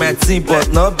suck my team,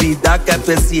 but not be that kind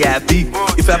person I be.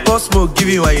 If I pour smoke, give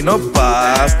you one, you no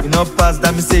pass. You no pass,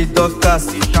 that me say you don't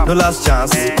cast. No last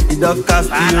chance. You don't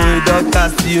cast, you don't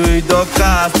cast, you don't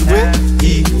cast. Wait,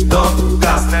 he don't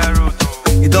cast.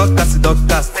 He don't cast, he don't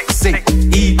cast. Say,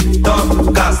 he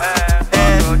don't cast.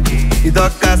 He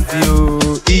don't cast, you,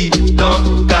 he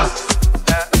don't cast.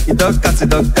 He don't cast, say,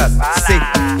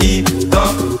 he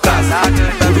don't cast.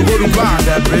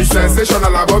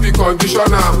 Sensational, above the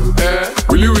conditioner.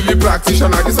 Really, really practice.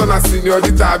 practitioner, this one a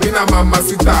señorita, been a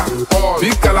mamacita.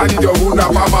 Big Kala need your wound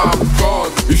up, mama.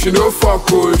 You should know fuck,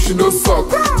 oh, you should know suck.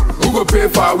 Who go pay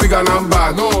for a wig and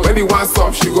handbag? When he wants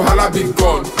up, she go holla big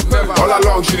gun. All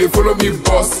along, she dey follow me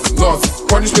boss, nuts.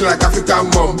 Punish me like African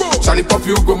mom. Charlie pop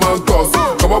you go mount us.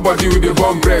 Come on body with the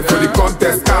bomb bread for the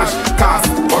contest. Cash, cast,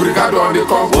 obrigado on the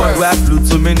conquest. Boy, I flew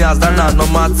too many hours, that not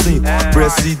normal thing.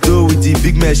 Presido with the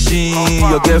big machine.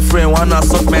 Your girlfriend wanna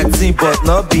suck my team, but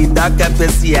not be that kind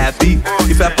person happy.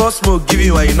 If I pour smoke, give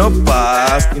you one, you know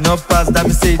pass. You know pass, that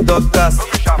me say dog cast.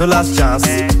 No last chance.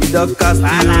 It dog cast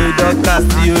you, it dog cast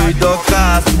you, it dog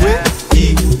cast. Wait,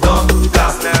 it dog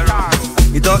cast.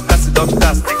 It dog cast, it dog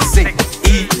cast. Say,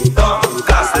 it dog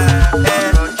cast.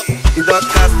 It dog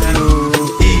cast you,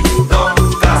 it dog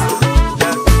cast.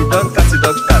 It dog cast, it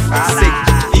dog cast. Say,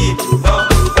 it dog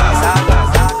cast.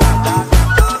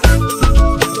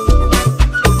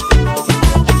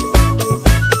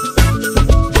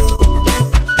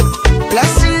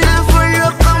 Blessing now for you,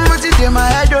 come with it in my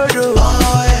head, oh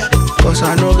yeah. Cause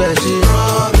I know get it.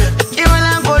 Even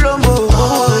like Colombo,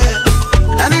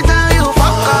 anytime you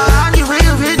fuck around, you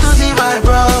feel to see my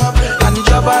bro. And the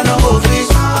job I know go fit.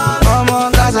 Come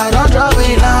on, cause I don't drop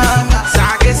it now.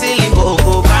 Sake silly go.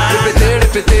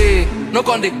 Repete, no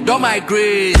con dey don my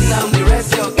grace. Now the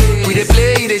rest your case. We dey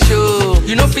play, dey show.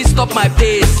 You no fit stop my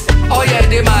pace. Oh yeah,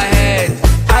 dey my head.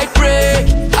 I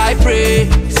pray.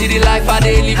 See the life I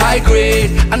dey live high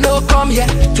grade. I no come here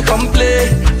to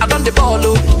complain. I done the ball,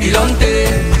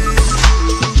 Ilonte.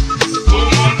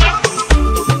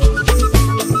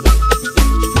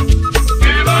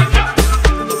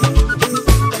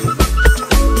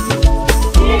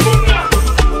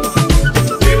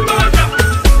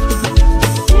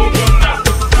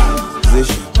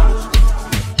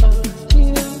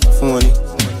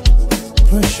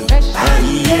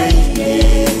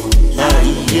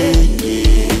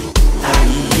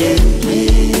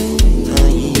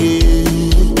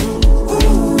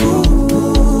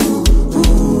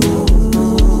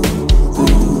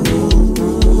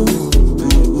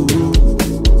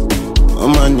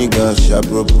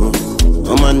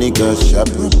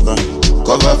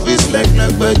 Cover face like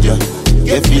Naija.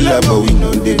 Get feel like but we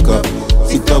know they cup.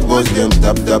 TikTok boss them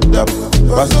tap.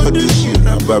 Pass all the shit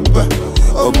rababa.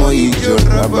 Omo ijo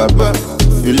rababa.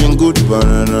 Feeling good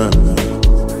banana.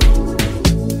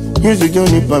 Music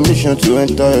don't need permission to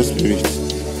enter your spirit.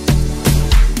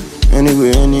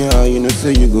 Anyway, anyhow, you know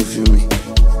say you go feel me.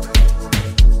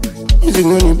 Music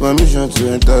don't need permission to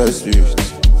enter your spirit.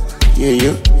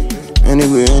 Yeah.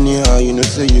 Anyway, anyhow, you know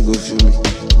say you go feel me.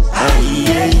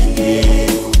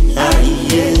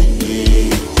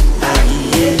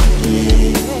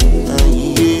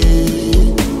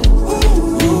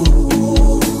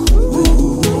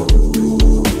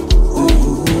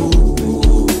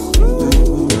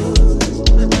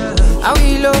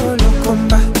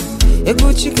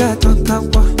 Eguchika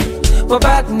tokawa,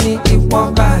 wabadni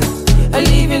iwaba, a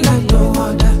living like no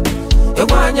other.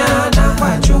 Ewanya na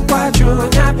kwachu,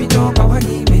 nyapi doba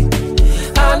wahibe.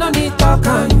 I don't need talk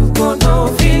and you go no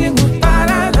feeling good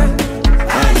parana.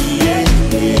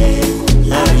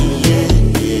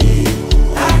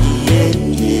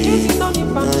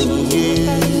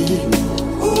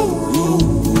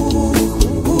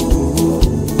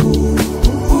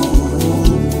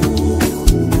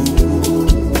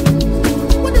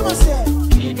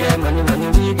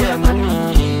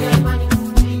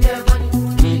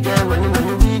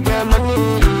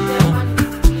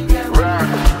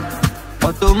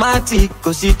 Automatic,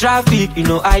 cause see traffic, you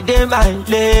know I dey my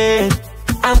lane.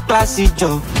 I'm classy,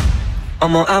 Joe.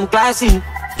 I'm classy.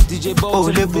 DJ Bo,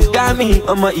 le Bugami,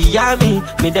 Iyami,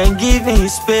 me then give me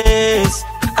space.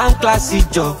 I'm classy,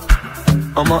 Joe.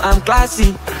 I'm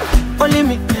classy. Only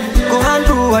me, go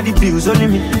handle all the bills, only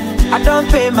me. I don't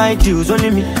pay my dues, only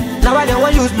me. Now I don't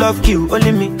want use love kill,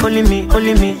 only me. And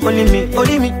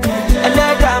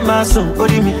let my son,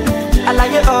 only me. I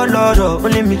like it all, Lord,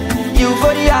 only me.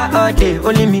 Euphoria all day,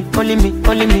 only me.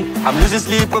 I'm losing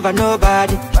sleep over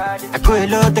nobody. I go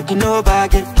alone, taking no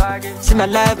baggage. See my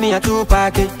life, me a two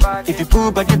package. If you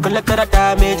pull body, collect that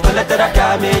damage.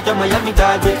 I'm Miami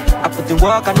garbage. I put the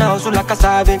work and now so like a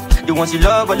savage. The ones you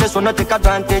love, but let's wanna take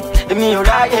advantage. Let me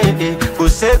alright, go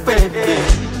safe,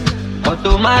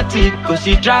 Automatic, cause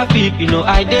see traffic, you know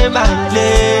I dey my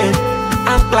lane.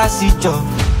 I'm classy, Joe.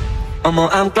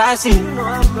 I'm classy.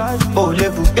 Oh,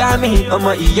 le Bugami,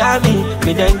 Iyami,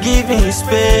 me then give me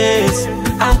space.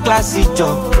 I'm classy,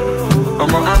 Joe.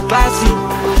 I'm classy.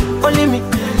 Only me,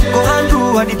 go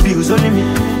handle all the bills, only me.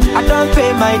 I don't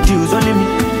pay my dues, only me.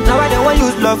 Now I don't want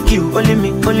use love kill, only me.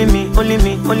 And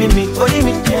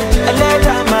let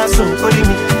my son, only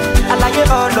me. I like it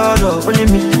all, Lord, tomorrow, only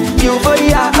me.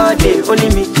 Euphoria all day, only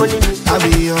me, only me. I'll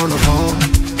be on the phone,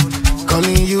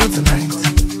 calling you tonight.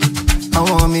 I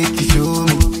wanna make you show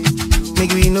me,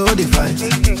 make we know the fight.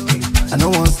 I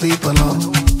don't wanna sleep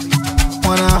alone,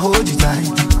 wanna hold you tight,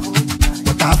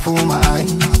 but I fool my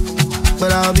eyes,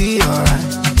 but I'll be alright.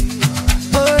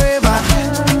 Forever,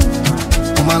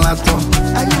 on my laptop,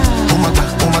 on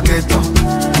my keto,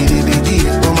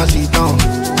 on my sheet on.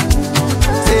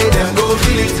 Say them go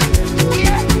feel it,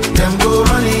 them go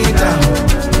run it down,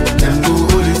 them go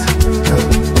hold it,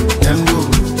 them go.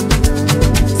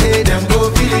 Say them go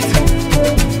feel it,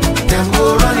 them go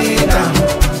run it down,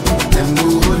 them go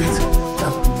hold it,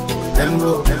 them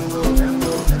go, them go, them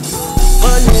go.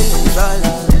 Money in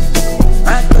dollar, I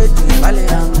put the valley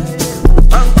down.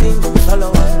 One thing to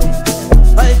follow up,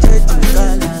 I take the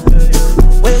dollar.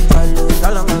 Wait for the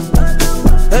dollar man,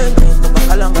 then take the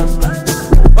dollar man.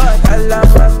 What I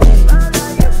love of me,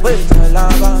 wait for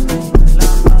love of me.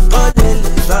 Money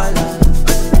in dollar,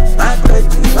 I put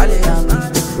the valley down.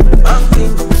 One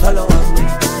thing to follow up,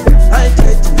 I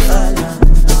take the dollar.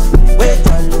 Wait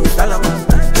for the dollar man,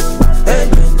 then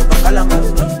take the dollar man.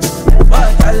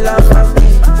 What I love of me,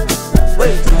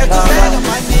 wait for love of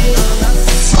me.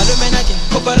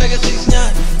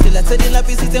 La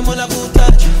pisite mo la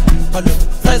butach, palo,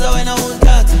 fries away na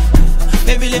untat.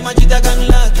 Maybe le majita gang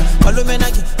lat, palo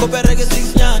menaki, kope reggae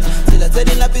 6 nyan. Sila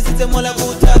tedi la pisite mo la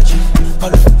butach,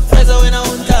 palo, fries away na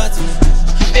untat.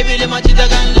 Maybe le majita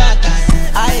gang lat.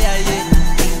 Ay ay ay,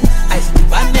 ay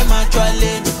bande ma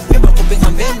chwale, pima kope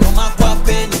ngambe no ma kwa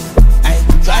peni. Ay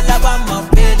chwala ba ma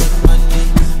peni mani.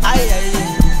 Ay ay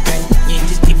ay,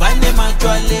 nyiti bande ma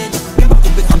chwale, pima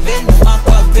kope ngambe no ma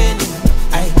kwa peni.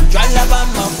 Ay chwala ba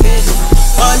ma peni.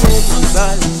 All in the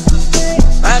valley,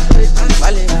 I pray to the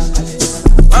valley.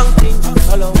 One thing to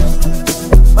follow,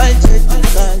 I take the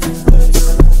valley.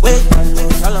 Wait for the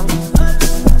column,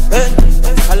 then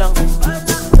the column.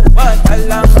 What I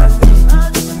love of me,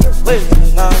 wait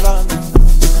for love of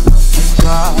me.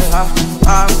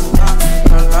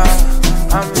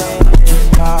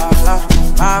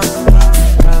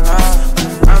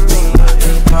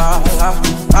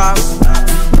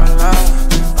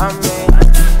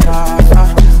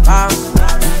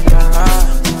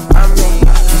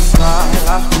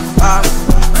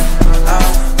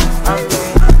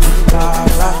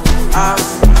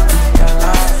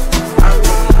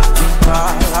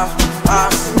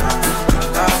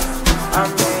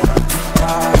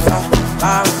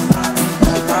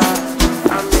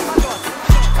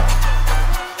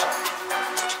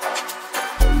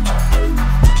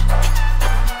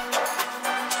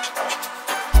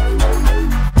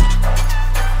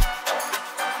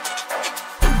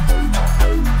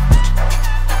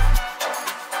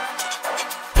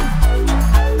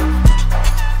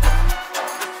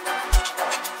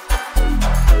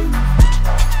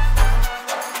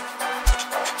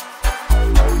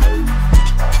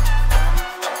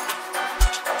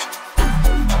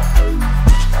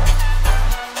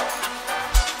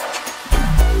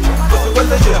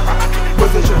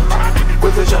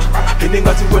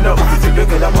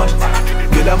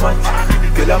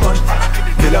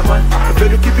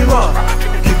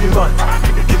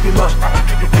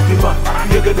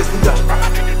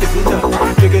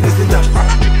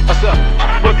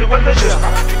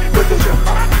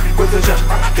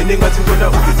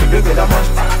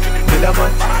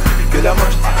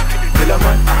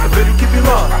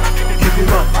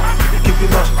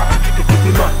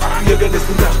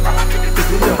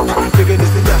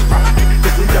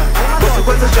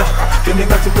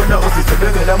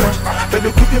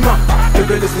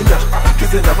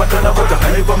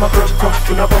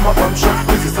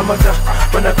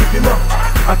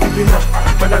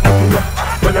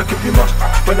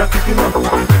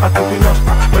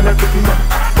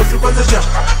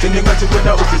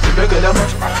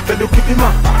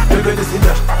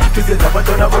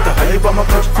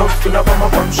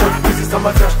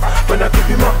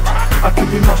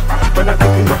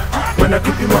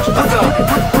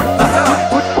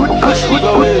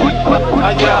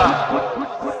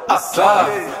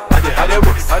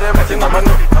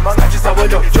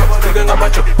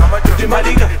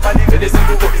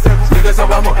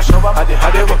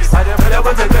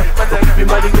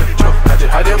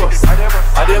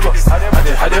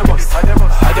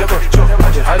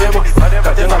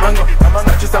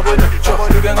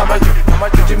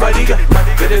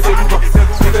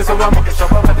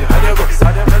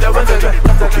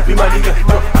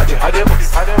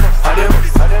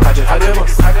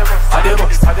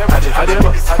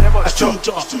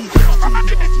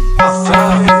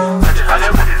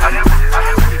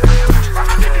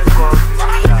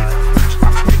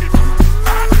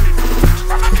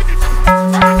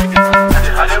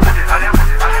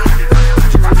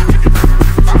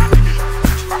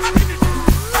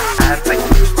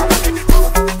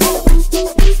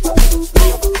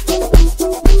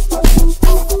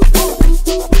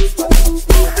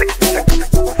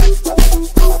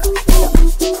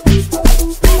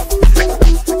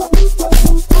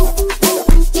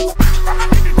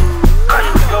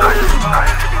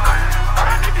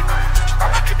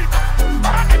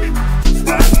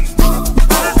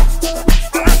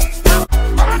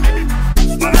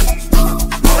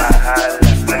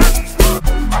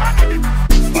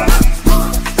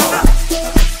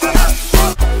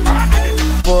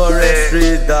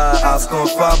 as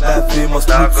confirmed by famous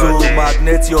Pluto.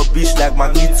 Magnet your bitch like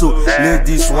Magneto.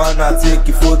 Ladies wanna take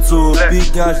a photo.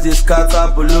 Big guns they scatter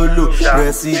bololo.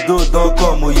 Presido don't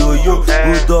come yo-yo.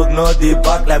 Bulldog not they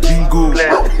back like bingo.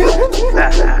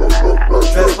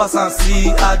 Trespass and see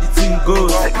how the thing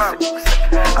goes.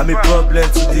 I'm a problem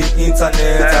to the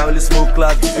internet. I only smoke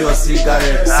class with your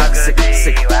cigarette.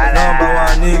 Sick. Number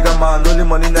one nigga man, only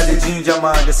money na the ginger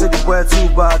man. They say the boy too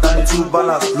bad and too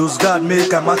balanced. Lose God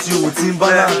make I match you with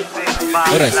Timbaland.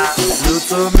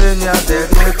 Lutomania,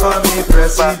 they call me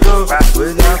Presido.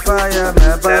 When you fire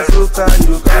my bazooka,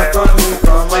 you can call me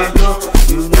Commando.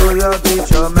 You know your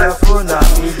bitch on my phone, now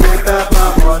me dey tap my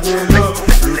money low.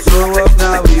 You show up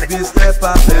now, we be step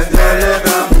up and your leg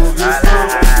and move you slow.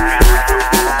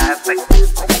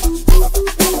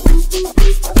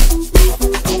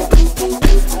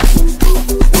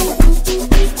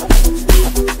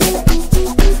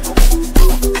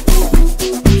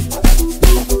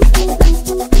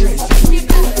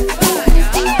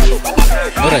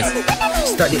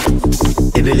 Study,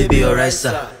 it will be alright,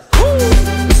 sir.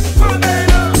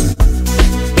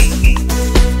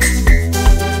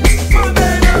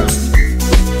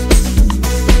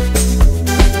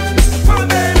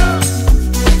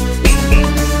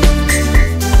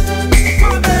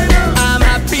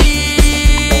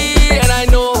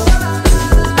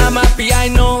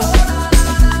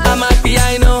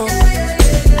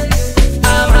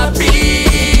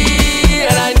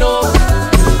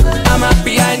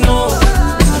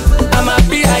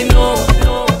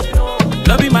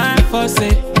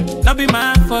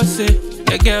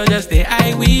 The girl just the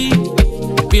eye we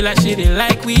feel like she didn't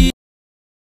like we.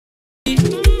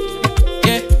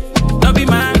 Yeah, no be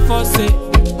my force it,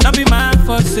 no be my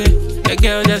force it. The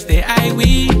girl just the eye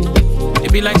we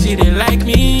it be like she didn't like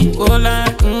me. Oh la,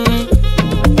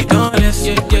 you don't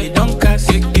listen, you don't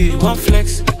cast, you won't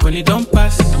flex when you don't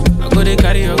pass. I go they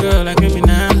carry your girl like me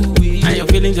now, and your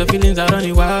feelings are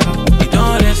running wild. You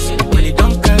don't listen when you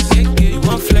don't cast, you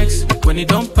won't flex when you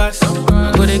don't pass.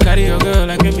 I go they carry your girl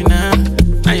like me now.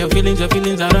 And your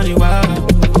feelings are running wild.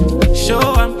 Show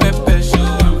and pepper,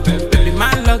 baby,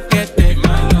 my luck get there.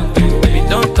 Baby,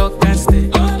 don't talk and stay.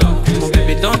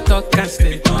 Baby, don't talk and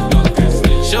stay.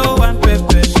 Show and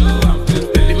pepper,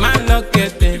 baby, my luck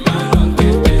get there.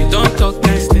 Baby, don't talk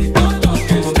and stay.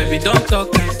 Baby, don't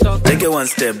talk and stay. Take it one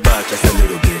step back, just a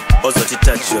little bit. Also to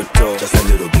touch your toe, just a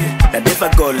little bit. And if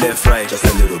I go left, right, just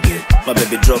a little bit. My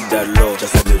baby drop that low,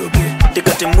 just a little bit. They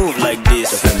got to move like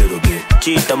this, just a little bit.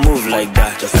 Cheat and move like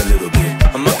that, just a little bit.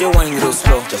 I'm not get wine real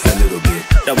slow, just a little bit.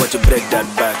 That want you break that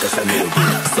back, just a little bit.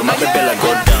 So my baby like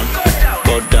go down,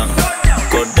 go down,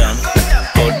 go down,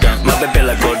 go down. My baby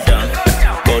like go down,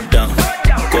 go down,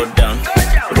 go down.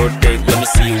 Rotate, let me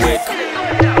see you wake.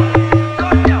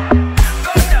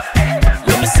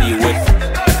 Let me see you wake.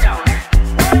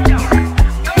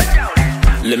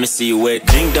 Let me see you wake.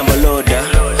 Drink down below da.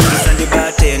 Sandy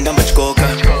bate and damba chikoka.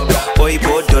 Oi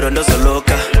bodo ndo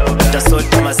soloka.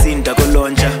 Tasota masinda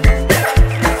kolonja.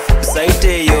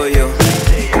 Saite yoyo.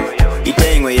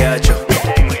 Itengwe yacho.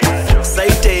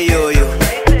 Saite yoyo.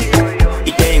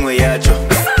 Itengwe yacho.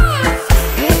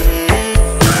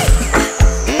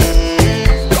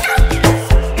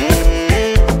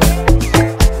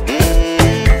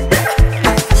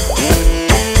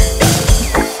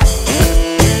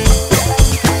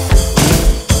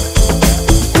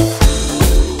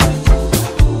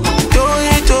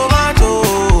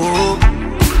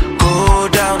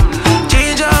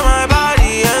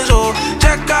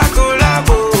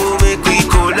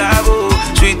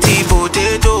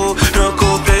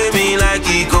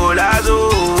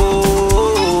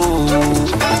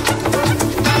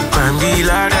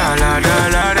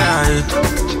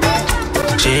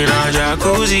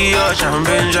 Jacuzzi or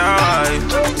champagne drive.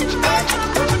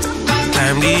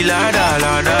 Climb the ladder,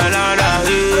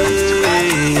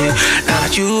 hey.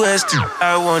 Not US, I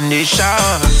want this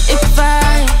shower. If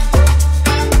I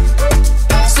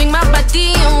swing my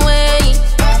body away,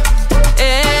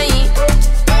 hey.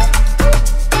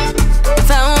 If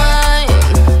I whine,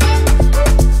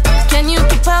 can you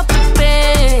keep up the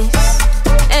pace?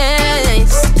 Hey.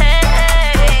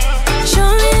 Show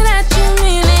me that you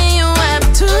really you have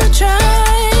to try.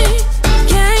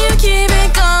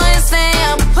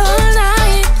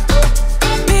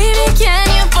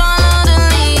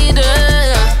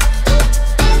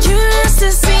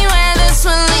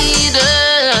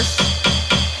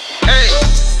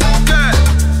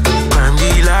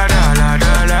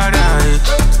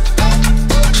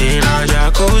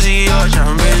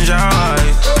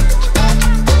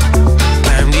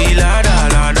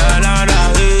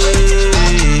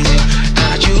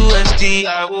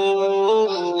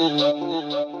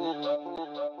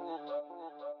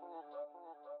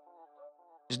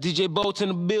 It's DJ Bolt in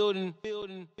the building.